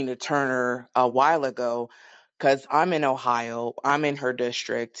with Nina Turner a while ago because I'm in Ohio, I'm in her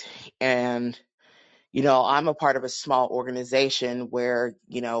district, and I'm a part of a small organization where,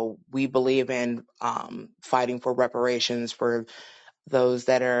 we believe in fighting for reparations for those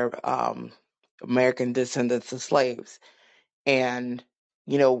that are American descendants of slaves. And,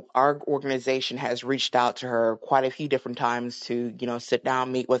 our organization has reached out to her quite a few different times to, sit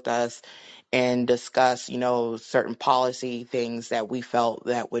down, meet with us and discuss, certain policy things that we felt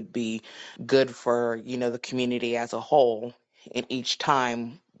that would be good for, the community as a whole. And each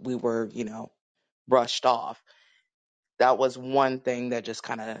time we were, brushed off. That was one thing that just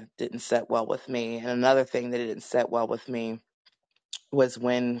kind of didn't set well with me. And another thing that didn't set well with me was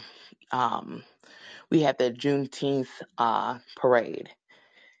when um, we had the Juneteenth parade.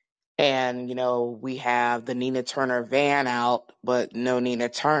 And, we have the Nina Turner van out, but no Nina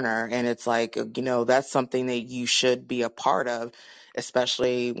Turner. And it's like, that's something that you should be a part of,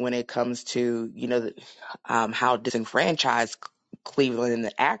 especially when it comes to, how disenfranchised Cleveland and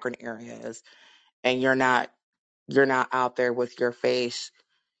the Akron area is. And you're not out there with your face,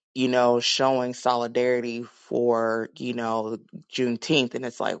 showing solidarity for, Juneteenth. And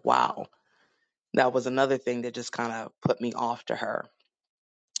it's like, wow, that was another thing that just kind of put me off to her.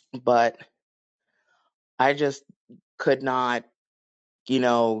 But I just could not,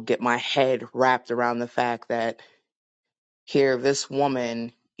 get my head wrapped around the fact that here, this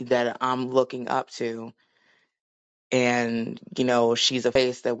woman that I'm looking up to, and, she's a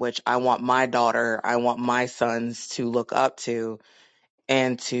face that which I want my daughter, I want my sons to look up to,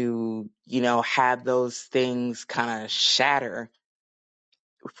 and to, have those things kind of shatter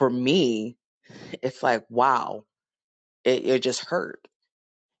for me. It's like, wow, it just hurt.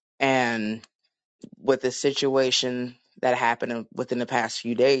 And with the situation that happened within the past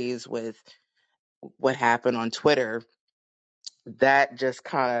few days with what happened on Twitter, that just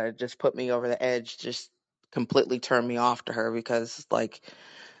kind of just put me over the edge, just completely turned me off to her because like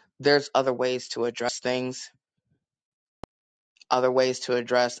there's other ways to address things, other ways to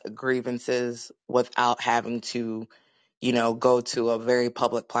address grievances without having to, go to a very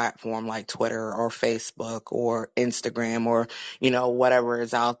public platform like Twitter or Facebook or Instagram or, whatever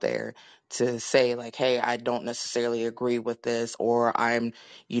is out there to say like, hey, I don't necessarily agree with this, or I'm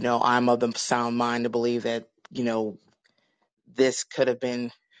of the sound mind to believe that, this could have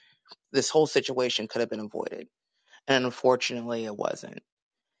been, this whole situation could have been avoided. And unfortunately it wasn't.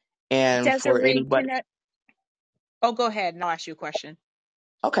 And for Desiree, anybody, oh, go ahead and I'll ask you a question.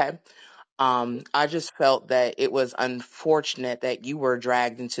 okay. I just felt that it was unfortunate that you were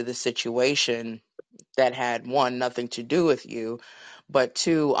dragged into the situation that had one, nothing to do with you, but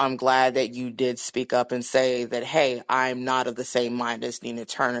two, I'm glad that you did speak up and say that, hey, I'm not of the same mind as Nina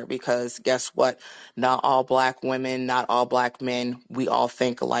Turner, because guess what? Not all black women, not all black men, we all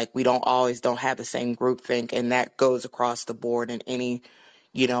think alike. We don't have the same group think, and that goes across the board in any,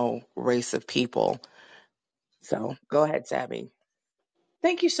 race of people. So go ahead, Sabby.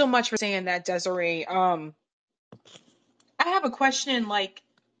 Thank you so much for saying that, Desiree. I have a question. Like,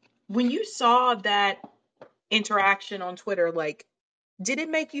 when you saw that interaction on Twitter, like, did it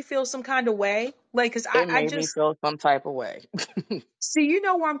make you feel some kind of way? Like, cause It I made me just feel some type of way. see,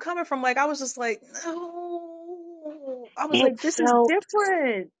 where I'm coming from. Like, I was just like, no, I was It like, this is felt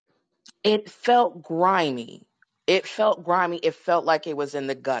different. it felt grimy. It felt grimy. It felt like it was in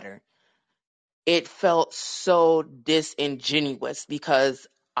the gutter. It felt so disingenuous because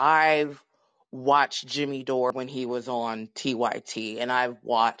I've watched Jimmy Dore when he was on TYT, and I've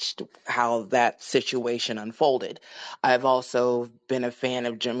watched how that situation unfolded. I've also been a fan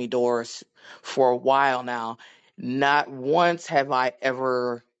of Jimmy Dore's for a while now. Not once have I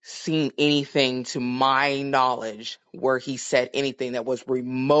ever seen anything to my knowledge where he said anything that was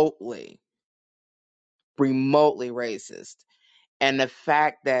remotely racist. And the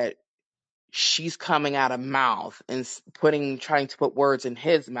fact that she's coming out of mouth and trying to put words in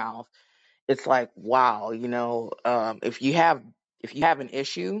his mouth, it's like, wow, if you have an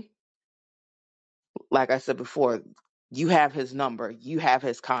issue, like I said before, you have his number, you have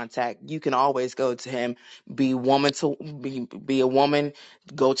his contact, you can always go to him, be a woman,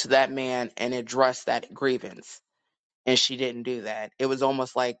 go to that man and address that grievance. And she didn't do that. It was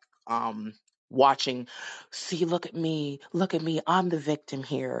almost like watching, see, look at me, I'm the victim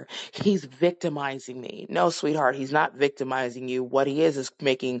here. He's victimizing me. No, sweetheart, he's not victimizing you. What he is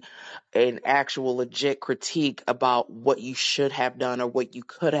making an actual legit critique about what you should have done or what you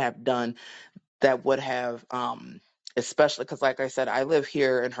could have done that would have especially because, like I said, I live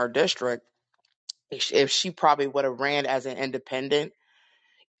here in her district. If she probably would have ran as an independent,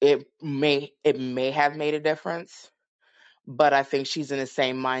 it may have made a difference, but I think she's in the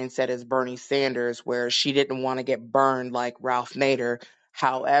same mindset as Bernie Sanders, where she didn't want to get burned like Ralph Nader.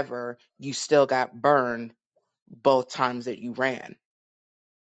 However, you still got burned both times that you ran.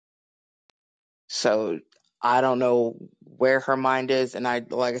 So I don't know where her mind is. And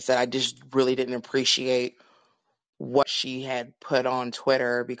like I said, I just really didn't appreciate what she had put on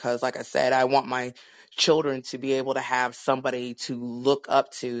Twitter because, like I said, I want my children to be able to have somebody to look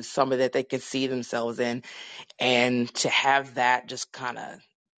up to, somebody that they can see themselves in. And to have that just kind of,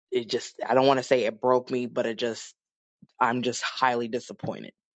 I don't want to say it broke me, but I'm just highly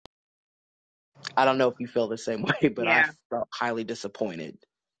disappointed. I don't know if you feel the same way, but I Yeah, felt highly disappointed.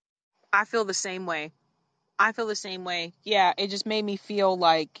 I feel the same way. I feel the same way. Yeah, it just made me feel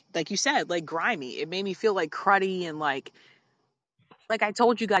like you said, like grimy. It made me feel like cruddy and like I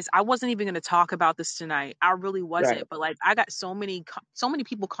told you guys, I wasn't even going to talk about this tonight. I really Right. wasn't. But like, I got so many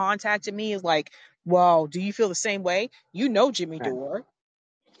people contacted me is like, "Well, do you feel the same way? You know Jimmy Right. Dore."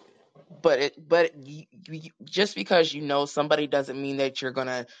 But just because you know somebody doesn't mean that you're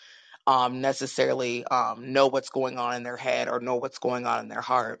gonna necessarily know what's going on in their head or know what's going on in their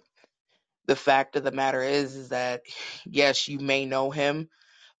heart. The fact of the matter is that yes, you may know him,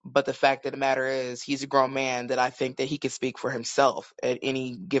 but the fact of the matter is he's a grown man that I think that he can speak for himself at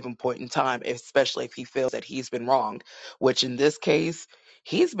any given point in time, especially if he feels that he's been wronged, which in this case,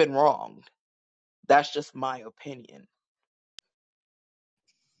 he's been wronged. That's just my opinion.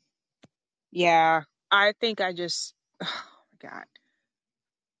 Yeah, I think I just, oh my God,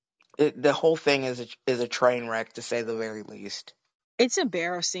 The whole thing is a train wreck to say the very least. it's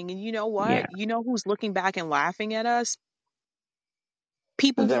embarrassing. And you know Yeah. what? You know who's looking back and laughing at us?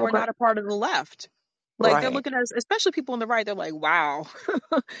 People The who are Democrat. not a part of the left. Like they're Right. looking at us, especially people on the right. They're like, "Wow,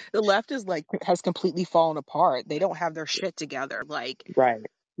 the left is like has completely fallen apart. They don't have their shit together. Like, Right.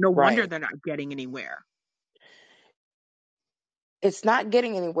 no wonder Right. they're not getting anywhere." It's not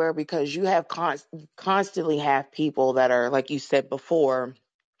getting anywhere because you have constantly have people that are, like you said before,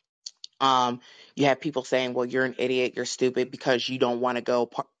 you have people saying, well, you're an idiot, you're stupid because you don't want to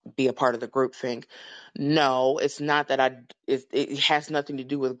be a part of the group think. No, it's not that it has nothing to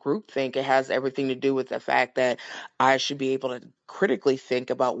do with group think. It has everything to do with the fact that I should be able to critically think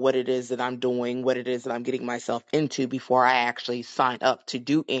about what it is that I'm doing, what it is that I'm getting myself into before I actually sign up to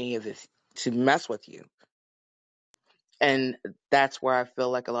do any of this, to mess with you. And that's where I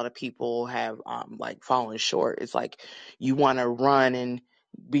feel like a lot of people have like fallen short. It's like you want to run and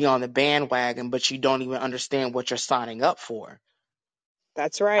be on the bandwagon, but you don't even understand what you're signing up for.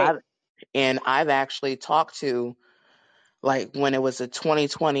 That's right. I've I've actually talked to, like, when it was a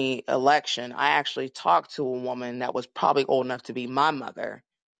 2020 election, I actually talked to a woman that was probably old enough to be my mother.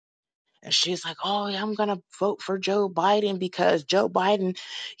 And she's like, "Oh, yeah, I'm gonna vote for Joe Biden because Joe Biden,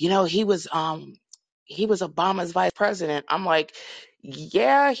 he was Obama's vice president." I'm like,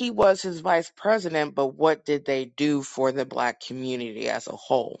 "Yeah, he was his vice president, but what did they do for the black community as a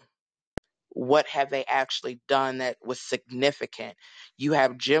whole? What have they actually done that was significant? You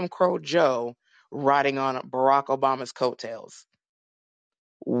have Jim Crow Joe riding on Barack Obama's coattails.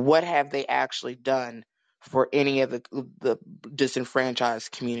 What have they actually done for any of the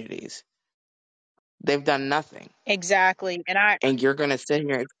disenfranchised communities? They've done nothing. Exactly. And And you're gonna sit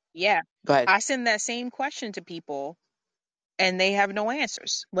here." yeah, But I send that same question to people and they have no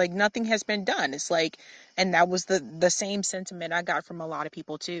answers. Like nothing has been done. It's like, and that was the same sentiment I got from a lot of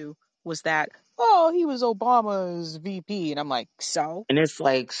people too. was that, oh, he was Obama's VP. And I'm like, so? And it's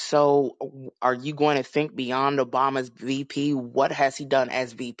like, so are you going to think beyond Obama's VP? What has he done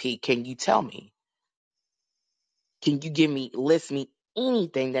as VP? Can you tell me? Can you list me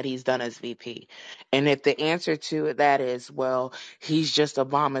anything that he's done as VP? And if the answer to that is, well, he's just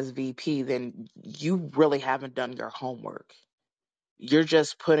Obama's VP, then you really haven't done your homework. You're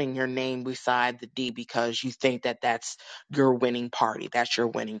just putting your name beside the D because you think that that's your winning party. That's your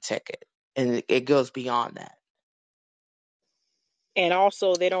winning ticket. And it goes beyond that. And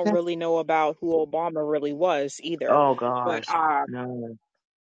also, they don't really know about who Obama really was either. Oh But gosh. No.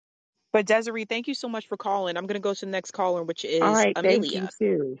 but Desiree, thank you so much for calling. I'm going to go to the next caller, which All is right. Thank you Amelia.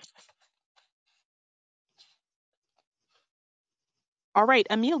 too. All right,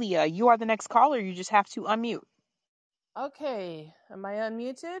 Amelia, you are the next caller. You just have to unmute. Okay, am I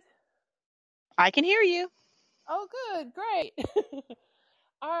unmuted? I can hear you. Oh, good, great.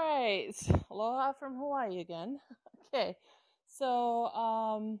 All right, aloha from Hawaii again. Okay,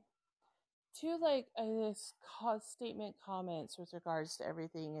 so two like I guess statement comments with regards to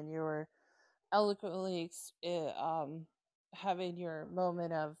everything, and you were eloquently having your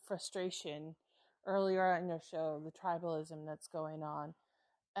moment of frustration earlier on your show, the tribalism that's going on.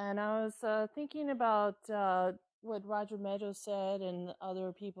 And I was thinking about what Roger Meadows said and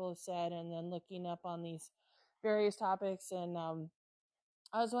other people have said, and then looking up on these various topics. And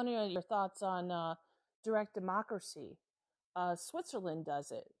I was wondering your thoughts on direct democracy. Switzerland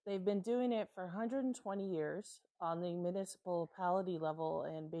does it. They've been doing it for 120 years on the municipality level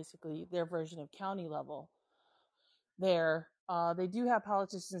and basically their version of county level there. They do have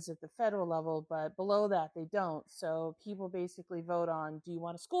politicians at the federal level, but below that they don't. So people basically vote on, do you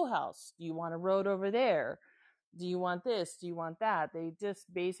want a schoolhouse? Do you want a road over there? Do you want this? Do you want that? They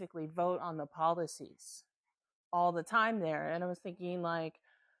just basically vote on the policies all the time there. And I was thinking, like,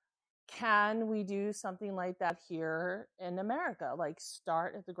 can we do something like that here in America? Like,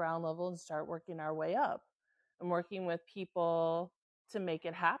 start at the ground level and start working our way up and working with people to make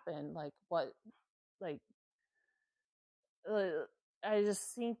it happen. Like, what, like, uh, I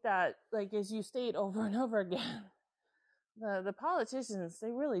just think that, like, as you state over and over again, the politicians,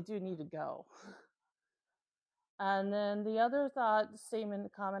 they really do need to go. And then the other thought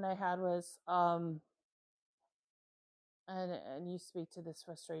statement comment I had was, and you speak to this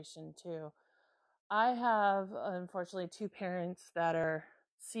frustration too. I have unfortunately two parents that are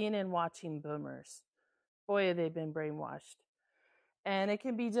seeing and watching boomers. Boy, have they been brainwashed. And it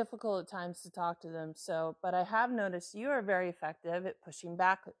can be difficult at times to talk to them. So, but I have noticed you are very effective at pushing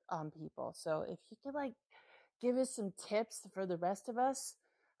back on people. So if you could like give us some tips for the rest of us,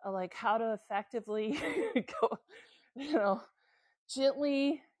 like how to effectively go, you know,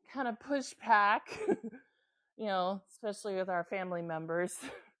 gently kind of push back, especially with our family members.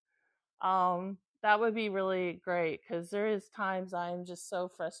 That would be really great because there is times I'm just so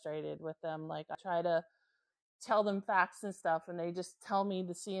frustrated with them. Like I try to tell them facts and stuff, and they just tell me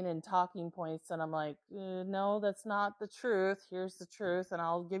the CNN talking points, and I'm like, no, that's not the truth. Here's the truth, and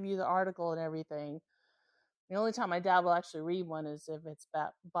I'll give you the article and everything. The only time my dad will actually read one is if it's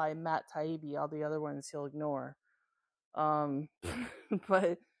by Matt Taibbi. All the other ones he'll ignore.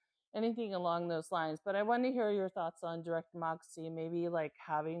 But anything along those lines. But I want to hear your thoughts on direct democracy, maybe like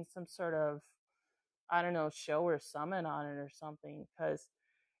having some sort of, I don't know, show or summit on it or something. Because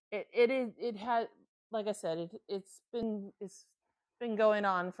it had, like I said, it's been going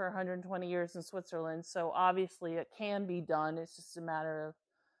on for 120 years in Switzerland. So obviously it can be done. It's just a matter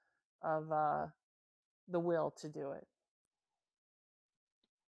of the will to do it.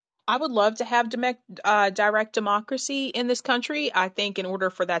 I would love to have direct democracy in this country. I think in order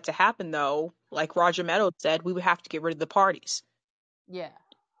for that to happen, though, like Roger Meadows said, we would have to get rid of the parties. Yeah.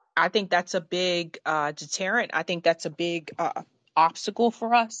 I think that's a big deterrent. I think that's a big obstacle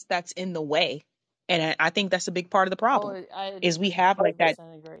for us that's in the way. And I think that's a big part of the Oh, problem I is we have like that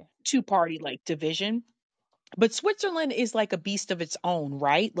 100% agree. two-party like division. But Switzerland is like a beast of its own,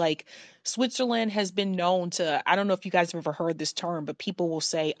 right? Like Switzerland has been known to, I don't know if you guys have ever heard this term, but people will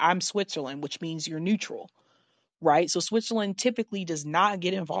say, I'm Switzerland, which means you're neutral, right? So Switzerland typically does not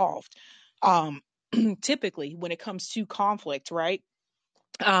get involved. Um, typically when it comes to conflict, right?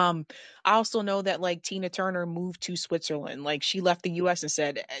 I also know that like Tina Turner moved to Switzerland. Like she left the US and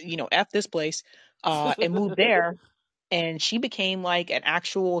said, F this place, and moved there, and she became like an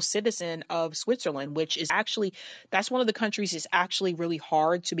actual citizen of Switzerland, which is actually, that's one of the countries is actually really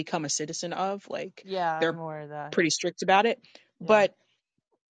hard to become a citizen of. Like Yeah, I'm they're aware of that. pretty strict about it. Yeah. But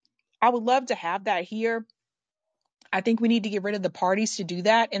I would love to have that here. I think we need to get rid of the parties to do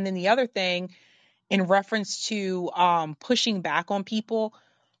that. And then the other thing in reference to pushing back on people,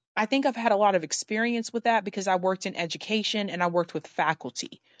 I think I've had a lot of experience with that because I worked in education and I worked with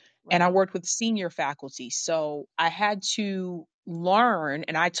faculty and I Right. worked with senior faculty. So I had to learn,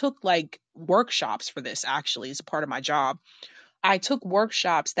 and I took like workshops for this actually as a part of my job. I took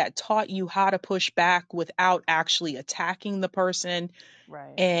workshops that taught you how to push back without actually attacking the person,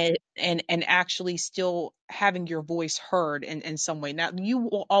 Right. and actually still having your voice heard in some way. Now you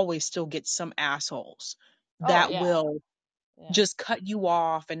will always still get some assholes Oh that yeah. will Yeah. just cut you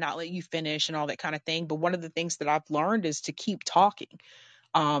off and not let you finish and all that kind of thing. But one of the things that I've learned is to keep talking,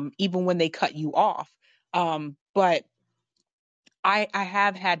 even when they cut you off. But I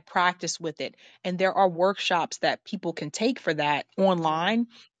have had practice with it, and there are workshops that people can take for that Mhm. online,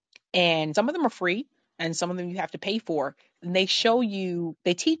 and some of them are free, and some of them you have to pay for. And they show Right. you,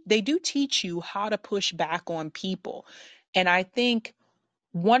 they do teach you how to push back on people, and I think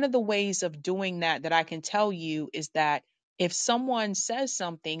one of the ways of doing that that I can tell you is that if someone says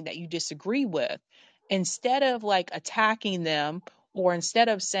something that you disagree with, instead of like attacking them or instead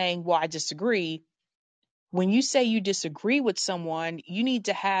of saying, well, I disagree, when you say you disagree with someone, you need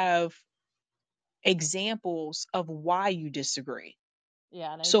to have examples of why you disagree.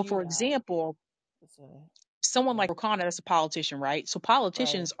 Yeah, and I So, do for that. example, So, someone yeah. like O'Connor, that's a politician, right? So Right.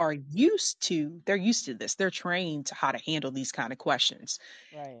 politicians are they're used to this. They're trained to how to handle these kind of questions.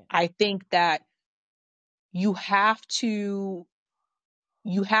 Right. I think that you have to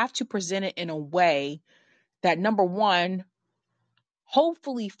you have to present it in a way that, number one,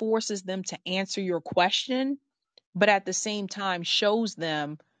 hopefully forces them to answer your question, but at the same time shows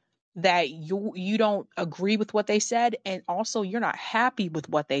them that you don't agree with what they said, and also you're not happy with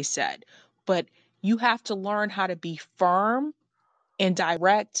what they said. But you have to learn how to be firm and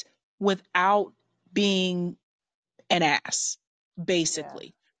direct without being an ass, Yeah.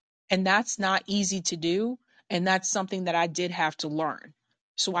 basically. And that's not easy to do. And that's something that I did have to learn.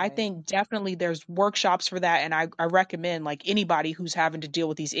 So I Right. think definitely there's workshops for that. And I recommend like anybody who's having to deal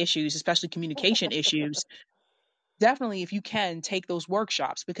with these issues, especially communication issues, definitely if you can take those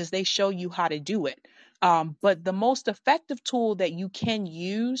workshops because they show you how to do it. But the most effective tool that you can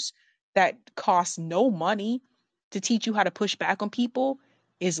use that costs no money to teach you how to push back on people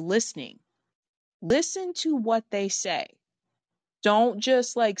is listening. Listen to what they say. Don't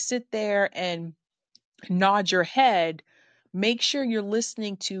just like sit there and nod your head. Make sure you're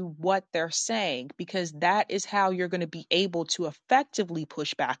listening to what they're saying because that is how you're going to be able to effectively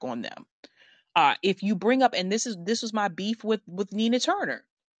push back on them. If you bring up, and this was my beef with Nina Turner.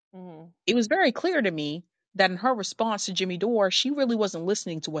 Mhm. It was very clear to me that in her response to Jimmy Dore, she really wasn't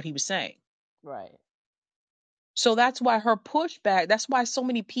listening to what he was saying. Right. So that's why her pushback, that's why so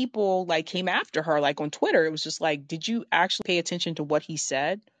many people like came after her, like on Twitter. It was just like, did you actually pay attention to what he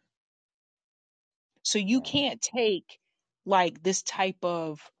said? So you Yeah. can't take like this type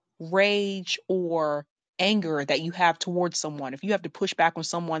of rage or anger that you have towards someone. If you have to push back on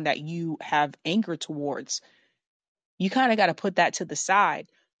someone that you have anger towards, you kind of got to put that to the side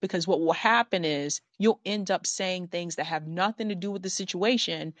because what will happen is you'll end up saying things that have nothing to do with the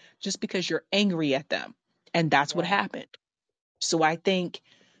situation just because you're angry at them. And that's what Yeah. happened. So I think,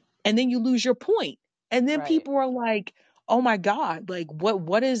 and then you lose your point. And then Right. people are like, "Oh my god, like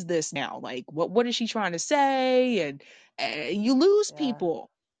what is this now? Like what is she trying to say?" And you lose Yeah. people.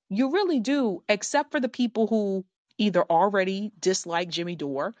 You really do, except for the people who either already dislike Jimmy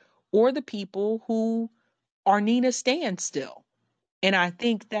Dore or the people who are Nina standstill. And I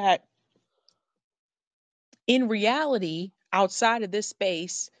think that in reality, outside of this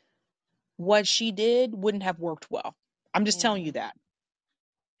space, what she did wouldn't have worked well. I'm just telling you Mm. that.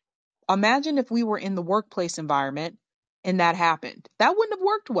 Imagine if we were in the workplace environment and that happened. That wouldn't have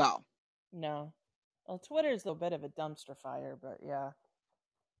worked well. No. Well, Twitter's a bit of a dumpster fire, but yeah.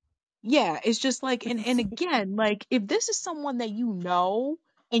 Yeah, it's just like, and again, like if this is someone that you know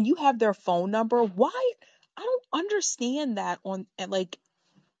and you have their phone number, why? I don't understand that on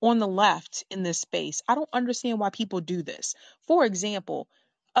the left in this space. I don't understand why people do this. For example,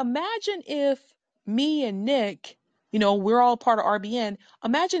 imagine if me and Nick, we're all part of RBN.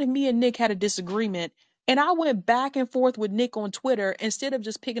 Imagine if me and Nick had a disagreement and I went back and forth with Nick on Twitter instead of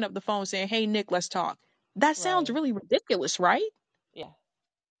just picking up the phone saying, "Hey, Nick, let's talk." That sounds Right. really ridiculous, right? Yeah.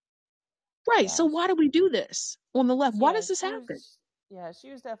 Right. So Yeah. why do we do this on the left? Why Yeah, does this she happen? was yeah,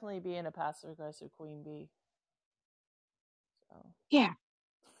 she was definitely being a passive aggressive queen bee. So Yeah.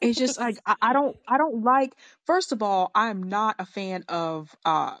 It's just like I don't like, first of all, I'm not a fan of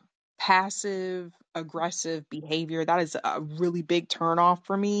passive aggressive behavior. That is a really big turnoff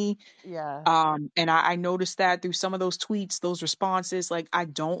for me. yeah. And I noticed that through some of those tweets, those responses, like I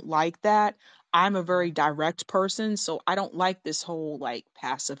don't like that. I'm a very direct person, so I don't like this whole like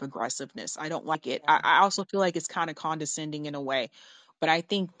passive aggressiveness. I don't like it. Yeah. I also feel like it's kind of condescending in a way, but I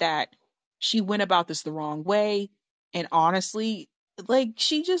think that she went about this the wrong way. And honestly, like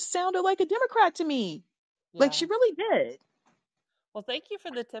she just sounded like a Democrat to me. Like she Yeah. really did. Well, thank you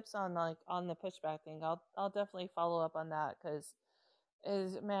for the tips on like on the pushback thing. I'll definitely follow up on that because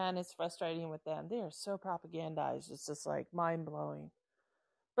is man, it's frustrating with them. They are so propagandized. It's just like mind blowing.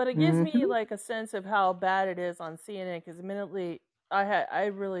 But it gives me Hmm. like a sense of how bad it is on CNN because admittedly I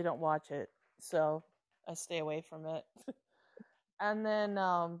really don't watch it, so I stay away from it. And then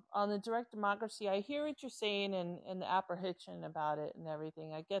on the direct democracy, I hear what you're saying and the apprehension about it and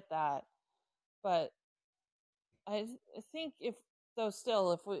everything. I get that, but I think if though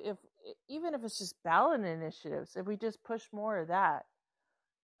still if even if it's just ballot initiatives, if we just push more of that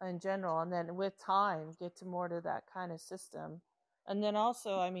in general, and then with time get to more to that kind of system, and then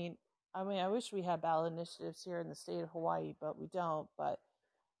also I wish we had ballot initiatives here in the state of Hawaii, but we don't. But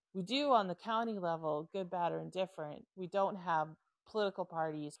we do on the county level, good, bad, or indifferent. We don't have political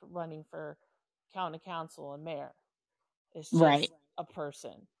parties running for county council and mayor. It's Right. just a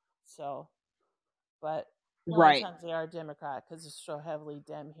person. So, but a lot of Right. times they are Democrat because it's so heavily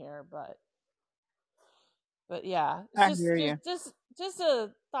Dem here. But yeah, it's I just hear just you. just just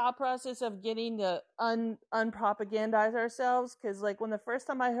a thought process of getting to unpropagandize ourselves. Because like when the first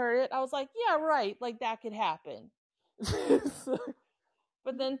time I heard it, I was like, yeah, right, like that could happen. So,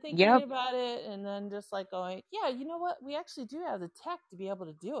 but then thinking Yep. about it and then just like going, yeah, you know what? We actually do have the tech to be able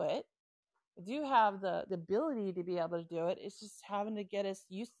to do it. We do have the ability to be able to do it. It's just having to get us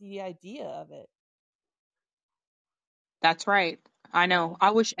used to the idea of it. That's right. I Yeah. know.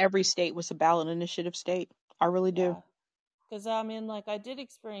 I wish every state was a ballot initiative state. I really do. Yeah. Because like I did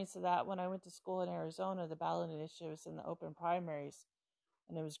experience that when I went to school in Arizona, the ballot initiatives and the open primaries,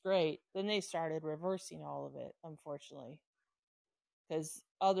 and it was great. Then they started reversing all of it, unfortunately, because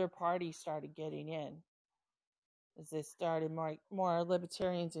other parties started getting in. As they started more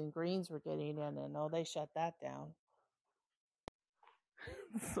libertarians and greens were getting in, and they shut that down.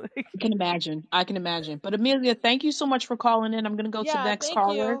 It's like, I can imagine. I can imagine. But Amelia, thank you so much for calling in. I'm going to go to the yeah, next thank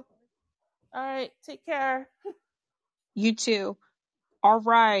caller. you. All right, take care. You too. All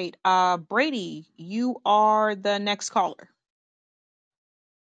right. Brady, you are the next caller.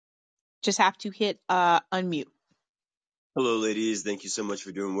 Just have to hit unmute. Hello, ladies. Thank you so much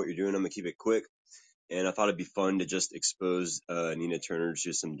for doing what you're doing. I'm gonna keep it quick. And I thought it'd be fun to just expose Nina Turner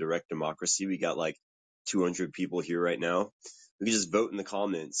to some direct democracy. We got like 200 people here right now. We can just vote in the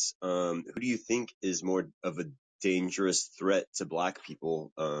comments. Who do you think is more of a dangerous threat to Black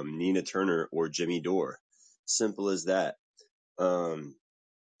people, Nina Turner or Jimmy Dore? Simple as that. Um,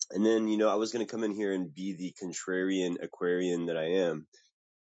 and then, I was gonna come in here and be the contrarian Aquarian that I am.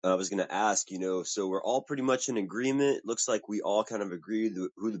 I was going to ask, so we're all pretty much in agreement. Looks like we all kind of agree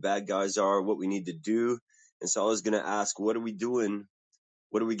who the bad guys are, what we need to do. And so I was going to ask, what are we doing?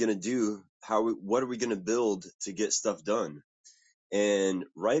 What are we going to do? What are we going to build to get stuff done? And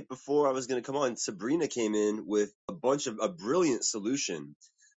right before I was going to come on, Sabrina came in with a brilliant solution,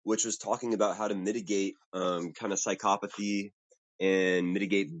 which was talking about how to mitigate, kind of psychopathy and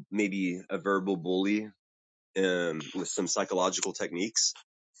mitigate maybe a verbal bully, with some psychological techniques.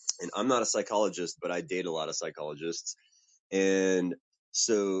 And I'm not a psychologist, but I date a lot of psychologists. And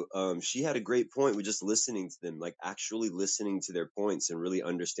so she had a great point with just listening to them, like actually listening to their points and really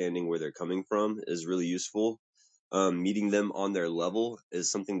understanding where they're coming from is really useful. Meeting them on their level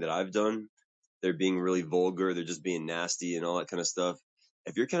is something that I've done. They're being really vulgar, they're just being nasty and all that kind of stuff.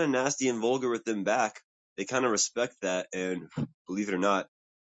 If you're kind of nasty and vulgar with them back, they kind of respect that, and believe it or not,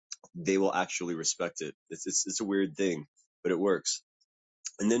 they will actually respect it. It's a weird thing, but it works.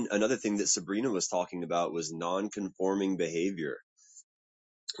 And then another thing that Sabrina was talking about was non-conforming behavior,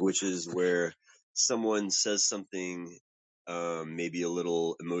 which is where someone says something, maybe a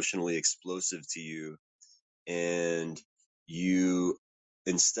little emotionally explosive to you, and you,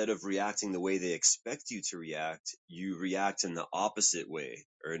 instead of reacting the way they expect you to react, you react in the opposite way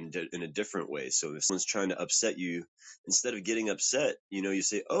or in a different way. So if someone's trying to upset you, instead of getting upset, you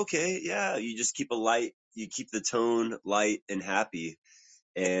say, okay, yeah, you just you keep the tone light and happy,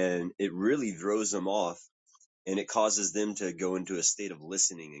 and it really throws them off, and it causes them to go into a state of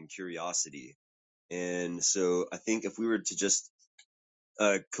listening and curiosity. And so I think if we were to just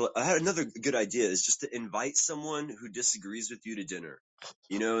I had another good idea, is just to invite someone who disagrees with you to dinner.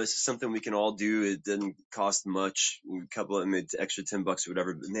 This is something we can all do. It doesn't cost much, a couple of extra $10 or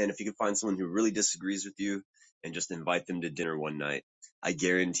whatever. But man, if you can find someone who really disagrees with you and just invite them to dinner one night, I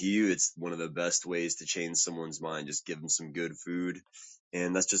guarantee you it's one of the best ways to change someone's mind. Just give them some good food,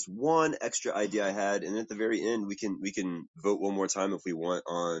 And that's just one extra idea I had. And at the very end, we can vote one more time if we want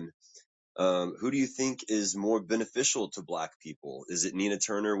on who do you think is more beneficial to Black people? Is it Nina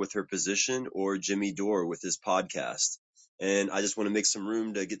Turner with her position or Jimmy Dore with his podcast? And I just want to make some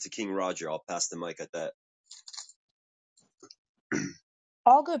room to get to King Roger. I'll pass the mic at that.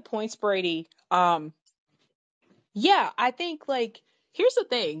 All good points, Brady. Yeah, I think like here's the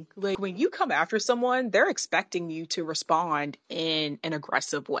thing. Like when you come after someone, they're expecting you to respond in an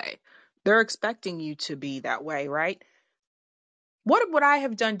aggressive way. They're expecting you to be that way, right? What would I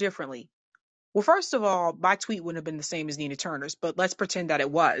have done differently? Well, first of all, my tweet wouldn't have been the same as Nina Turner's, but let's pretend that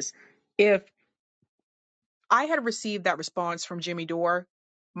it was. If I had received that response from Jimmy Dore,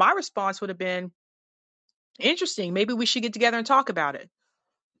 my response would have been interesting. Maybe we should get together and talk about it.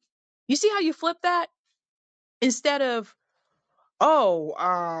 You see how you flip that? Instead of,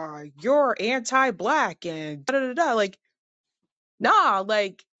 oh, you're anti-black and da da da da. Like, nah,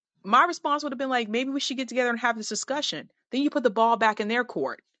 like my response would have been like, maybe we should get together and have this discussion. Then you put the ball back in their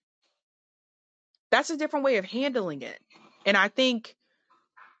court. That's a different way of handling it. And I think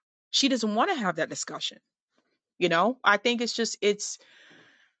she doesn't want to have that discussion. You know, I think it's just it's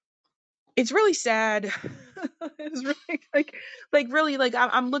really sad. It's really like really like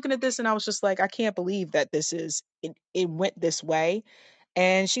I'm looking at this and I was just like, I can't believe that it went this way.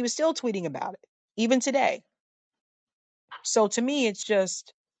 And she was still tweeting about it even today. So to me, it's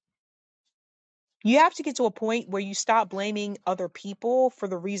just you have to get to a point where you stop blaming other people for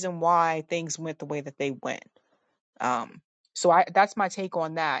the reason why things went the way that they went. Um, so I that's my take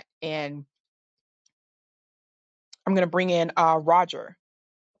on that. And I'm gonna bring in Roger.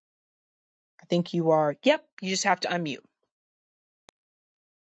 I think you are. Yep, you just have to unmute.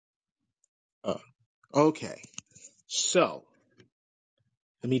 Uh, okay. So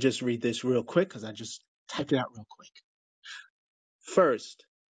let me just read this real quick because I just typed it out real quick. First,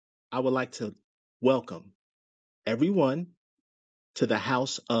 I would like to welcome everyone to the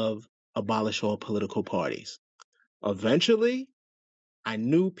House of Abolish All Political Parties. Eventually, I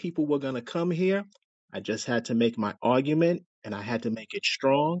knew people were going to come here. I just had to make my argument and I had to make it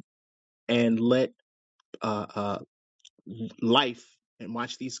strong and let uh, uh, life and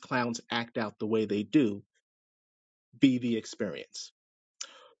watch these clowns act out the way they do be the experience.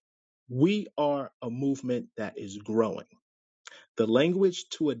 We are a movement that is growing. The language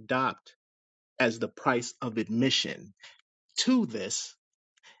to adopt as the price of admission to this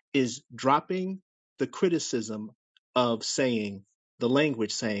is dropping the criticism of saying the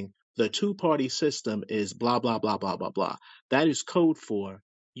language saying the two-party system is blah, blah, blah, blah, blah, blah. That is code for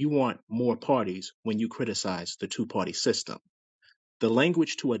you want more parties when you criticize the two-party system. The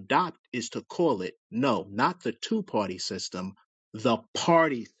language to adopt is to call it, no, not the two-party system, the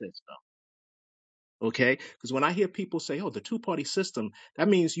party system. Okay? Because when I hear people say, oh, the two-party system, that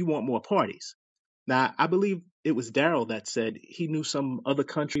means you want more parties. Now, I believe it was Daryl that said he knew some other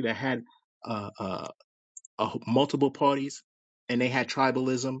country that had uh, uh, multiple parties and they had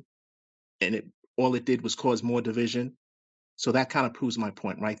tribalism and all it did was cause more division. So that kind of proves my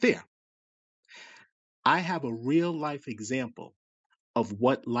point right there. I have a real life example of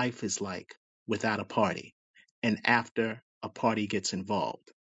what life is like without a party and after a party gets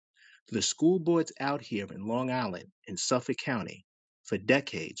involved. The school boards out here in Long Island in Suffolk County for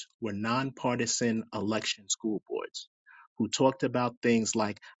decades were nonpartisan election school boards who talked about things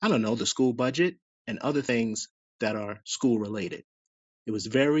like, I don't know, the school budget and other things that are school related. It was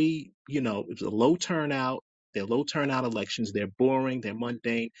very, it was a low turnout. They're low turnout elections. They're boring. They're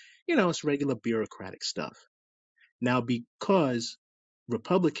mundane. It's regular bureaucratic stuff. Now, because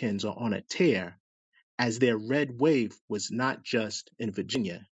Republicans are on a tear, as their red wave was not just in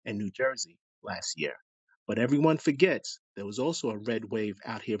Virginia and New Jersey last year, but everyone forgets there was also a red wave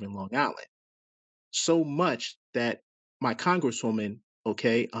out here in Long Island. So much that my congresswoman,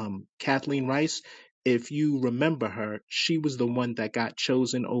 okay, Kathleen Rice, if you remember her, she was the one that got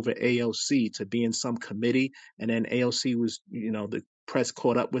chosen over AOC to be in some committee, and then AOC was, the press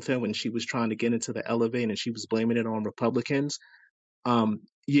caught up with her when she was trying to get into the elevator, and she was blaming it on Republicans.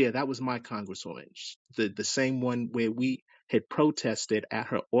 Yeah, that was my congresswoman, the same one where we had protested at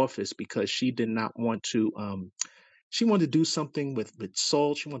her office because she did not want to. She wanted to do something with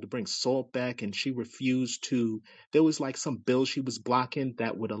salt. She wanted to bring salt back, and she refused to. There was like some bill she was blocking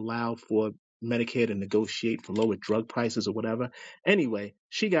that would allow for Medicare to negotiate for lower drug prices or whatever. Anyway,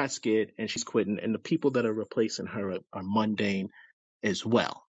 she got scared and she's quitting, and the people that are replacing her are mundane as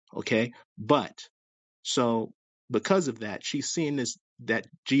well. Okay, but so because of that, she's seeing that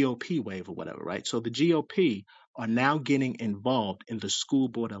GOP wave or whatever, right? So the GOP are now getting involved in the school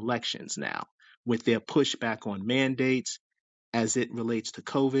board elections now with their pushback on mandates. as it relates to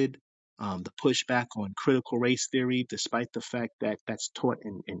COVID, the pushback on critical race theory, despite the fact that that's taught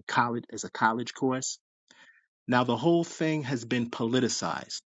in college as a college course. Now, the whole thing has been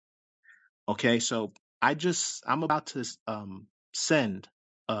politicized. Okay, so I'm about to send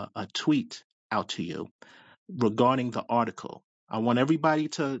a tweet out to you regarding the article. I want everybody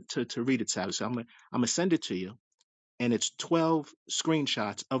to read it, Savage. So I'm gonna send it to you, and it's 12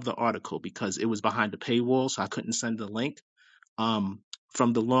 screenshots of the article because it was behind the paywall, so I couldn't send the link.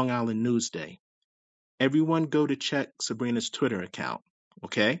 From the Long Island Newsday. Everyone go to check Sabrina's Twitter account,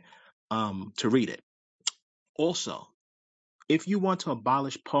 okay? To read it. Also, if you want to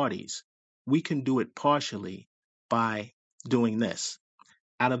abolish parties, we can do it partially by doing this.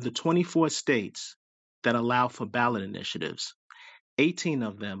 Out of the 24 states that allow for ballot initiatives, 18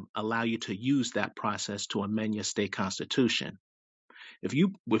 of them allow you to use that process to amend your state constitution.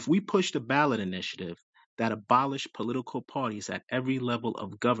 If we push the ballot initiative that abolished political parties at every level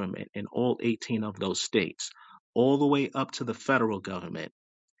of government in all 18 of those states, all the way up to the federal government,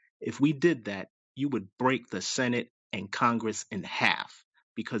 if we did that, you would break the Senate and Congress in half.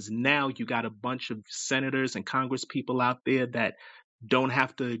 Because now you got a bunch of senators and Congress people out there that don't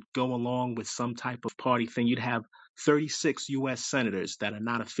have to go along with some type of party thing. You'd have 36 U.S. senators that are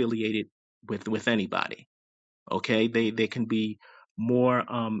not affiliated with anybody. Okay, they can be more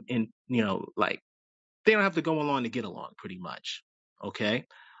in like they don't have to go along to get along pretty much. Okay,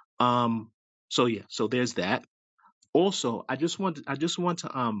 so yeah, so there's that. Also, I just want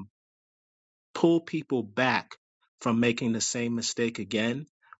to pull people back from making the same mistake again,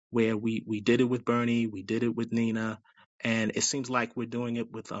 where we did it with Bernie, we did it with Nina, and it seems like we're doing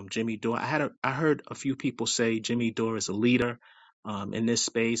it with Jimmy Dore. I heard a few people say Jimmy Dore is a leader in this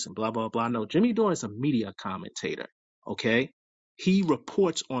space and blah blah blah. No, Jimmy Dore is a media commentator. Okay, he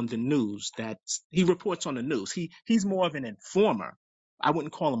reports on the news. He reports on the news. He's more of an informer. I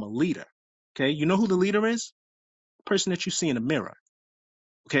wouldn't call him a leader. Okay, you know who the leader is? The person that you see in the mirror.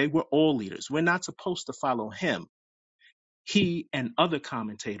 Okay, we're all leaders. We're not supposed to follow him. He and other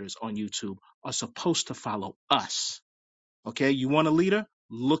commentators on YouTube are supposed to follow us. Okay, you want a leader?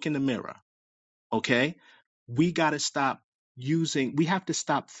 Look in the mirror. Okay, we got to we have to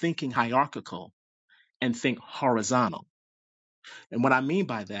stop thinking hierarchical and think horizontal. And what I mean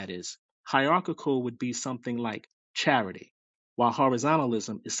by that is hierarchical would be something like charity, while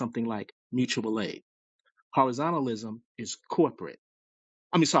horizontalism is something like mutual aid. Horizontalism is corporate.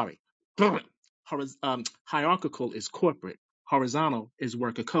 I mean, sorry. Hierarchical is corporate. Horizontal is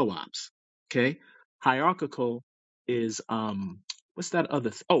worker co-ops. Okay. Hierarchical is what's that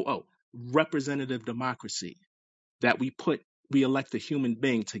other? Representative democracy. That we elect a human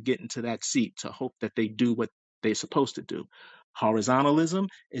being to get into that seat to hope that they do what they're supposed to do. Horizontalism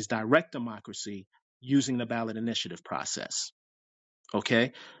is direct democracy using the ballot initiative process.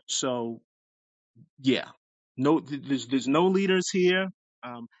 Okay. So yeah, no, there's no leaders here.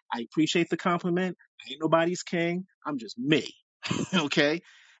 I appreciate the compliment. I ain't nobody's king. I'm just me. Okay,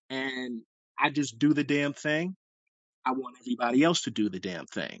 and I just do the damn thing. I want everybody else to do the damn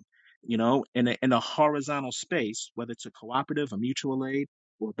thing. In a horizontal space, whether it's a cooperative, a mutual aid,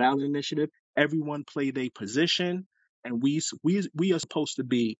 or a ballot initiative, everyone play their position, and we are supposed to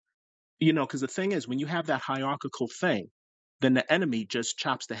be because the thing is, when you have that hierarchical thing, then the enemy just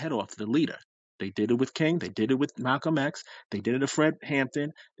chops the head off the leader. They did it with King. They did it with Malcolm X. They did it with Fred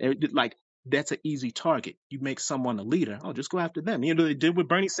Hampton. Like, that's an easy target. You make someone a leader. Oh, just go after them. They did with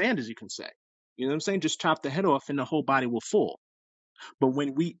Bernie Sanders, you can say. You know what I'm saying? Just chop the head off and the whole body will fall. But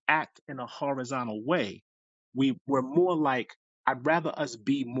when we act in a horizontal way, we're more like, I'd rather us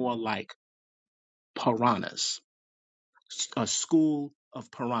be more like piranhas, a school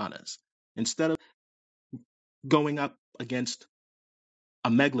of piranhas. Instead of going up against a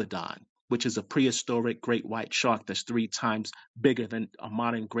megalodon, which is a prehistoric great white shark that's 3 times bigger than a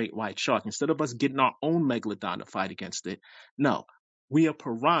modern great white shark. Instead of us getting our own megalodon to fight against it, no, we are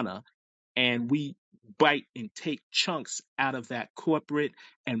piranha and we bite and take chunks out of that corporate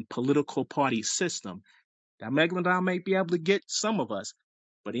and political party system. That megalodon may be able to get some of us,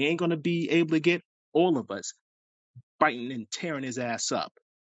 but he ain't going to be able to get all of us biting and tearing his ass up.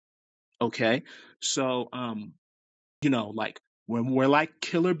 Okay. So, like when we're like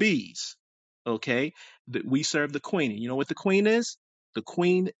killer bees, okay, that we serve the queen. And you know what the queen is? The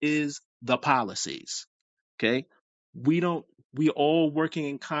queen is the policies. Okay. We don't, we all working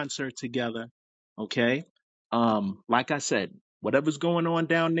in concert together. Okay. Like I said, whatever's going on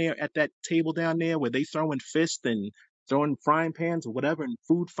down there at that table down there where they throwing fists and throwing frying pans or whatever and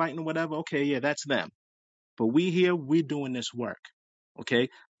food fighting or whatever. Okay. Yeah, that's them. But we here, we're doing this work. Okay.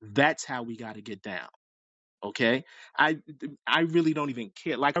 That's how we got to get down. Okay. I I really don't even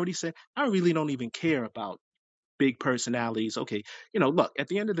care. Like I already said, I really don't even care about big personalities. Okay. Look, at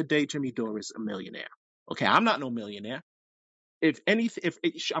the end of the day, Jimmy Dore is a millionaire. Okay. I'm not no millionaire. If anything,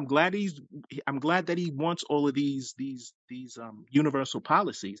 I'm glad that he wants all of these universal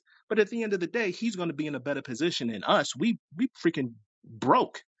policies. But at the end of the day, he's going to be in a better position than us. We freaking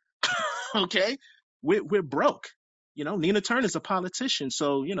broke. Okay, we're broke. Nina Turner's a politician,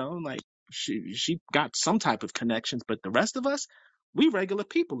 so like she got some type of connections, but the rest of us, we regular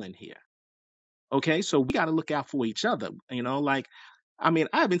people in here. Okay, so we got to look out for each other. Like, I mean,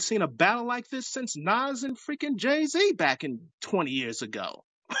 I haven't seen a battle like this since Nas and freaking Jay-Z back in 20 years ago.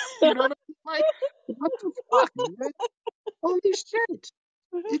 You know what I mean? Like, what the fuck, man? Holy shit!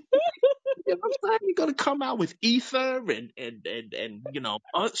 It, what I'm saying? You're gonna come out with ether and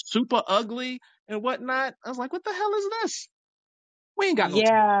super ugly and whatnot. I was like, what the hell is this? We ain't got no time.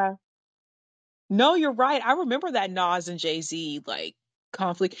 Yeah. No, you're right. I remember that Nas and Jay-Z like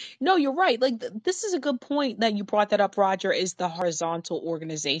conflict. No, you're right. Like this is a good point that you brought that up, Roger, is the horizontal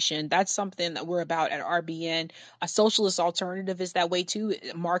organization. That's something that we're about at RBN. A socialist alternative is that way too.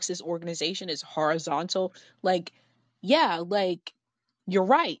 Marxist organization is horizontal. Like, yeah, like you're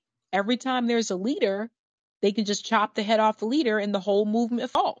right. Every time there's a leader, they can just chop the head off the leader and the whole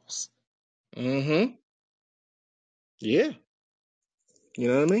movement falls. Mm-hmm. Yeah. You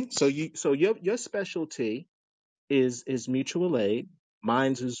know what I mean? So your specialty is mutual aid.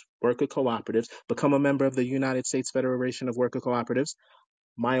 Mine's is worker cooperatives. Become a member of the United States Federation of Worker Cooperatives.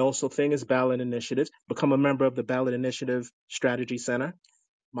 My also thing is ballot initiatives. Become a member of the Ballot Initiative Strategy Center.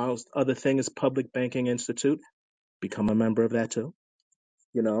 My other thing is Public Banking Institute. Become a member of that too.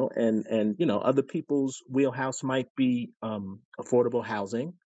 And other people's wheelhouse might be affordable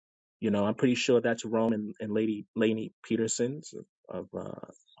housing. I'm pretty sure that's Rome and Lady Lainey Peterson's of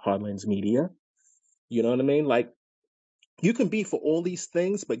Hardlands Media. You know what I mean? Like, you can be for all these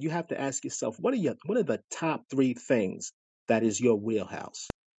things, but you have to ask yourself, what are the top three things that is your wheelhouse?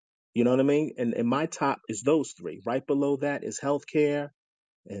 You know what I mean? And my top is those three. Right below that is healthcare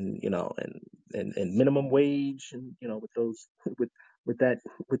and and minimum wage, and with those with with that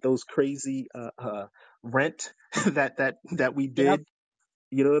with those crazy rent that we Yep. did.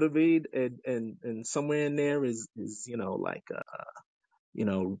 You know what I mean? And somewhere in there is like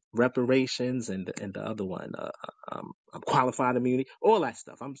reparations and the other one, qualified immunity, all that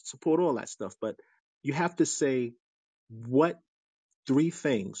stuff. I'm support all that stuff, but you have to say, what three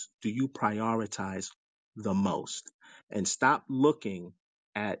things do you prioritize the most, and stop looking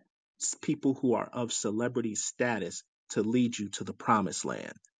at people who are of celebrity status to lead you to the promised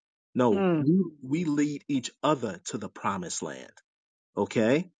land. No, Mm. we lead each other to the promised land.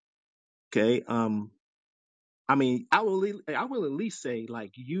 Okay, okay. I mean, I will at least say,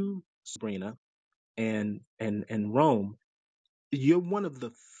 like, you, Sabrina, and Rome, you're one of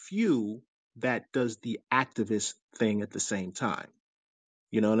the few that does the activist thing at the same time.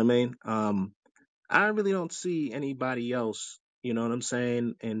 You know what I mean? I really don't see anybody else. You know what I'm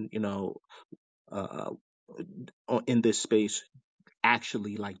saying? And uh, in this space,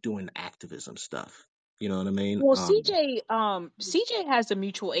 actually like doing activism stuff. You know what I mean? Well, CJ has a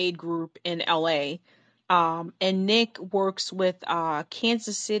mutual aid group in LA. And Nick works with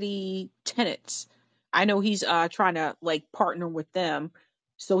Kansas City Tenants. I know he's trying to like partner with them.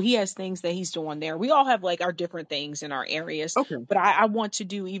 So he has things that he's doing there. We all have like our different things in our areas, Okay. but I want to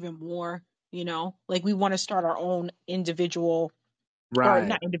do even more, like we want to start our own individual, or Right.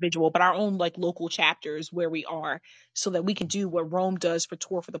 not individual, but our own like local chapters where we are, so that we can do what Rome does for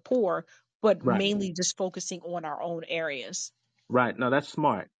Tour for the Poor, but Right. mainly just focusing on our own areas. Right. No, that's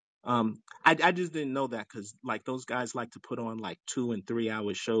smart. I just didn't know that because like those guys like to put on like 2 and 3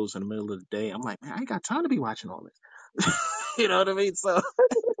 hour shows in the middle of the day. I'm like, man, I ain't got time to be watching all this. You know what I mean? So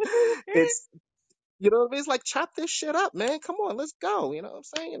it's what I mean? It's like, chop this shit up, man. Come on, let's go. You know what I'm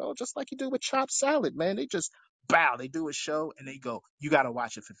saying? Just like you do with chopped salad, man. They just bow. They do a show and they go, you got to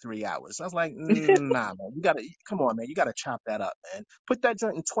watch it for 3 hours. I was like, nah, man. You got to, come on, man. You got to chop that up, man. Put that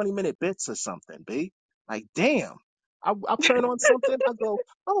joint in 20-minute bits or something, B. Like, damn. I'll turn on something. I go,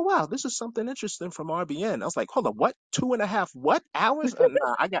 oh, wow, this is something interesting from RBN. I was like, hold on, what? 2.5 what hours?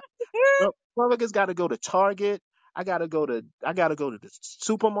 Nah, motherfuckers got to go to Target. I gotta go to the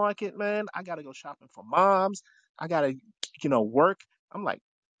supermarket, man. I gotta go shopping for moms. I gotta, work. I'm like,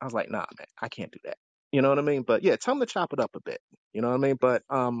 I was like, nah, man, I can't do that. You know what I mean? But yeah, tell them to chop it up a bit. You know what I mean? But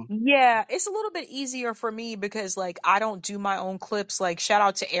Yeah, it's a little bit easier for me because like I don't do my own clips. Like shout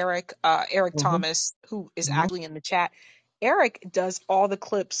out to Eric mhm, Thomas, who is mhm. actually in the chat. Eric does all the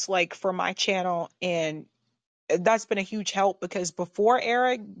clips like for my channel, and that's been a huge help because before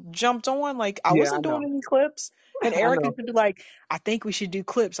Eric jumped on, like I Yeah, I wasn't doing know. any clips. And I Eric know. used to be like, I think we should do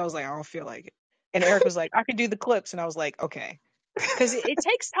clips. I was like, I don't feel like it. And Eric was like, I could do the clips. And I was like, okay. Because it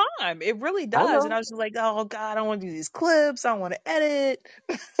takes time. It really I does. And know. I was just like, oh God, I don't want to do these clips. I want to edit.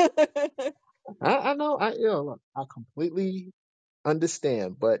 I know. Look, I completely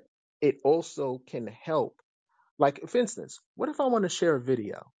understand, but it also can help. Like, for instance, what if I want to share a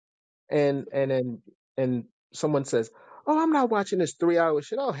video and someone says, "Oh, I'm not watching this 3 hour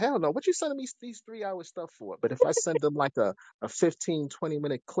shit." Oh, hell no! What you sending me these 3 hour stuff for? But if I send them like a 15, 20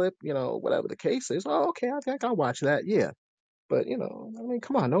 minute clip, whatever the case is, oh, okay, I think I'll watch that. Yeah, but I mean,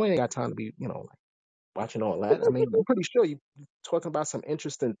 come on, no one ain't got time to be like watching all that. I mean, I'm pretty sure you talking about some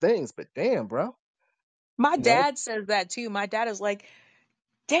interesting things, but damn, bro, My you know. dad says that too. My dad is like,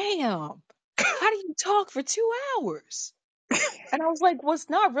 damn, how do you talk for 2 hours? And I was like, well, it's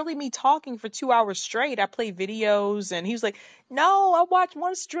not really me talking for 2 hours straight. I play videos. And he was like, no, I watched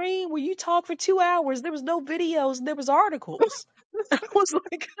one stream where you talk for 2 hours. There was no videos and there was articles. I was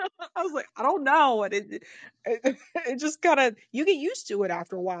like, I don't know. And it just kind of, you get used to it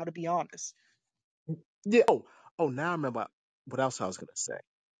after a while, to be honest. Yeah. Oh, now I remember what else I was gonna say.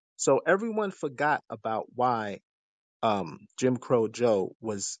 So everyone forgot about why Jim Crow Joe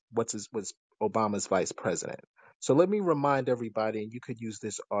was Obama's vice president. So let me remind everybody, and you could use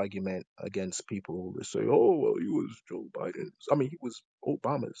this argument against people who say, "Oh, well, he was Joe Biden's. I mean, he was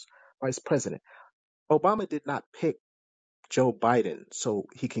Obama's vice president." Obama did not pick Joe Biden so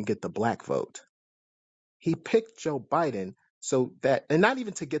he can get the black vote. He picked Joe Biden so that, and not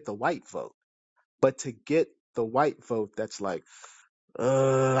even to get the white vote, but to get the white vote that's like,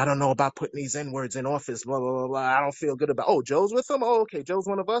 I don't know about putting these N words in office, blah, blah, blah, blah. I don't feel good about, oh, Joe's with them? Oh, okay, Joe's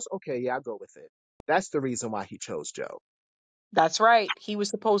one of us? Okay, yeah, I'll go with it. That's the reason why he chose Joe. That's right. He was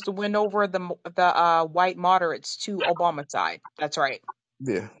supposed to win over the white moderates to Obama's side. That's right.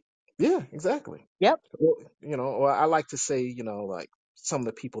 Yeah. Yeah, exactly. Yep. Well, or I like to say, like some of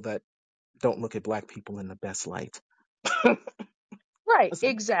the people that don't look at black people in the best light. Right, That's-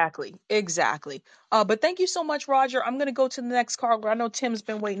 exactly, exactly. But thank you so much, Roger. I'm gonna go to the next call. I know Tim's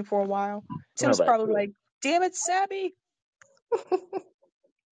been waiting for a while. All Tim's right, probably cool. like, "Damn it, Sabby!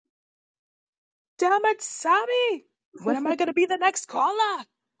 Damn it, Sabby! When am I gonna be the next caller?"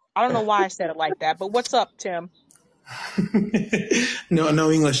 I don't know why I said it like that, but what's up, Tim?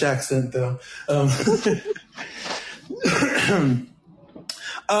 No English accent though.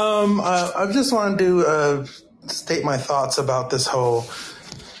 Um, I just wanted to state my thoughts about this whole.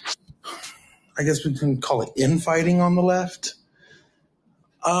 I guess we can call it infighting on the left.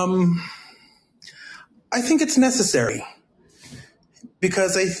 I think it's necessary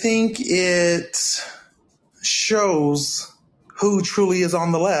because I think it shows who truly is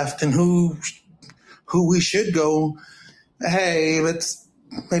on the left and who we should go. Hey, let's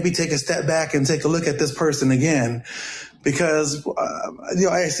maybe take a step back and take a look at this person again, because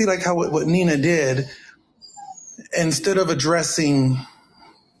I see like how what Nina did. Instead of addressing,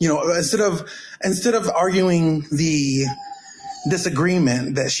 instead of arguing the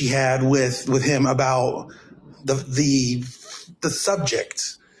disagreement that she had with him about the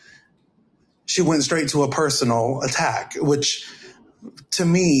subject, she went straight to a personal attack, which to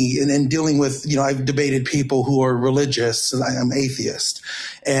me, in dealing with, I've debated people who are religious, and I'm atheist,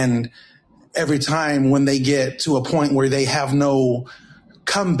 and every time when they get to a point where they have no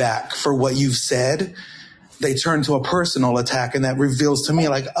comeback for what you've said, they turn to a personal attack, and that reveals to me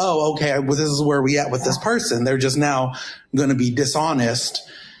like, oh, okay, well, this is where we at with this person. They're just now going to be dishonest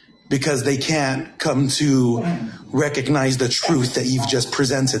because they can't come to recognize the truth that you've just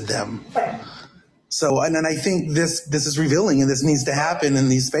presented them. So, and then I think this is revealing, and this needs to happen in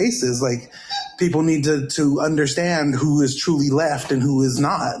these spaces. Like, people need to understand who is truly left and who is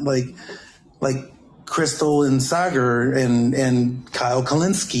not. Like Crystal and Sagar and Kyle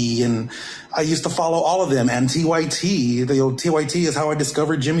Kalinske, and I used to follow all of them, and TYT. TYT is how I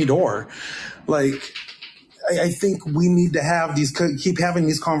discovered Jimmy Dore. Like, I think we need to keep having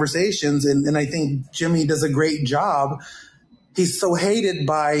these conversations, and I think Jimmy does a great job. He's so hated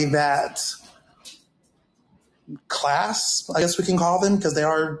by that class, I guess we can call them, because they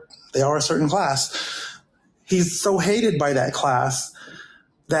are a certain class. He's so hated by that class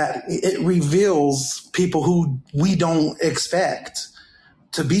that it reveals people who we don't expect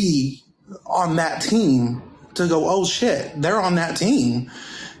to be on that team, to go, oh shit, they're on that team,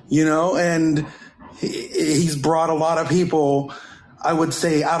 and he's brought a lot of people, I would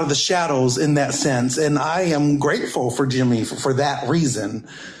say, out of the shadows in that sense. And I am grateful for Jimmy for that reason.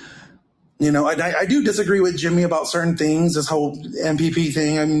 I do disagree with Jimmy about certain things, this whole MPP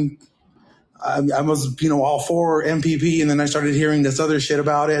thing. I was, all for MPP, and then I started hearing this other shit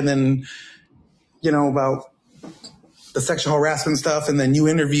about it, and then, about the sexual harassment stuff, and then you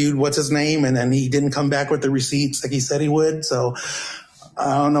interviewed what's his name, and then he didn't come back with the receipts like he said he would. So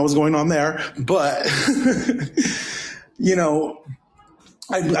I don't know what's going on there, but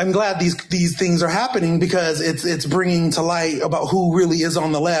I'm glad these things are happening, because it's bringing to light about who really is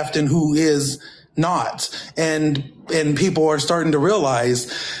on the left and who is not, and people are starting to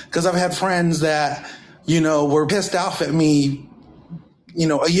realize, because I've had friends that were pissed off at me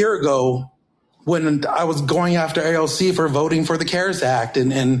a year ago when I was going after AOC for voting for the CARES Act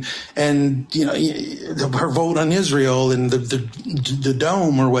and her vote on Israel and the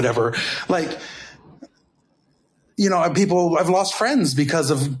dome or whatever. Like, I've lost friends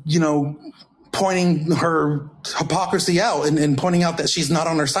because of, pointing her hypocrisy out and pointing out that she's not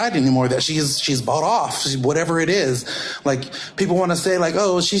on her side anymore, that she's bought off, whatever it is. Like, people want to say like,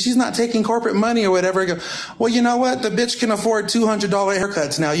 oh, she's not taking corporate money or whatever. I go, well, you know what? The bitch can afford $200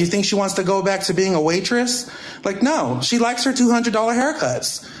 haircuts now. You think she wants to go back to being a waitress? Like, no, she likes her $200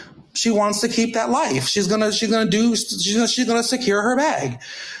 haircuts. She wants to keep that life. She's gonna secure her bag.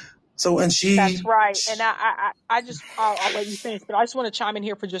 So, and That's right. And I'll let you finish, but I just want to chime in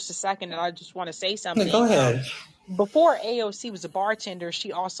here for just a second. And I just want to say go something. ahead. Before AOC was a bartender,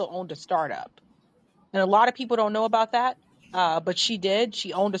 she also owned a startup. And a lot of people don't know about that. But she did.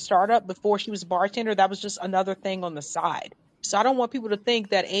 She owned a startup before she was a bartender. That was just another thing on the side. So I don't want people to think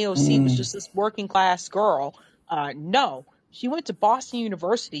that AOC was just this working class girl. No, she went to Boston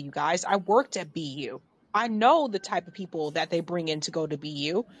University, you guys. I worked at BU. I know the type of people that they bring in to go to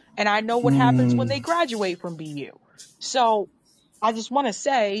BU, and I know what happens when they graduate from BU. So I just want to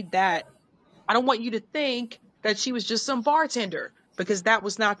say that I don't want you to think that she was just some bartender, because that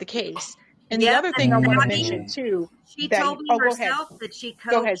was not the case. And the Yep, other thing and I want to Abby, mention too, she told me go ahead. herself that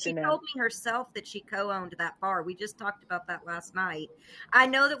Go ahead, she Janelle. told me herself that she co-owned that bar. We just talked about that last night. I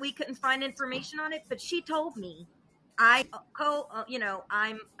know that we couldn't find information on it, but she told me I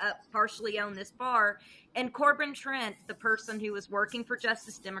I'm partially own this bar. And Corbin Trent, the person who was working for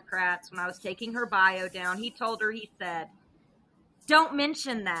Justice Democrats, when I was taking her bio down, he told her, he said, "Don't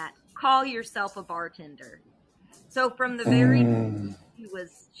mention that. Call yourself a bartender." So from the very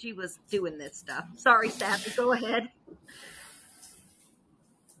she was doing this stuff. Sorry, Savvy, go ahead.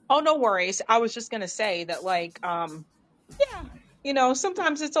 Oh, no worries. I was just gonna say that, like, yeah,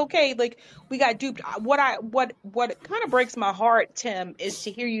 sometimes it's okay. Like, we got duped. What kind of breaks my heart, Tim, is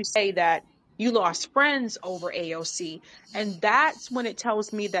to hear you say that you lost friends over AOC, and that's when it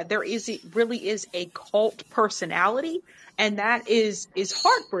tells me that it really is a cult personality, and that is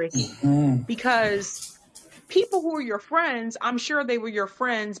heartbreaking, because people who are your friends, I'm sure they were your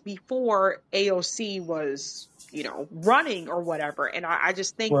friends before AOC was, running or whatever. And I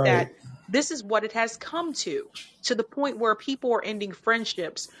just think that Right. this is what it has come to the point where people are ending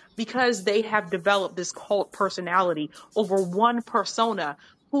friendships because they have developed this cult personality over one persona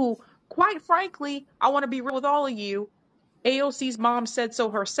who, quite frankly, I want to be real with all of you. AOC's mom said so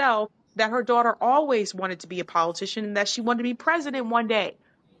herself, that her daughter always wanted to be a politician and that she wanted to be president one day.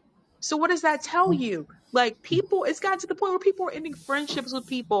 So what does that tell you? Like, people, it's gotten to the point where people are ending friendships with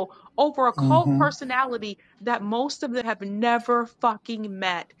people over a cult personality that most of them have never fucking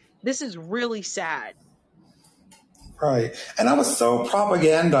met. This is really sad. Right. And I was so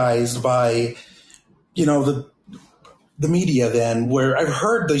propagandized by, the media then, where I've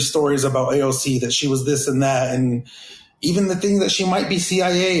heard these stories about AOC, that she was this and that, and even the thing that she might be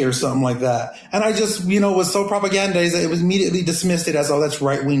CIA or something like that. And I just, was so propagandized that it was immediately dismissed it as, oh, that's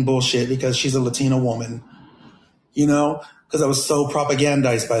right-wing bullshit because she's a Latina woman, because I was so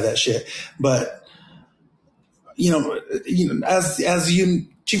propagandized by that shit. But,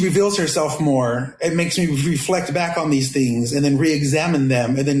 she reveals herself more, it makes me reflect back on these things and then re-examine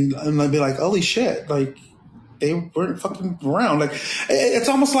them. And I'll be like, holy shit, like, they weren't fucking around. Like, it's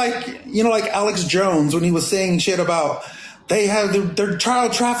almost like, like Alex Jones when he was saying shit about they have their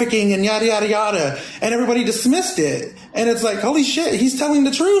child trafficking and yada, yada, yada. And everybody dismissed it. And it's like, holy shit, he's telling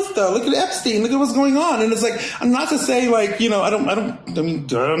the truth though. Look at Epstein. Look at what's going on. And it's like, I'm not to say like, I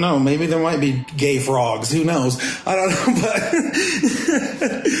don't know. Maybe there might be gay frogs. Who knows? I don't know.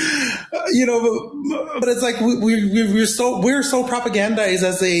 But, but it's like we're so propagandized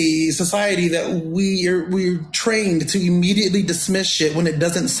as a society that we're trained to immediately dismiss shit when it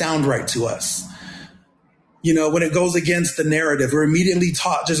doesn't sound right to us. When it goes against the narrative, we're immediately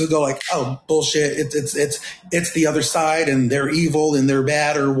taught just to go like, oh, bullshit. It's the other side and they're evil and they're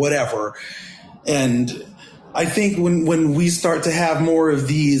bad or whatever. And I think when we start to have more of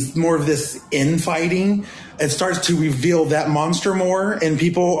this infighting, it starts to reveal that monster more, and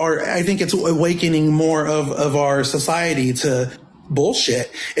people are. I think it's awakening more of our society to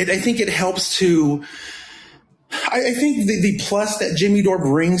bullshit. I think it helps to. I think the plus that Jimmy Dore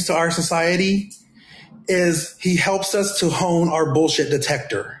brings to our society is he helps us to hone our bullshit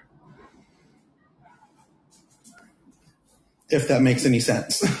detector. If that makes any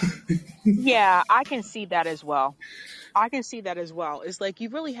sense. Yeah, I can see that as well. I can see that as well. It's like you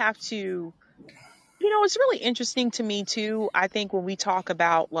really have to, it's really interesting to me too. I think when we talk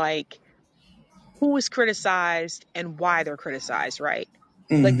about like who is criticized and why they're criticized, right?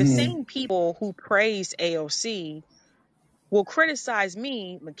 Like the Mm-hmm. same people who praise AOC will criticize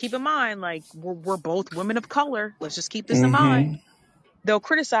me. But keep in mind, like we're both women of color. Let's just keep this in mind. Mm-hmm. They'll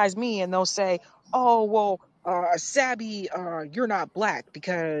criticize me and they'll say, "Oh, well, Sabby, you're not black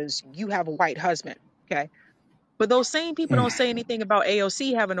because you have a white husband." Okay, but those same people don't say anything about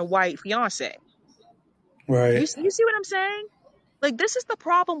AOC having a white fiance. Right. You see what I'm saying? Like this is the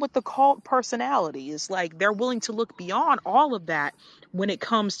problem with the cult personality. Is like they're willing to look beyond all of that when it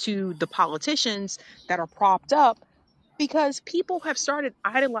comes to the politicians that are propped up because people have started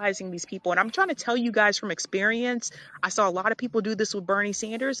idolizing these people. And I'm trying to tell you guys from experience, I saw a lot of people do this with Bernie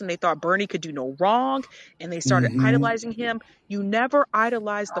Sanders and they thought Bernie could do no wrong and they started Mm-hmm. idolizing him. You never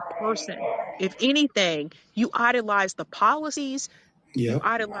idolize the person. If anything, you idolize the policies, you Yep.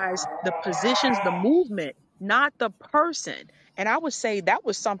 idolize the positions, the movement, not the person. And I would say that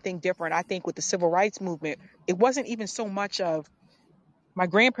was something different, I think, with the civil rights movement. It wasn't even so much of my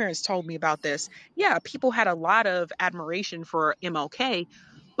grandparents told me about this. Yeah, people had a lot of admiration for MLK,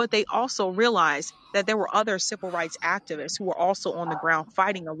 but they also realized that there were other civil rights activists who were also on the ground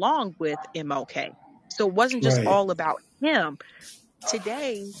fighting along with MLK. So it wasn't just Right. all about him.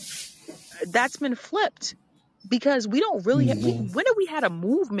 Today, that's been flipped because we don't really Mm-hmm. when have we had a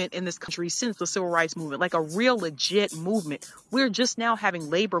movement in this country since the civil rights movement, like a real legit movement? We're just now having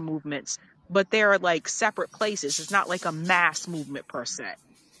labor movements, but they're like separate places. It's not like a mass movement per se.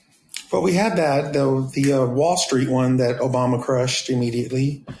 But we had that though the Wall Street one that Obama crushed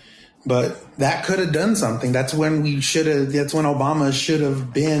immediately. But that could have done something. That's when we should have. That's when Obama should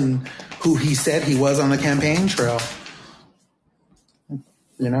have been who he said he was on the campaign trail.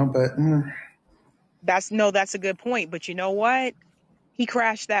 But That's a good point. But you know what? He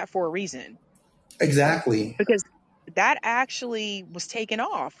crashed that for a reason exactly. because that actually was taken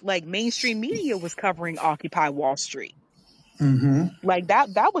off. Like mainstream media was covering Occupy Wall Street. Mm-hmm. Like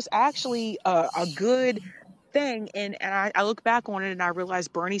that was actually a good thing. And I look back on it and I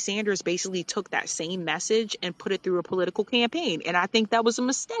realized Bernie Sanders basically took that same message and put it through a political campaign. And I think that was a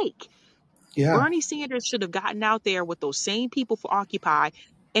mistake. Yeah. Bernie Sanders should have gotten out there with those same people for Occupy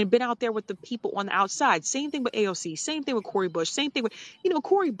and been out there with the people on the outside. Same thing with AOC, same thing with Cori Bush, same thing with,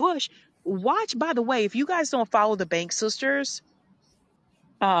 Cori Bush. Watch, by the way, if you guys don't follow the Bank Sisters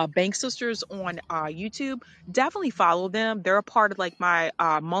on YouTube, definitely follow them. They're a part of like my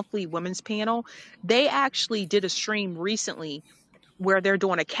monthly women's panel. They actually did a stream recently where they're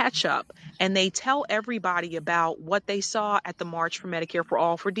doing a catch up and they tell everybody about what they saw at the March for Medicare for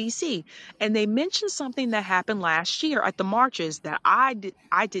All for DC. And they mentioned something that happened last year at the marches that I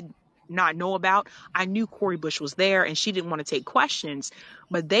did not know about. I knew Cori Bush was there and she didn't want to take questions,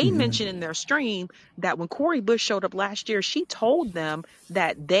 but they Mm-hmm. mentioned in their stream that when Cori Bush showed up last year, she told them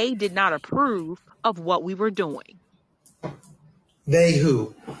that they did not approve of what we were doing. They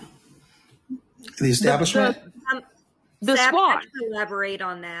who the The establishment. Um, the Savvy, I squad. can elaborate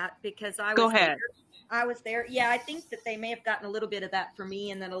on that because I Go was there. ahead. I was there. Yeah, I think that they may have gotten a little bit of that from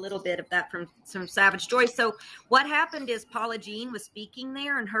me and then a little bit of that from some Savage Joy. So what happened is Paula Jean was speaking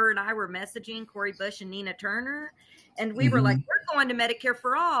there and her and I were messaging Cori Bush and Nina Turner. And we were like, Mm-hmm. we're going to Medicare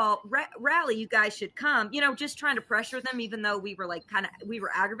for All rally. You guys should come, just trying to pressure them, even though we were like we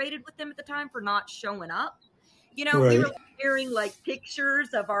were aggravated with them at the time for not showing up. We were Right. like, sharing like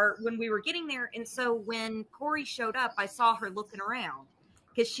pictures of our when we were getting there. And so when Cori showed up, I saw her looking around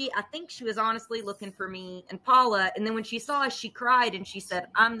because I think she was honestly looking for me and Paula. And then when she saw us, she cried and she said,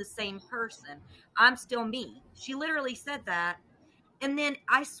 "I'm the same person. I'm still me." She literally said that. And then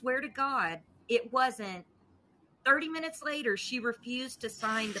I swear to God, it wasn't 30 minutes later, she refused to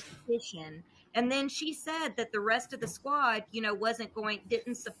sign the petition. And then she said that the rest of the squad,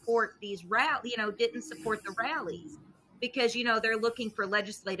 didn't support didn't support the rallies because, they're looking for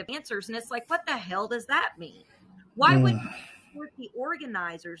legislative answers. And it's like, what the hell does that mean? Why would Mm. you support the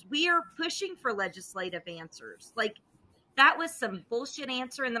organizers? We are pushing for legislative answers. Like, that was some bullshit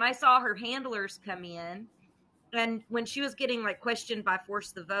answer. And then I saw her handlers come in. And when she was getting like questioned by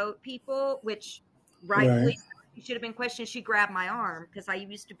Force the Vote people, which rightfully Right. so. She should have been questioned. She grabbed my arm because I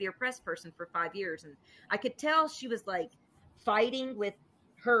used to be a press person for 5 years, and I could tell she was like fighting with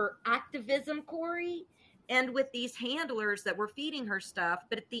her activism, Corey, and with these handlers that were feeding her stuff.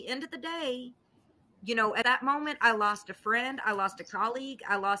 But at the end of the day, at that moment, I lost a friend, I lost a colleague,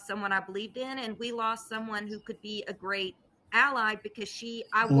 I lost someone I believed in, and we lost someone who could be a great ally because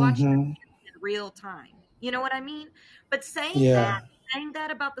I watched her Mm-hmm. in real time. You know what I mean? But Yeah. saying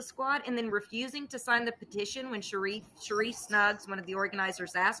that about the squad and then refusing to sign the petition when Sharif Snuggs, one of the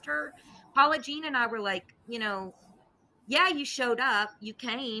organizers, asked her, Paula Jean and I were like, yeah, you showed up, you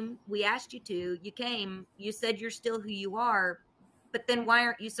came, we asked you to, you came, you said you're still who you are, but then why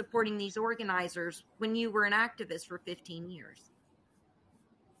aren't you supporting these organizers when you were an activist for 15 years?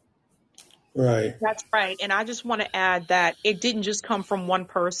 Right. That's right. And I just want to add that it didn't just come from one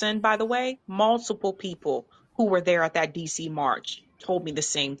person, by the way. Multiple people who were there at that DC march told me the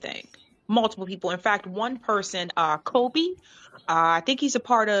same thing. Multiple people. In fact, one person, Kobe, I think he's a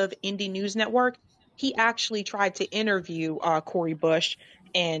part of Indie News Network. He actually tried to interview Cori Bush,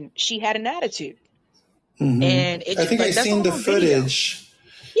 and she had an attitude. Mm-hmm. And it I just think I like that's seen all the on video. footage.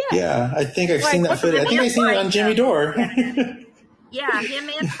 Yeah. Yeah, I think I've Like, seen that what the footage. Him I think and I fuck? seen it on Jimmy Franco. Dore. Yeah, him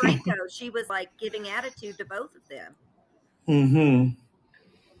and Franco. She was like giving attitude to both of them. Mm-hmm.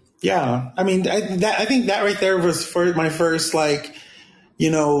 Yeah, I mean, I think that right there was for my first you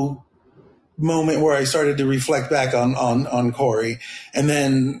know moment where I started to reflect back on Corey, and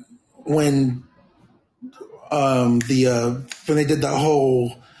then when when they did that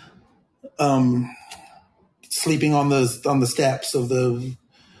whole sleeping on the steps of the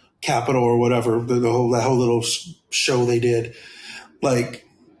Capitol or whatever, that whole little show they did, like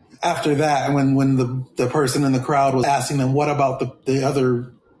after that, when the person in the crowd was asking them, what about the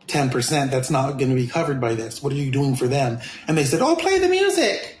other 10% that's not going to be covered by this? What are you doing for them? And they said, oh, play the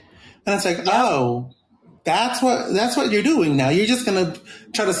music. And it's like, Yep. oh, that's what you're doing now. You're just going to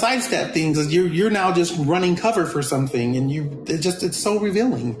try to sidestep things. You're now just running cover for something, and it's so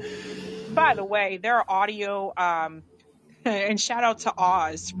revealing. By the way, their audio, and shout out to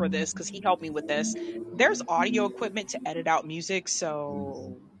Oz for this because he helped me with this. There's audio equipment to edit out music,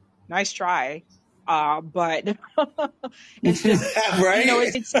 so nice try. But it's just, Right?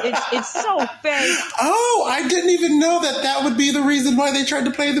 it's so fake. Oh, I didn't even know that would be the reason why they tried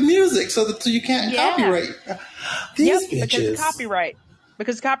to play the music so you can't Yeah. copyright Yep. these Because of bitches. copyright.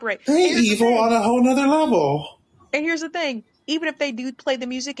 Because of copyright. They And here's the evil on thing. a whole nother level. And here's the thing. Even if they do play the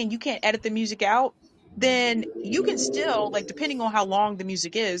music and you can't edit the music out, then you can still, like, depending on how long the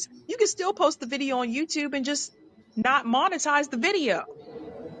music is, you can still post the video on YouTube and just not monetize the video.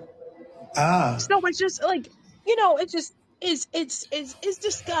 Ah, So it's just like, it's just it's but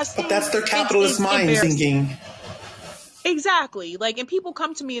disgusting. that's their capitalist It's mind embarrassing. thinking. Exactly. Like, and people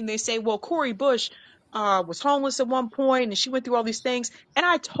come to me and they say, well, Cori Bush was homeless at one point and she went through all these things. And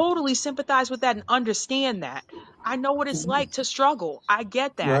I totally sympathize with that and understand that. I know what it's like to struggle. I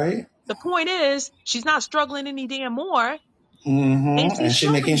get that. Right? The point is, she's not struggling any damn more. Is Mm-hmm. she And she's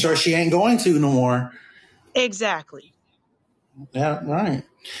making struggling sure more? she ain't going to no more. Exactly. Yeah, right.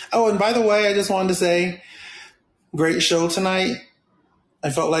 Oh, and by the way, I just wanted to say, great show tonight. I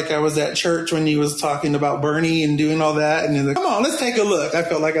felt like I was at church when he was talking about Bernie and doing all that. And he's like, come on, let's take a look. I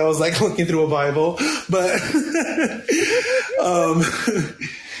felt like I was like looking through a Bible. But um,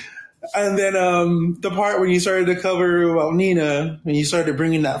 and then the part when you started to cover about Nina, when you started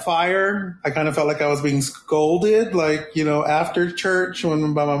bringing that fire, I kind of felt like I was being scolded, like, after church by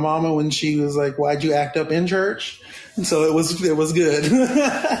my mama when she was like, "Why'd you act up in church?" And so it was good.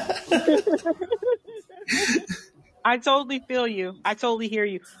 I totally feel you. I totally hear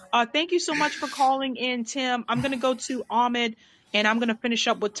you. Thank you so much for calling in, Tim. I'm going to go to Ahmed and I'm going to finish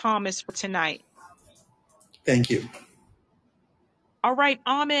up with Thomas for tonight. Thank you. All right,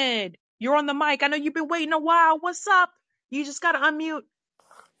 Ahmed, you're on the mic. I know you've been waiting a while. What's up? You just got to unmute.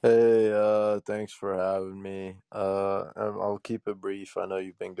 Hey, thanks for having me. I'll keep it brief. I know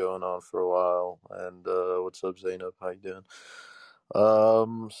you've been going on for a while. And what's up, Zainab? How you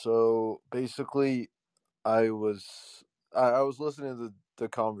doing? So basically, I was listening to the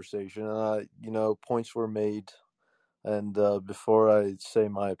conversation, and points were made. And before I say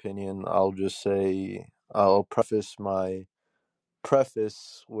my opinion, I'll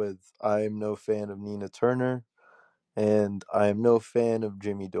preface with I am no fan of Nina Turner, and I am no fan of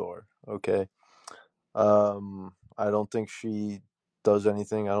Jimmy Dore. Okay. I don't think she does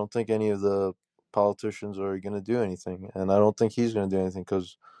anything. I don't think any of the politicians are going to do anything, and I don't think he's going to do anything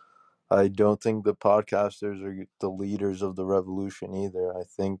because I don't think the podcasters are the leaders of the revolution either. I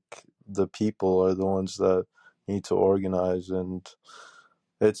think the people are the ones that need to organize, and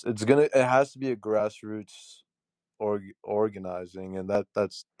It has to be a grassroots organizing, and that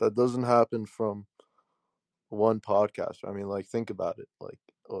doesn't happen from one podcaster. I mean, like, think about it. Like,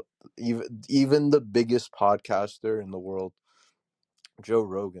 uh, even the biggest podcaster in the world, Joe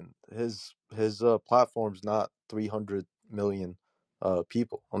Rogan, his platform's not 300 million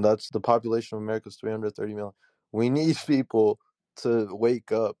people, and that's the population of America's 330 million. We need people to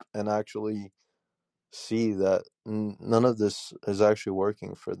wake up and actually see that none of this is actually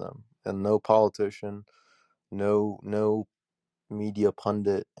working for them, and no politician, no media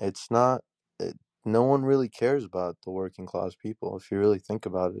pundit. It's not. No one really cares about the working class people. If you really think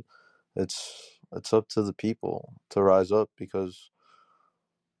about it, it's up to the people to rise up, because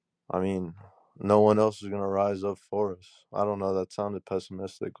I mean, no one else is gonna rise up for us. I don't know. That sounded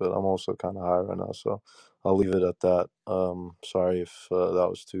pessimistic, but I'm also kind of high right now, so I'll leave it at that. Sorry if that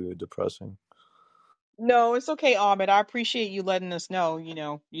was too depressing. No, it's okay, Ahmed. I appreciate you letting us know,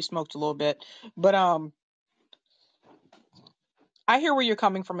 you smoked a little bit. But I hear where you're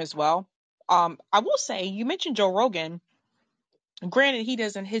coming from as well. I will say you mentioned Joe Rogan. Granted,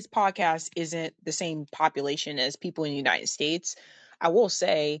 his podcast isn't the same population as people in the United States. I will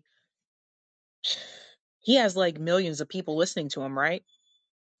say he has like millions of people listening to him, right?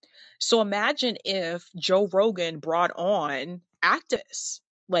 So imagine if Joe Rogan brought on activists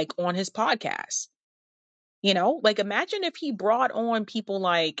like on his podcast. Like imagine if he brought on people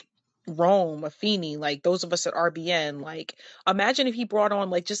like Rome, Afeni, like those of us at RBN. Like imagine if he brought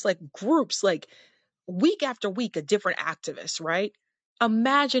on like just like groups, like week after week, a different activist, right?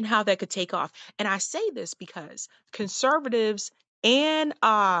 Imagine how that could take off. And I say this because conservatives and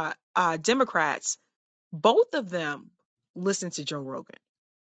Democrats, both of them listen to Joe Rogan.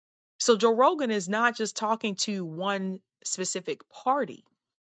 So Joe Rogan is not just talking to one specific party.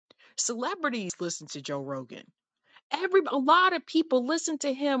 Celebrities listen to Joe Rogan. A lot of people listen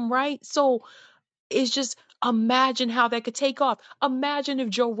to him, right? So it's just imagine how that could take off. Imagine if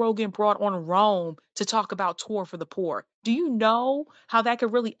Joe Rogan brought on Rome to talk about Tour for the Poor. Do you know how that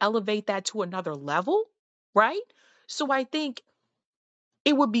could really elevate that to another level? Right? So I think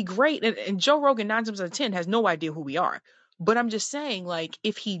it would be great. And Joe Rogan, 9 times out of 10, has no idea who we are. But I'm just saying, like,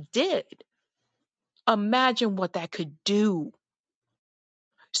 if he did, imagine what that could do.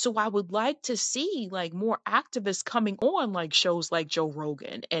 So I would like to see like more activists coming on like shows like Joe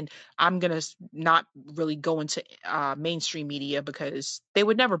Rogan. And I'm going to not really go into mainstream media because they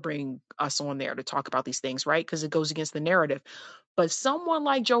would never bring us on there to talk about these things, right? Because it goes against the narrative. But someone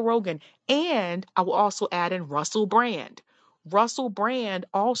like Joe Rogan, and I will also add in Russell Brand. Russell Brand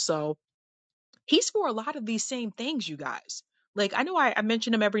also, he's for a lot of these same things, you guys. Like I know I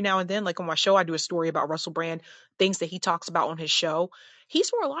mention him every now and then. Like on my show, I do a story about Russell Brand, things that he talks about on his show. He's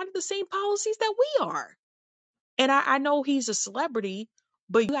for a lot of the same policies that we are. And I know he's a celebrity,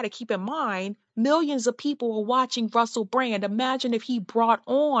 but you got to keep in mind, millions of people are watching Russell Brand. Imagine if he brought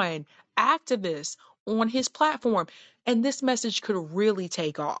on activists on his platform, and this message could really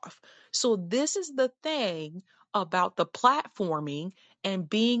take off. So this is the thing about the platforming and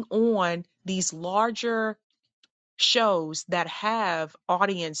being on these larger shows that have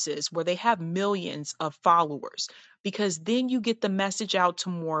audiences where they have millions of followers, because then you get the message out to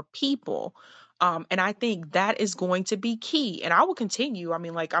more people. And I think that is going to be key. And I will continue. I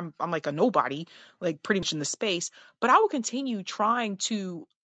mean, like I'm like a nobody, like pretty much in the space, but I will continue trying to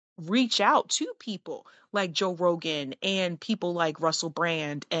reach out to people like Joe Rogan and people like Russell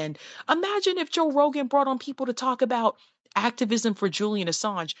Brand. And imagine if Joe Rogan brought on people to talk about activism for Julian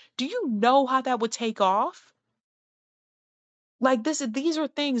Assange. Do you know how that would take off? Like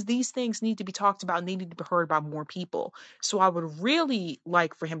these things need to be talked about and they need to be heard by more people. So I would really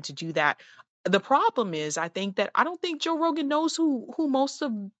like for him to do that. The problem is I think that I don't think Joe Rogan knows who most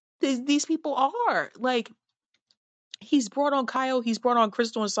of these people are. Like he's brought on Kyle, he's brought on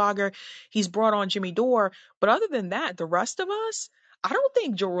Crystal and Sagar, he's brought on Jimmy Dore, but other than that, the rest of us, I don't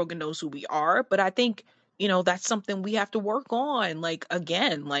think Joe Rogan knows who we are, but I think that's something we have to work on. Like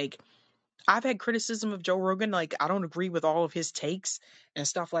again, like I've had criticism of Joe Rogan. Like, I don't agree with all of his takes and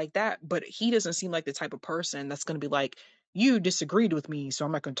stuff like that, but he doesn't seem like the type of person that's going to be like, you disagreed with me, so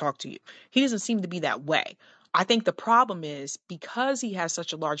I'm not going to talk to you. He doesn't seem to be that way. I think the problem is because he has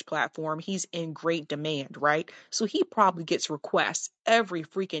such a large platform, he's in great demand, right? So he probably gets requests every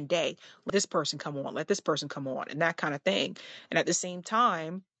freaking day. Let this person come on, let this person come on, and that kind of thing. And at the same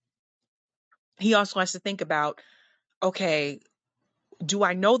time, he also has to think about, okay, do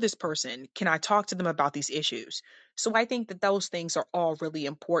I know this person? Can I talk to them about these issues? So I think that those things are all really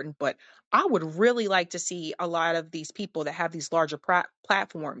important. But I would really like to see a lot of these people that have these larger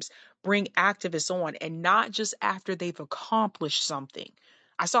platforms bring activists on, and not just after they've accomplished something.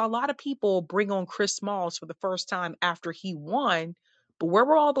 I saw a lot of people bring on Chris Smalls for the first time after he won, but where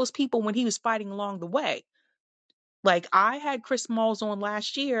were all those people when he was fighting along the way? Like, I had Chris Smalls on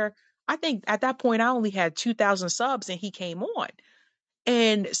last year. I think at that point I only had 2,000 subs and he came on.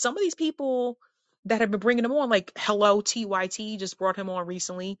 And some of these people that have been bringing him on, like Hello TYT just brought him on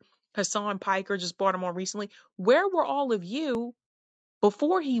recently. Hassan Piker just brought him on recently. Where were all of you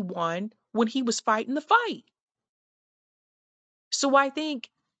before he won when he was fighting the fight? So I think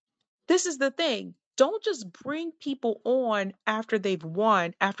this is the thing. Don't just bring people on after they've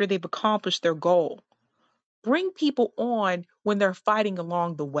won, after they've accomplished their goal. Bring people on when they're fighting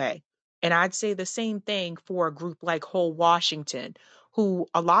along the way. And I'd say the same thing for a group like Whole Washington, who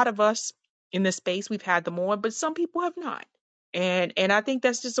a lot of us in this space, we've had them on, but some people have not. And I think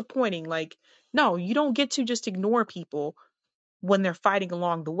that's disappointing. Like, no, you don't get to just ignore people when they're fighting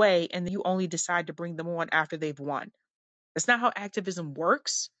along the way and then you only decide to bring them on after they've won. That's not how activism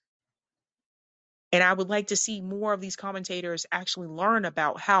works. And I would like to see more of these commentators actually learn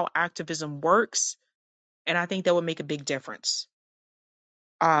about how activism works. And I think that would make a big difference.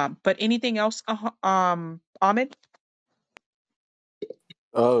 But anything else, Ahmed?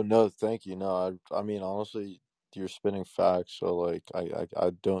 Oh no, thank you. No, I mean honestly, you're spinning facts, so like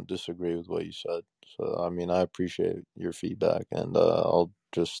I don't disagree with what you said. So I mean I appreciate your feedback, and I'll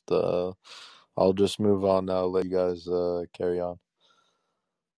just move on now. Let you guys carry on.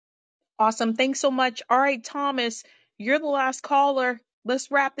 Awesome. Thanks so much. All right, Thomas, you're the last caller. Let's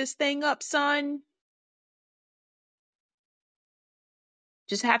wrap this thing up, son.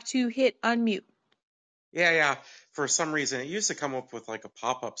 Just have to hit unmute. Yeah. For some reason, it used to come up with like a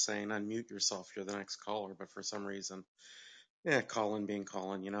pop-up saying "unmute yourself, you're the next caller," but for some reason, Colin being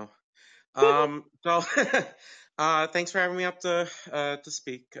Colin, you know. So, thanks for having me up to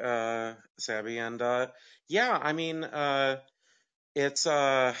speak, Sabby, and yeah, I mean, it's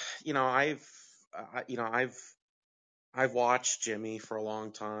you know, I've watched Jimmy for a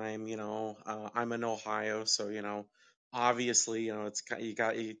long time. You know, I'm in Ohio, so you know, obviously, you know,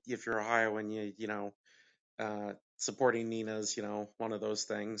 if you're Ohioan, you know. Supporting Nina's, you know, one of those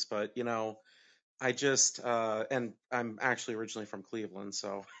things. But, you know, I just, and I'm actually originally from Cleveland,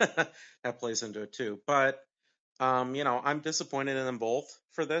 so that plays into it too. But, you know, I'm disappointed in them both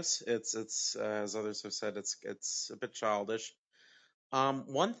for this. As others have said, it's a bit childish.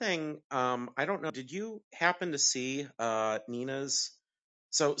 One thing, I don't know, did you happen to see, Nina's,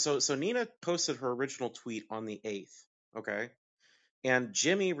 so Nina posted her original tweet on the 8th, okay? And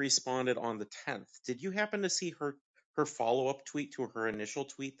Jimmy responded on the 10th. Did you happen to see her follow-up tweet to her initial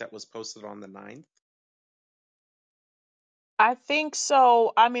tweet that was posted on the 9th? I think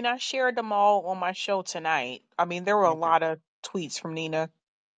so. I mean, I shared them all on my show tonight. I mean, there were a Okay. lot of tweets from Nina.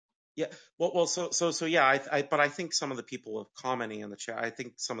 Yeah. So yeah. But I think some of the people commenting in the chat, I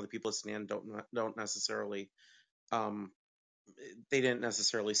think some of the people listening in don't necessarily, um, they didn't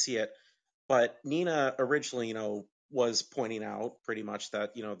necessarily see it. But Nina originally, you know, was pointing out pretty much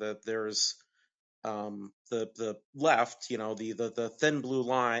that you know that there's the left, you know, the thin blue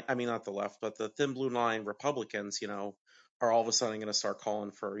line. I mean, not the left, but the thin blue line Republicans, you know, are all of a sudden going to start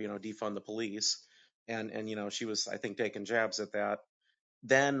calling for, you know, defund the police, and you know, she was, I think, taking jabs at that.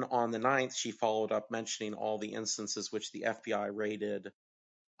 Then on the 9th, she followed up mentioning all the instances which the FBI raided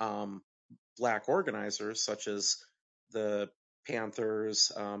um, black organizers, such as the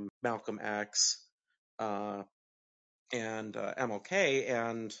Panthers, Malcolm X, uh, and MLK,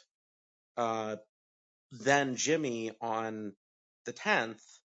 and uh, then Jimmy on the 10th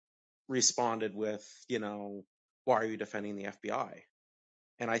responded with, you know, why are you defending the FBI?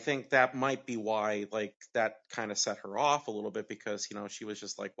 And I think that might be why, like, that kind of set her off a little bit because, you know, she was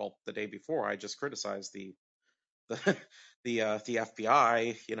just like, well, the day before I just criticized the, the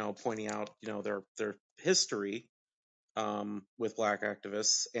FBI, you know, pointing out, you know, their history, with black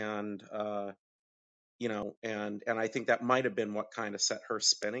activists and, you know, and I think that might have been what kind of set her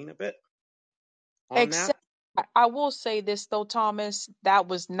spinning a bit on that. Except, I will say this though, Thomas, that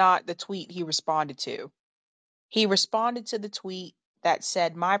was not the tweet he responded to. He responded to the tweet that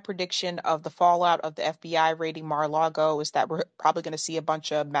said, "My prediction of the fallout of the FBI raiding Mar-a-Lago is that we're probably going to see a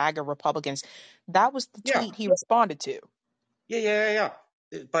bunch of MAGA Republicans." That was the Yeah. tweet he responded to.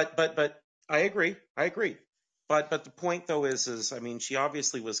 But I agree. I agree. But the point though is I mean she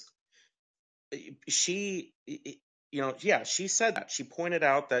obviously was she you know yeah she said that she pointed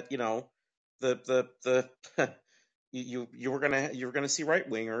out that you know the you were gonna see right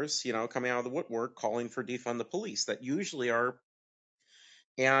wingers you know coming out of the woodwork calling for defund the police that usually are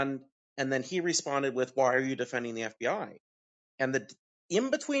and and then he responded with why are you defending the FBI and the in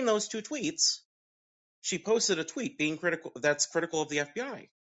between those two tweets she posted a tweet being critical of the FBI.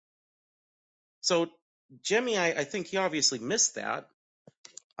 So Jimmy, I think he obviously missed that.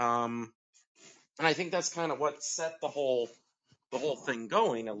 And I think that's kind of what set the whole thing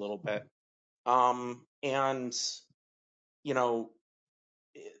going a little bit. And you know,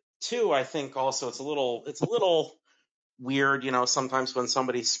 two, I think also it's a little weird, sometimes when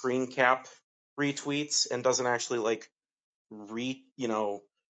somebody screen cap retweets and doesn't actually like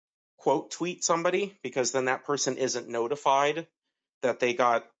quote tweet somebody, because then that person isn't notified that they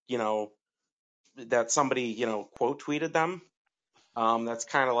got, that somebody, quote tweeted them. That's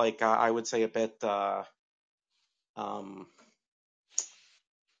kind of like, I would say a bit, um,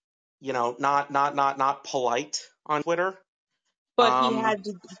 not polite on Twitter. But he Um, had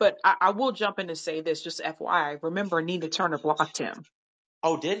to, but I will jump in to say this, just FYI. Remember, Nina Turner blocked him.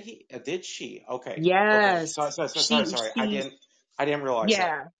 oh, did he? Did she? Okay. Okay. Yes. Sorry. I didn't realize that.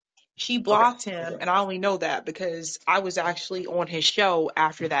 Yeah, she Okay. blocked him, Okay. and I only know that because I was actually on his show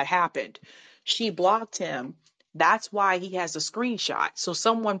after that happened. She blocked him. That's why he has a screenshot. So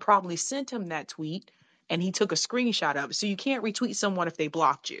someone probably sent him that tweet, and he took a screenshot of it. So you can't retweet someone if they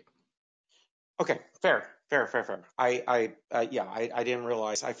blocked you. Okay. Fair. I didn't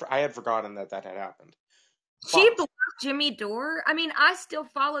realize. I had forgotten that had happened. She But blocked Jimmy Dore. I mean, I still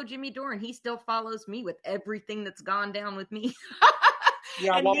follow Jimmy Dore, and he still follows me with everything that's gone down with me.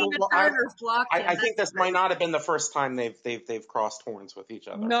 yeah, And Nina Turner's blocked him. I think That's this might not have been the first time they've crossed horns with each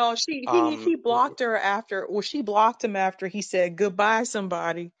other. No, she Um, he blocked her after, well, she blocked him after he said goodbye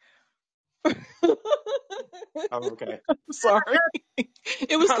somebody. okay. Sorry.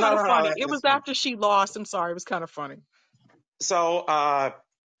 It was kind of No, funny. It that's was fine. after she lost. I'm sorry. It was kind of funny. So,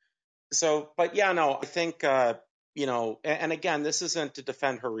 but yeah, no, I think, and again, this isn't to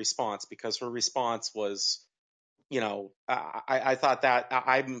defend her response, because her response was, I thought that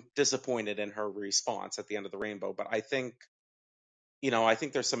I'm disappointed in her response at the end of the rainbow, but I think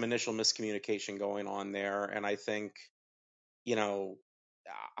there's some initial miscommunication going on there. And I think, you know,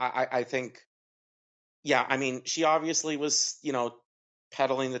 I think, yeah, I mean, she obviously was,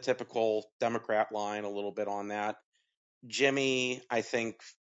 peddling the typical Democrat line a little bit on that. Jimmy, I think,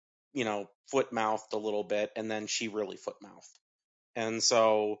 foot mouthed a little bit, and then she really foot mouthed. And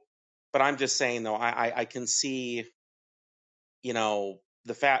so, but I'm just saying though, I can see,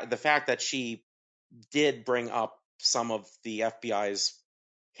 the fact that she did bring up some of the FBI's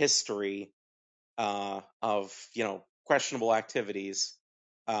history of questionable activities,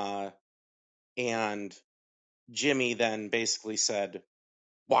 uh, and Jimmy then basically said,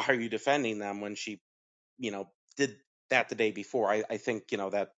 "Why are you defending them?" when she did that the day before. I think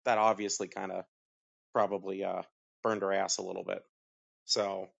that obviously kind of probably burned her ass a little bit.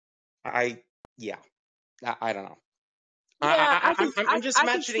 So I yeah I don't know. Yeah, I'm just I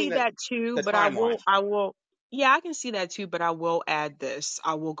can mentioning see that that too, the but timeline. yeah, I can see that too, but I will add this.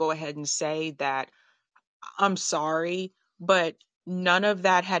 I will go ahead and say that I'm sorry, but none of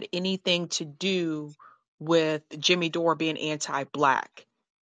that had anything to do with Jimmy Dore being anti-black.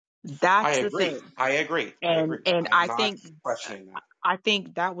 I That's the agree. thing. I agree. I And agree. and I'm not questioning that. I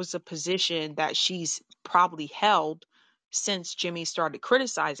think that was a position that she's probably held since Jimmy started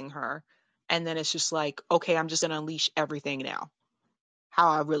criticizing her. And then it's just like, okay, I'm just going to unleash everything now, how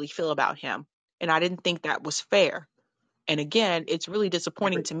I really feel about him. And I didn't think that was fair. And again, it's really I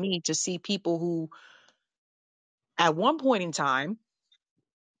disappointing agree. to me to see people who, at one point in time,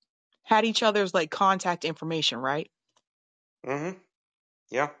 had each other's like contact information, right? Mm-hmm.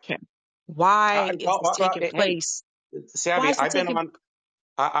 Yeah. Okay. Why is this taking Hey, place? Why Savvy, is it taking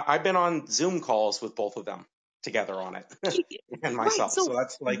I've been on Zoom calls with both of them together on it, and right? myself. So So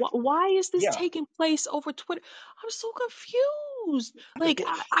that's like, why is this yeah, taking place over Twitter? I'm so confused. Like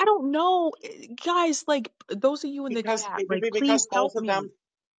I don't know, guys. Like those of you in the chat, like because please help me.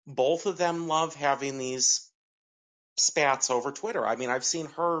 both of them love having these spats over Twitter. I mean, I've seen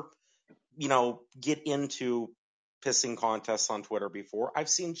her, get into pissing contests on Twitter before. I've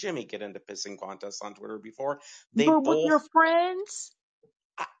seen Jimmy get into pissing contests on Twitter before. They But with both, your friends,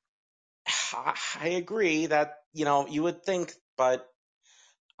 I agree that, you would think, but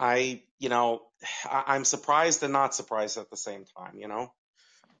I'm surprised and not surprised at the same time.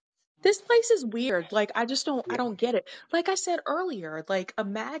 this place is weird. Like I Yeah. don't get it. Like I said earlier, like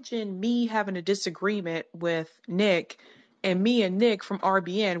imagine me having a disagreement with Nick, and me and Nick from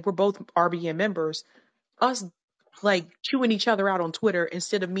RBN, we're both RBN members, us like chewing each other out on Twitter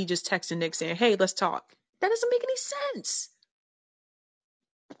instead of me just texting Nick saying, "Hey, let's talk." That doesn't make any sense.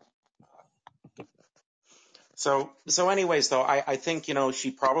 So anyways, though, I think,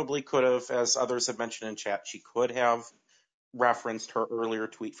 she probably could have, as others have mentioned in chat, she could have referenced her earlier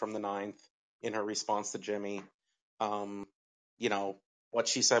tweet from the 9th. in her response to Jimmy. Um, you know, what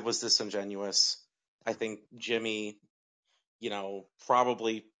she said was disingenuous. I think Jimmy,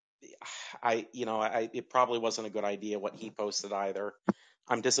 probably, it probably wasn't a good idea what he posted either.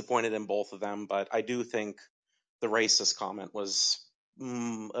 I'm disappointed in both of them, but I do think the racist comment was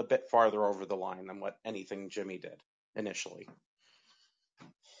a bit farther over the line than what anything Jimmy did initially.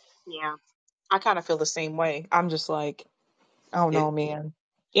 Yeah, I kind of feel the same way. I'm just like, I don't know, It, man.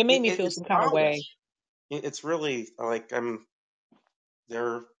 It made it me feel it's some kind of way. childish. It's really like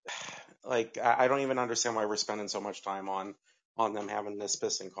they're like I don't even understand why we're spending so much time on them having this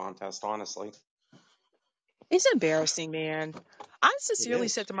pissing contest. Honestly, It's embarrassing, man. I it sincerely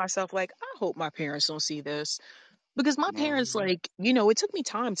is. said to myself, like, I hope my parents don't see this. Because my Well, parents, like, you know, it took me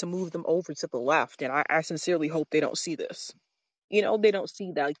time to move them over to the left. And I sincerely hope they don't see this. You know, they don't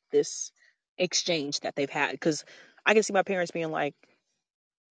see that, like, this exchange that they've had. Because I can see my parents being like,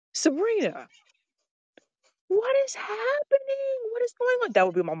 Sabrina, what is happening? What is going on? That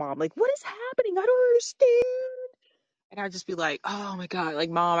would be my mom. Like, what is happening? I don't understand. And I'd just be like, oh my God, like,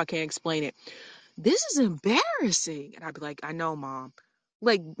 mom, I can't explain it. This is embarrassing. And I'd be like, I know, mom.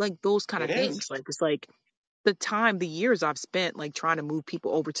 Like those kind it of is. things. Like, it's like the years I've spent, like, trying to move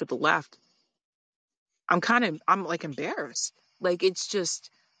people over to the left. I'm like embarrassed. Like, it's just,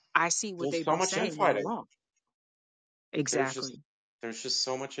 I see what There's they've so been much saying all infighting. along. There's just Exactly. there's just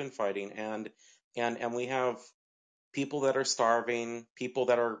so much infighting, and we have people that are starving, people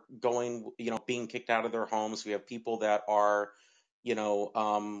that are going, being kicked out of their homes. We have people that are, you know,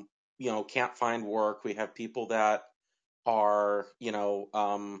 um, can't find work. We have people that are,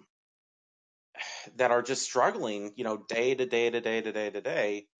 that are just struggling, day to day to day to day to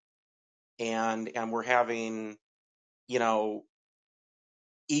day, and we're having, you know,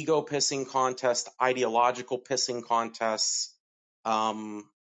 ego pissing contests, ideological pissing contests. Um,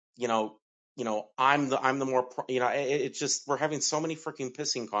 you know, I'm the more, it's just we're having so many freaking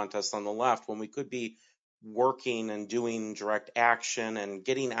pissing contests on the left when we could be working and doing direct action and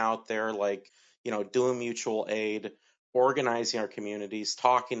getting out there, like, doing mutual aid, organizing our communities,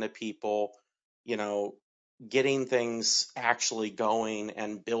 talking to people, you know, getting things actually going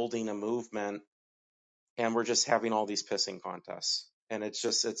and building a movement, and we're just having all these pissing contests, and it's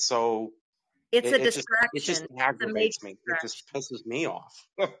so It's it, a it just distraction. It's a major aggravates me. It just distraction. pisses me off.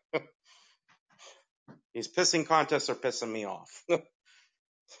 These pissing contests are pissing me off.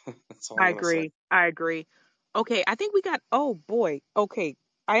 That's all I'm I gonna say. agree. I agree. Okay, I think we got, oh boy. Okay.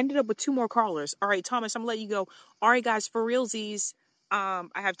 I ended up with two more callers. All right, Thomas, I'm gonna let you go. All right, guys, for realsies. I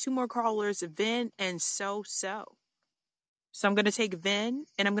have two more callers, Vin and So So. So I'm gonna take Vin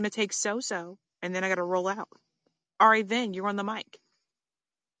and I'm gonna take So So, and then I gotta roll out. All right, Vin, you're on the mic.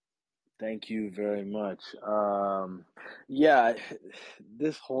 Thank you very much. Yeah,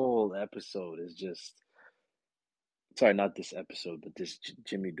 this whole episode is just, sorry, not this episode, but this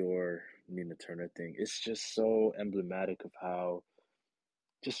Jimmy Dore, Nina Turner thing. It's just so emblematic of how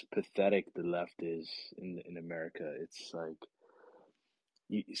just pathetic the left is in America. It's like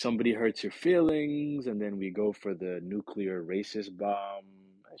somebody hurts your feelings, and then we go for the nuclear racist bomb.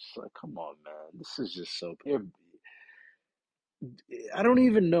 It's like, come on, man, this is just so. I don't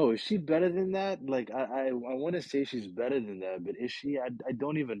even know. Is she better than that? Like, I want to say she's better than that, but is she? I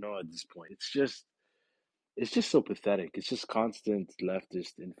don't even know at this point. It's just so pathetic. It's just constant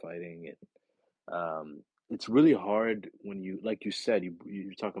leftist infighting, and it's really hard when you, like you said,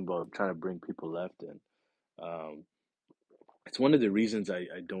 you're talking about trying to bring people left, and um, it's one of the reasons I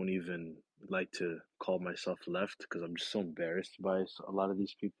don't even like to call myself left, because I'm just so embarrassed by a lot of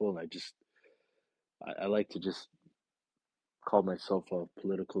these people, and I like to just call myself a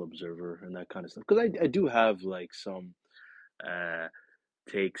political observer and that kind of stuff, because I do have like some uh,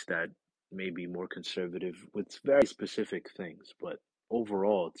 takes that may be more conservative with very specific things, but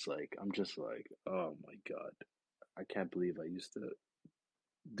overall, it's like I'm just like, oh my God, I can't believe I used to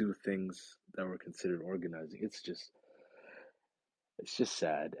do things that were considered organizing. It's just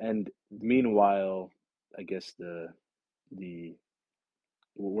sad. And meanwhile, I guess the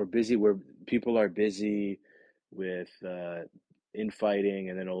we're busy. Where people are busy with infighting,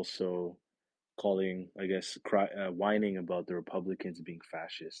 and then also calling, I guess, whining about the Republicans being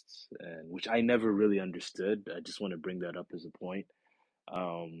fascists, and which I never really understood. I just want to bring that up as a point.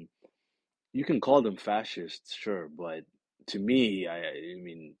 Um, you can call them fascists, sure, but to me, I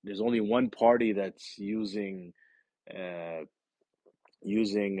mean, there's only one party that's uh, using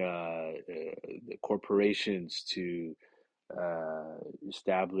the corporations to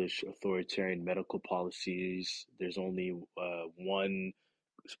establish authoritarian medical policies. There's only one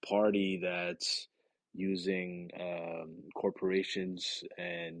party that's using corporations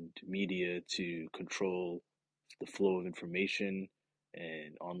and media to control the flow of information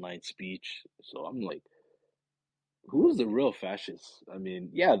and online speech. So I'm like, who's the real fascists? I mean,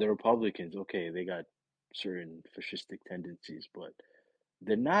 yeah, the Republicans, okay, they got certain fascistic tendencies, but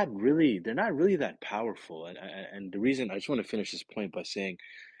they're not really that powerful. And the reason I just want to finish this point by saying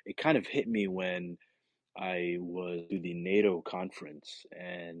it kind of hit me when I was to the NATO conference,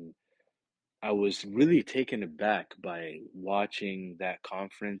 and I was really taken aback by watching that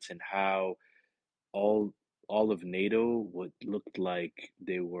conference and how all all of NATO what looked like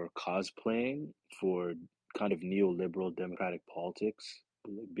they were cosplaying for kind of neoliberal democratic politics,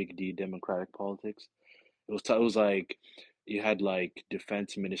 like big D democratic politics. It was like you had like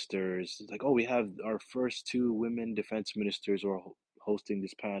defense ministers, like, oh, we have our first two women defense ministers who are hosting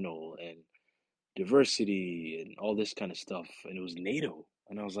this panel, and diversity and all this kind of stuff, and it was NATO,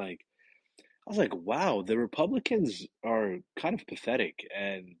 and I was like, wow, the Republicans are kind of pathetic,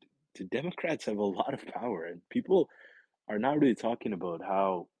 and the Democrats have a lot of power, and people are not really talking about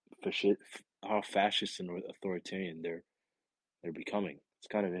fascist, how fascist and authoritarian they're becoming. It's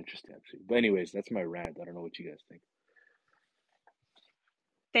kind of interesting, actually. But anyways, that's my rant. I don't know what you guys think.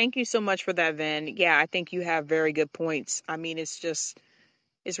 Thank you so much for that, Vin. Yeah, I think you have very good points. I mean, it's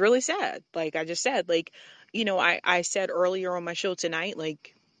really sad. Like I just said, like, I said earlier on my show tonight,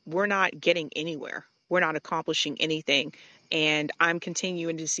 like, we're not getting anywhere. We're not accomplishing anything. And I'm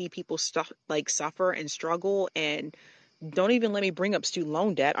continuing to see people suffer and struggle. And don't even let me bring up student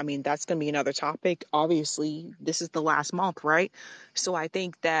loan debt. I mean, that's going to be another topic. Obviously, this is the last month, right? So I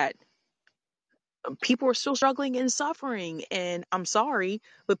think that people are still struggling and suffering. And I'm sorry,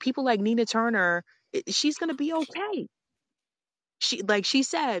 but people like Nina Turner, she's going to be okay. She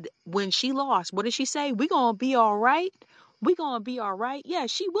said when she lost, what did she say? We're going to be all right. We're going to be all right. Yeah,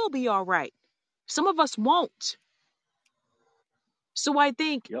 she will be all right. Some of us won't. So I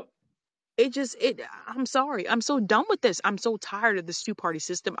think Yep. I'm sorry. I'm so done with this. I'm so tired of this two-party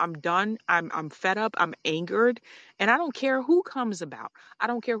system. I'm done. I'm fed up. I'm angered. And I don't care who comes about. I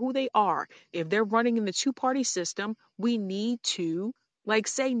don't care who they are. If they're running in the two-party system, we need to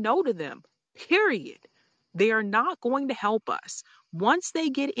say no to them. Period. They are not going to help us. Once they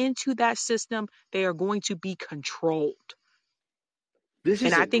get into that system, they are going to be controlled. This And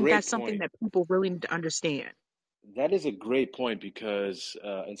is I a think great that's something point. that people really need to understand. That is a great point because,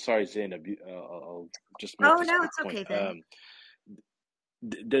 and sorry, Zainab, I'll just make Oh this no, quick it's point. okay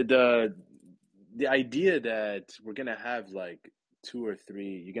then. The idea that we're gonna have like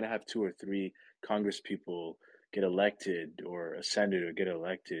you're gonna have two or three Congress people get elected or a senator get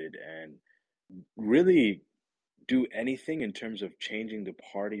elected and really do anything in terms of changing the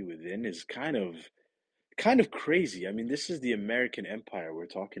party within is kind of crazy. I mean, this is the American empire we're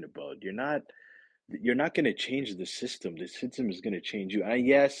talking about. You're not going to change the system. The system is going to change you. And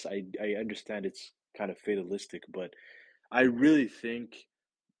yes, I understand it's kind of fatalistic, but I really think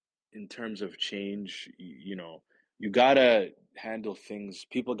in terms of change, you gotta handle things.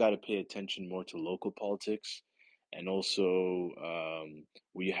 People gotta pay attention more to local politics, and also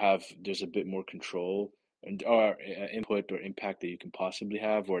where there's a bit more control and or input or impact that you can possibly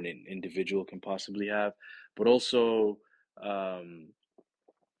have, or an individual can possibly have. But also, um,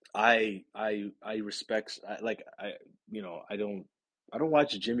 I respect I don't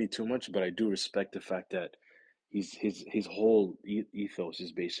watch Jimmy too much, but I do respect the fact that his whole ethos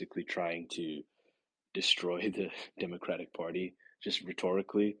is basically trying to destroy the Democratic Party just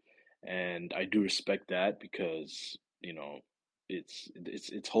rhetorically, and I do respect that because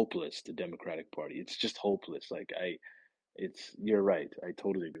it's hopeless, the Democratic Party. It's just hopeless. Like you're right. I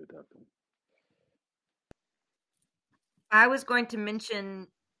totally agree with that. I was going to mention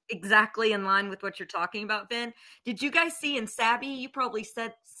exactly in line with what you're talking about, Ben. Did you guys see in Savvy? You probably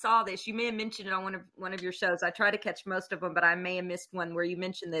saw this. You may have mentioned it on one of your shows. I try to catch most of them, but I may have missed one where you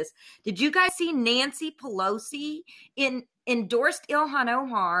mentioned this. Did you guys see Nancy Pelosi endorsed Ilhan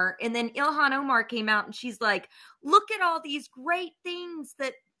Omar, and then Ilhan Omar came out and she's like, "Look at all these great things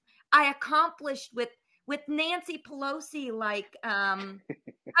that I accomplished with Nancy Pelosi, like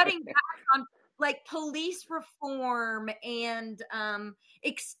cutting back on like police reform and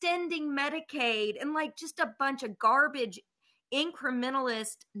extending Medicaid and like just a bunch of garbage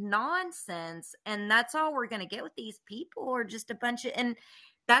incrementalist nonsense, and that's all we're going to get with these people, or just a bunch of. And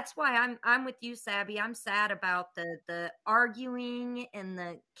that's why I'm with you, Sabby. I'm sad about the arguing and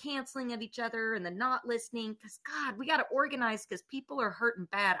the canceling of each other and the not listening, because God, we got to organize, because people are hurting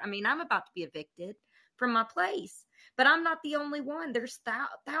bad. I mean, I'm about to be evicted from my place, but I'm not the only one. There's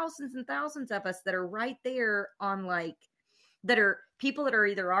thousands and thousands of us that are right there on like that are people that are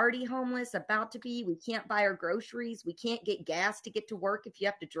either already homeless, about to be. We can't buy our groceries. We can't get gas to get to work if you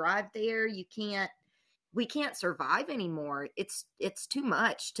have to drive there. We can't survive anymore. It's too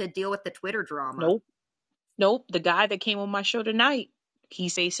much to deal with the Twitter drama. Nope. Nope. The guy that came on my show tonight,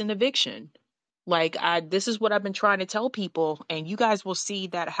 he's facing eviction. Like this is what I've been trying to tell people, and you guys will see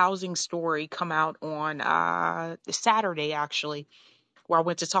that housing story come out on Saturday actually, where I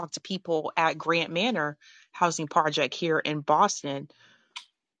went to talk to people at Grant Manor Housing Project here in Boston.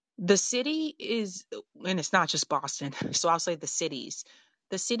 The city is, and it's not just Boston, so I'll say the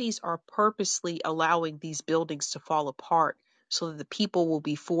cities are purposely allowing these buildings to fall apart so that the people will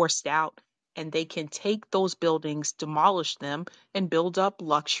be forced out and they can take those buildings, demolish them, and build up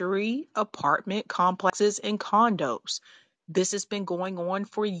luxury apartment complexes and condos. This has been going on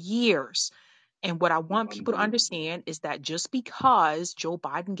for years. And what I want people to Unbelievable. understand is that just because Joe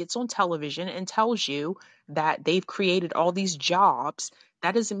Biden gets on television and tells you that they've created all these jobs,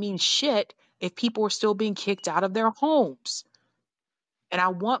 that doesn't mean shit if people are still being kicked out of their homes. And I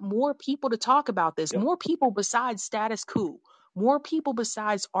want more people to talk about this, Yep. more people besides Status Quo, more people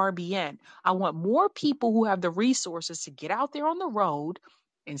besides RBN. I want more people who have the resources to get out there on the road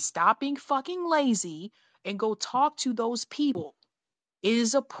and stop being fucking lazy and go talk to those people. It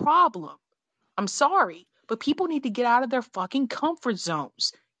is a problem. I'm sorry, but people need to get out of their fucking comfort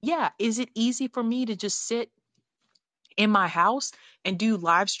zones. Yeah, is it easy for me to just sit in my house and do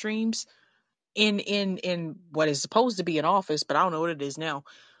live streams in what is supposed to be an office, but I don't know what it is now.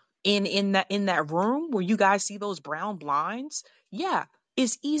 In that room where you guys see those brown blinds? Yeah,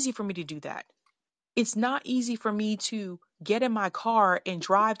 it's easy for me to do that. It's not easy for me to get in my car and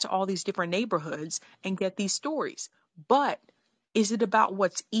drive to all these different neighborhoods and get these stories. But is it about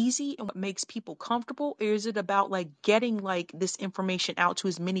what's easy and what makes people comfortable? Or is it about like getting like this information out to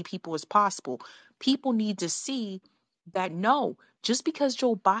as many people as possible? People need to see that no, just because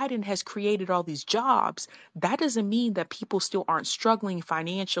Joe Biden has created all these jobs, that doesn't mean that people still aren't struggling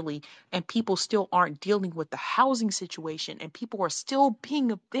financially and people still aren't dealing with the housing situation and people are still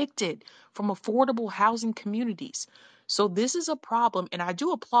being evicted from affordable housing communities. So this is a problem, and I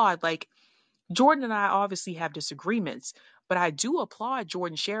do applaud, like, Jordan and I obviously have disagreements, but I do applaud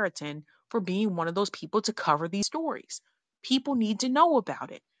Jordan Sheraton for being one of those people to cover these stories. People need to know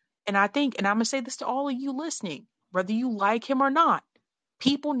about it. And I think, and I'm going to say this to all of you listening, whether you like him or not,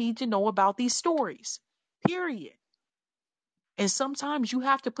 people need to know about these stories, period. And sometimes you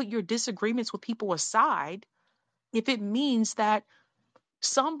have to put your disagreements with people aside if it means that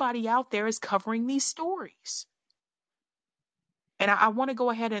somebody out there is covering these stories. And I want to go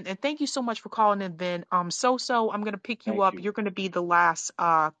ahead and thank you so much for calling in, Ben. So I'm gonna pick you Thank up. you. You're gonna be the last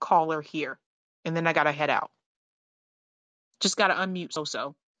caller here, and then I gotta head out. Just gotta unmute.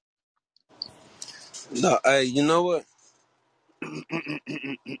 So No, hey, you know what?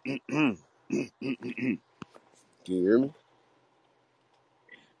 Can you hear me?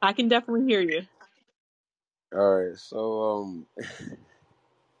 I can definitely hear you. All right. So,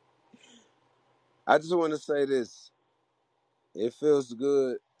 I just want to say this. It feels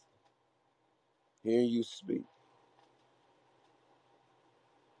good hearing you speak.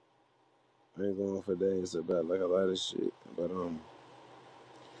 I ain't going for days about like a lot of shit, but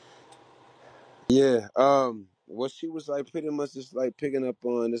yeah. What she was like, pretty much just like picking up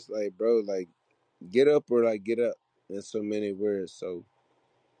on. It's like, bro, like get up or like get up. In so many words. So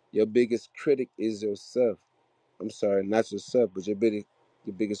your biggest critic is yourself. I'm sorry, not yourself, but your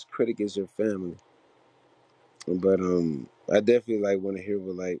biggest critic is your family. But I definitely like want to hear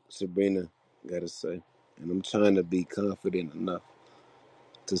what like Sabrina got to say, and I'm trying to be confident enough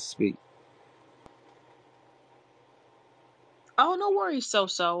to speak. Oh, no worries.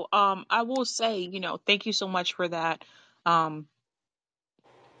 I will say, thank you so much for that. Um,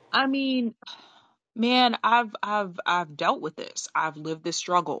 I mean, man, I've dealt with this. I've lived this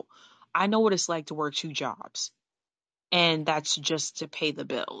struggle. I know what it's like to work two jobs, and that's just to pay the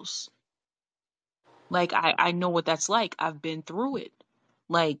bills. Like I know what that's like. I've been through it.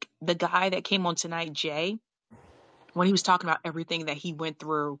 Like the guy that came on tonight, Jay, when he was talking about everything that he went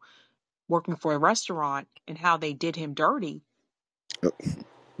through working for a restaurant and how they did him dirty.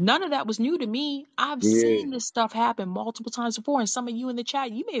 None of that was new to me. I've Yeah, seen this stuff happen multiple times before. And some of you in the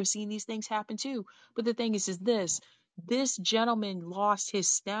chat, you may have seen these things happen too. But the thing is this gentleman lost his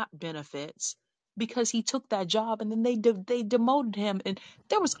SNAP benefits because he took that job and then they demoted him. And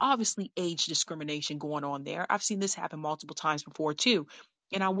there was obviously age discrimination going on there. I've seen this happen multiple times before too.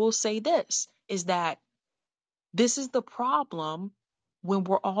 And I will say this is that this is the problem when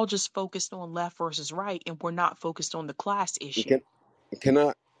we're all just focused on left versus right and we're not focused on the class issue. can can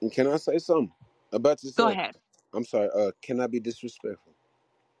I can I say something about Go yourself? ahead. I'm sorry. Can I be disrespectful?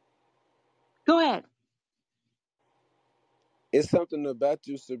 Go ahead. It's something about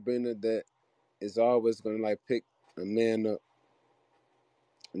you, Sabrina, that is always gonna like pick a man up,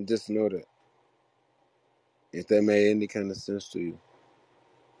 and just know that. If that made any kind of sense to you.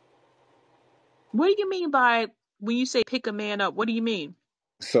 What do you mean by when you say pick a man up? What do you mean?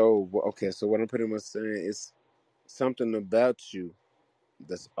 So okay, so what I'm pretty much saying is something about you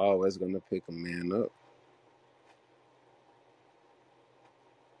that's always gonna pick a man up.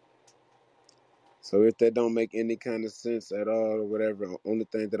 So if that don't make any kind of sense at all or whatever, the only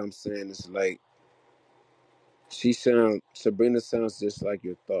thing that I'm saying is like Sabrina sounds just like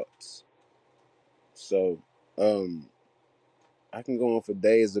your thoughts. So I can go on for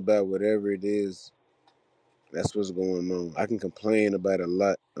days about whatever it is. That's what's going on. I can complain about a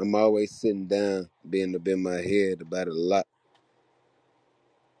lot. I'm always sitting down, being up in my head about a lot.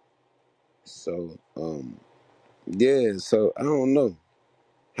 So yeah. So I don't know.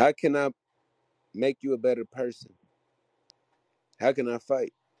 How can I make you a better person? How can I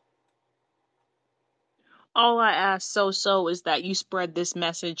fight? All I ask so is that you spread this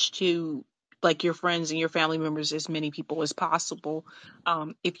message to like your friends and your family members, as many people as possible.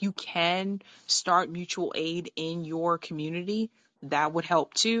 If you can start mutual aid in your community, that would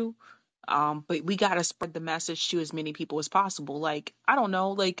help too. But we got to spread the message to as many people as possible. Like, I don't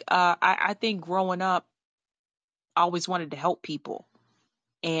know, like, I think growing up, I always wanted to help people.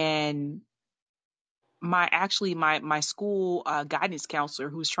 And my school guidance counselor,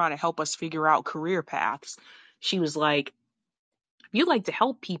 who's trying to help us figure out career paths, she was like, if you like to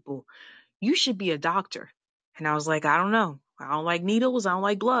help people, you should be a doctor. And I was like, I don't know. I don't like needles. I don't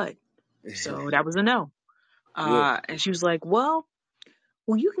like blood. So that was a no. Yeah. And she was like, well,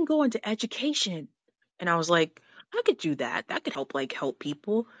 you can go into education. And I was like, I could do that. That could help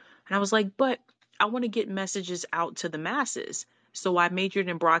people. And I was like, but I want to get messages out to the masses. So I majored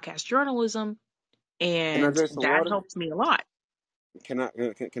in broadcast journalism, Can I and drink some that water? helps me a lot. Can I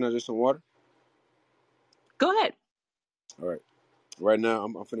drink some water? Go ahead. All right. Right now,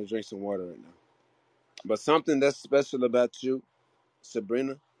 I'm finna drink some water right now. But something that's special about you,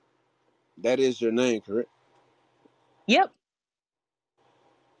 Sabrina, that is your name, correct? Yep.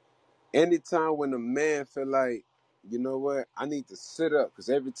 Anytime when a man feel like, you know what, I need to sit up, because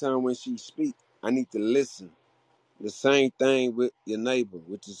every time when she speak, I need to listen. The same thing with your neighbor,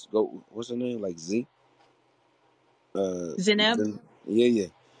 which is what's her name, like Z. Zeneb. Yeah, yeah.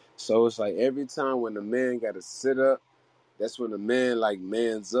 So it's like every time when the man got to sit up, that's when the man like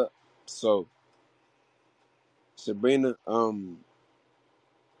man's up. So Sabrina,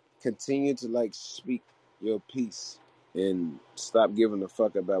 continue to like speak your piece and stop giving a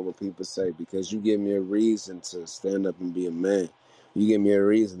fuck about what people say, because you give me a reason to stand up and be a man. You give me a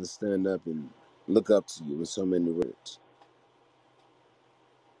reason to stand up and look up to you in so many words.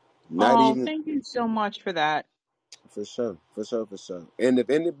 Not Oh, even thank you so much for that. for sure, for sure, for sure. And if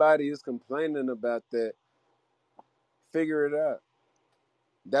anybody is complaining about that, figure it out.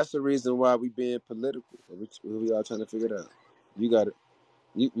 That's the reason why we being political. We all trying to figure it out. You got it.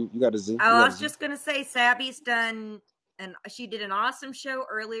 You got a Z. Oh, You I got a was Z. just gonna say, Sabby's done, and she did an awesome show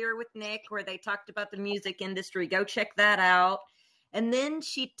earlier with Nick where they talked about the music industry. Go check that out. And then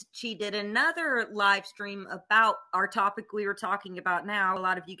she did another live stream about our topic we were talking about now. A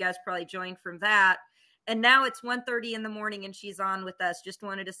lot of you guys probably joined from that. And now it's 1:30 in the morning, and she's on with us. Just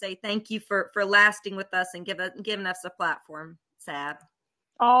wanted to say thank you for lasting with us and giving us a platform, Sab.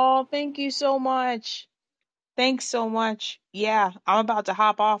 Oh, thank you so much. Thanks so much. Yeah, I'm about to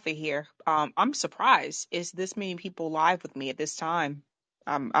hop off of here. I'm surprised it's this many people live with me at this time.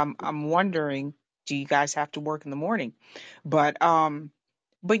 I'm wondering, do you guys have to work in the morning? But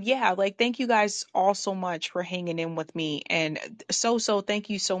but yeah, like thank you guys all so much for hanging in with me, and so thank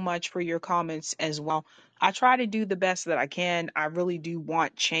you so much for your comments as well. I try to do the best that I can. I really do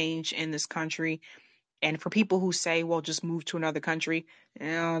want change in this country. And for people who say, well, just move to another country,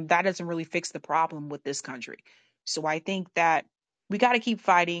 that doesn't really fix the problem with this country. So I think that we got to keep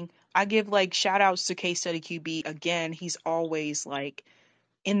fighting. I give like shout outs to Case Study QB. Again, he's always like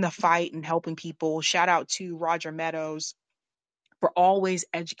in the fight and helping people. Shout out to Roger Meadows for always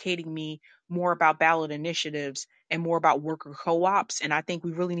educating me more about ballot initiatives and more about worker co ops. And I think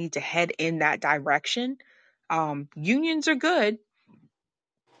we really need to head in that direction. Unions are good.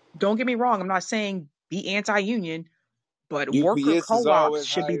 Don't get me wrong. I'm not saying be anti union, but worker UPS is co-ops always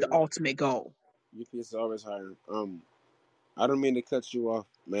should be the hiring. ultimate goal. UPS is always hiring. I don't mean to cut you off,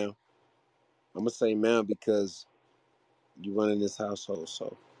 ma'am. I'm gonna say ma'am because you run in this household.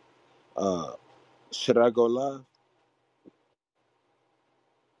 So, uh, should I go live?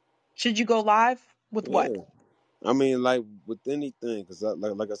 Should you go live with what? Yeah. I mean, like with anything, because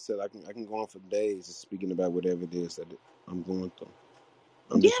like I said, I can go on for days just speaking about whatever it is that I'm going through.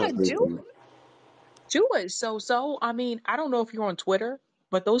 I'm just Yeah, trying to be do it. So I mean, I don't know if you're on Twitter,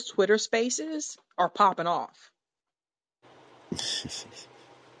 but those Twitter spaces are popping off.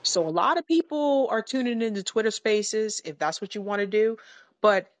 So a lot of people are tuning into Twitter spaces if that's what you want to do.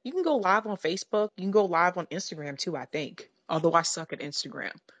 But you can go live on Facebook. You can go live on Instagram too, I think. Although I suck at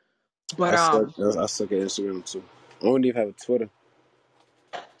Instagram. But I suck at Instagram too. I don't even have a Twitter.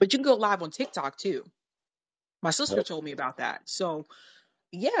 but you can go live on TikTok too. My sister Help. told me about that. So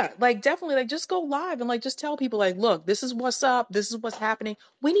yeah, like definitely like just go live and like just tell people like, look, this is what's up, this is what's happening.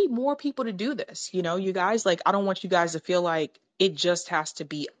 We need more people to do this, you guys. Like I don't want you guys to feel like it just has to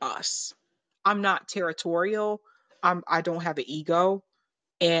be us. I'm not territorial. I don't have an ego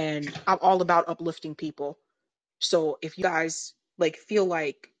and I'm all about uplifting people. So if you guys like feel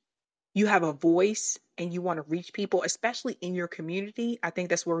like you have a voice and you want to reach people, especially in your community, I think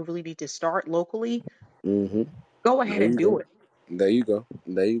that's where we really need to start locally. Mm-hmm. Go ahead There and you do go. it. There you go.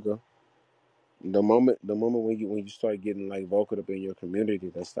 There you go. The moment when you start getting like vocal up in your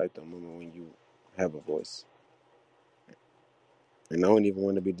community, that's like the moment when you have a voice. And I don't even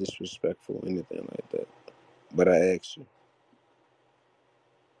want to be disrespectful or anything like that. But I ask you.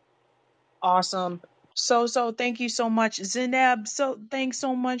 Awesome. So thank you so much, Zeneb. So thanks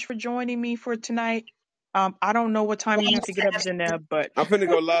so much for joining me for tonight. I don't know what time you have to get up, Zeneb, but I'm finna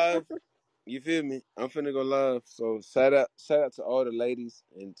go live. You feel me? I'm finna go live. So shout out to all the ladies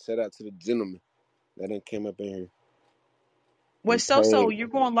and shout out to the gentlemen that done came up in here what and so paid you're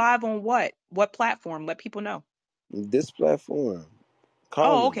going live on what? What platform? Let people know. this platform.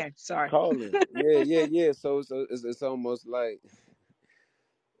 Oh, Calling. okay. Sorry. Calling. Yeah. So it's almost like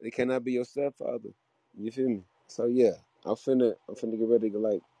it cannot be your stepfather. You feel me? So yeah, I'm finna get ready to go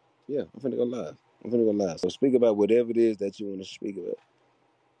like, yeah, I'm finna go live. I'm finna go live. So speak about whatever it is that you want to speak about.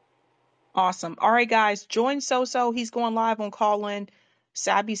 Awesome. All right, guys, join So. He's going live on Call In.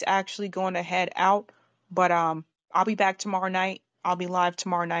 Sabby's actually going to head out, but I'll be back tomorrow night. I'll be live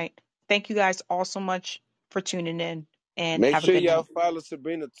tomorrow night. Thank you guys all so much for tuning in and Make have a sure good y'all night. follow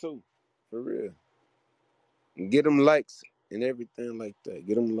Sabrina too, for real. Get them likes and everything like that.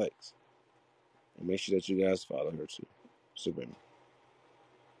 Get them likes and make sure that you guys follow her too, Sabrina.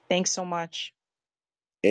 Thanks so much.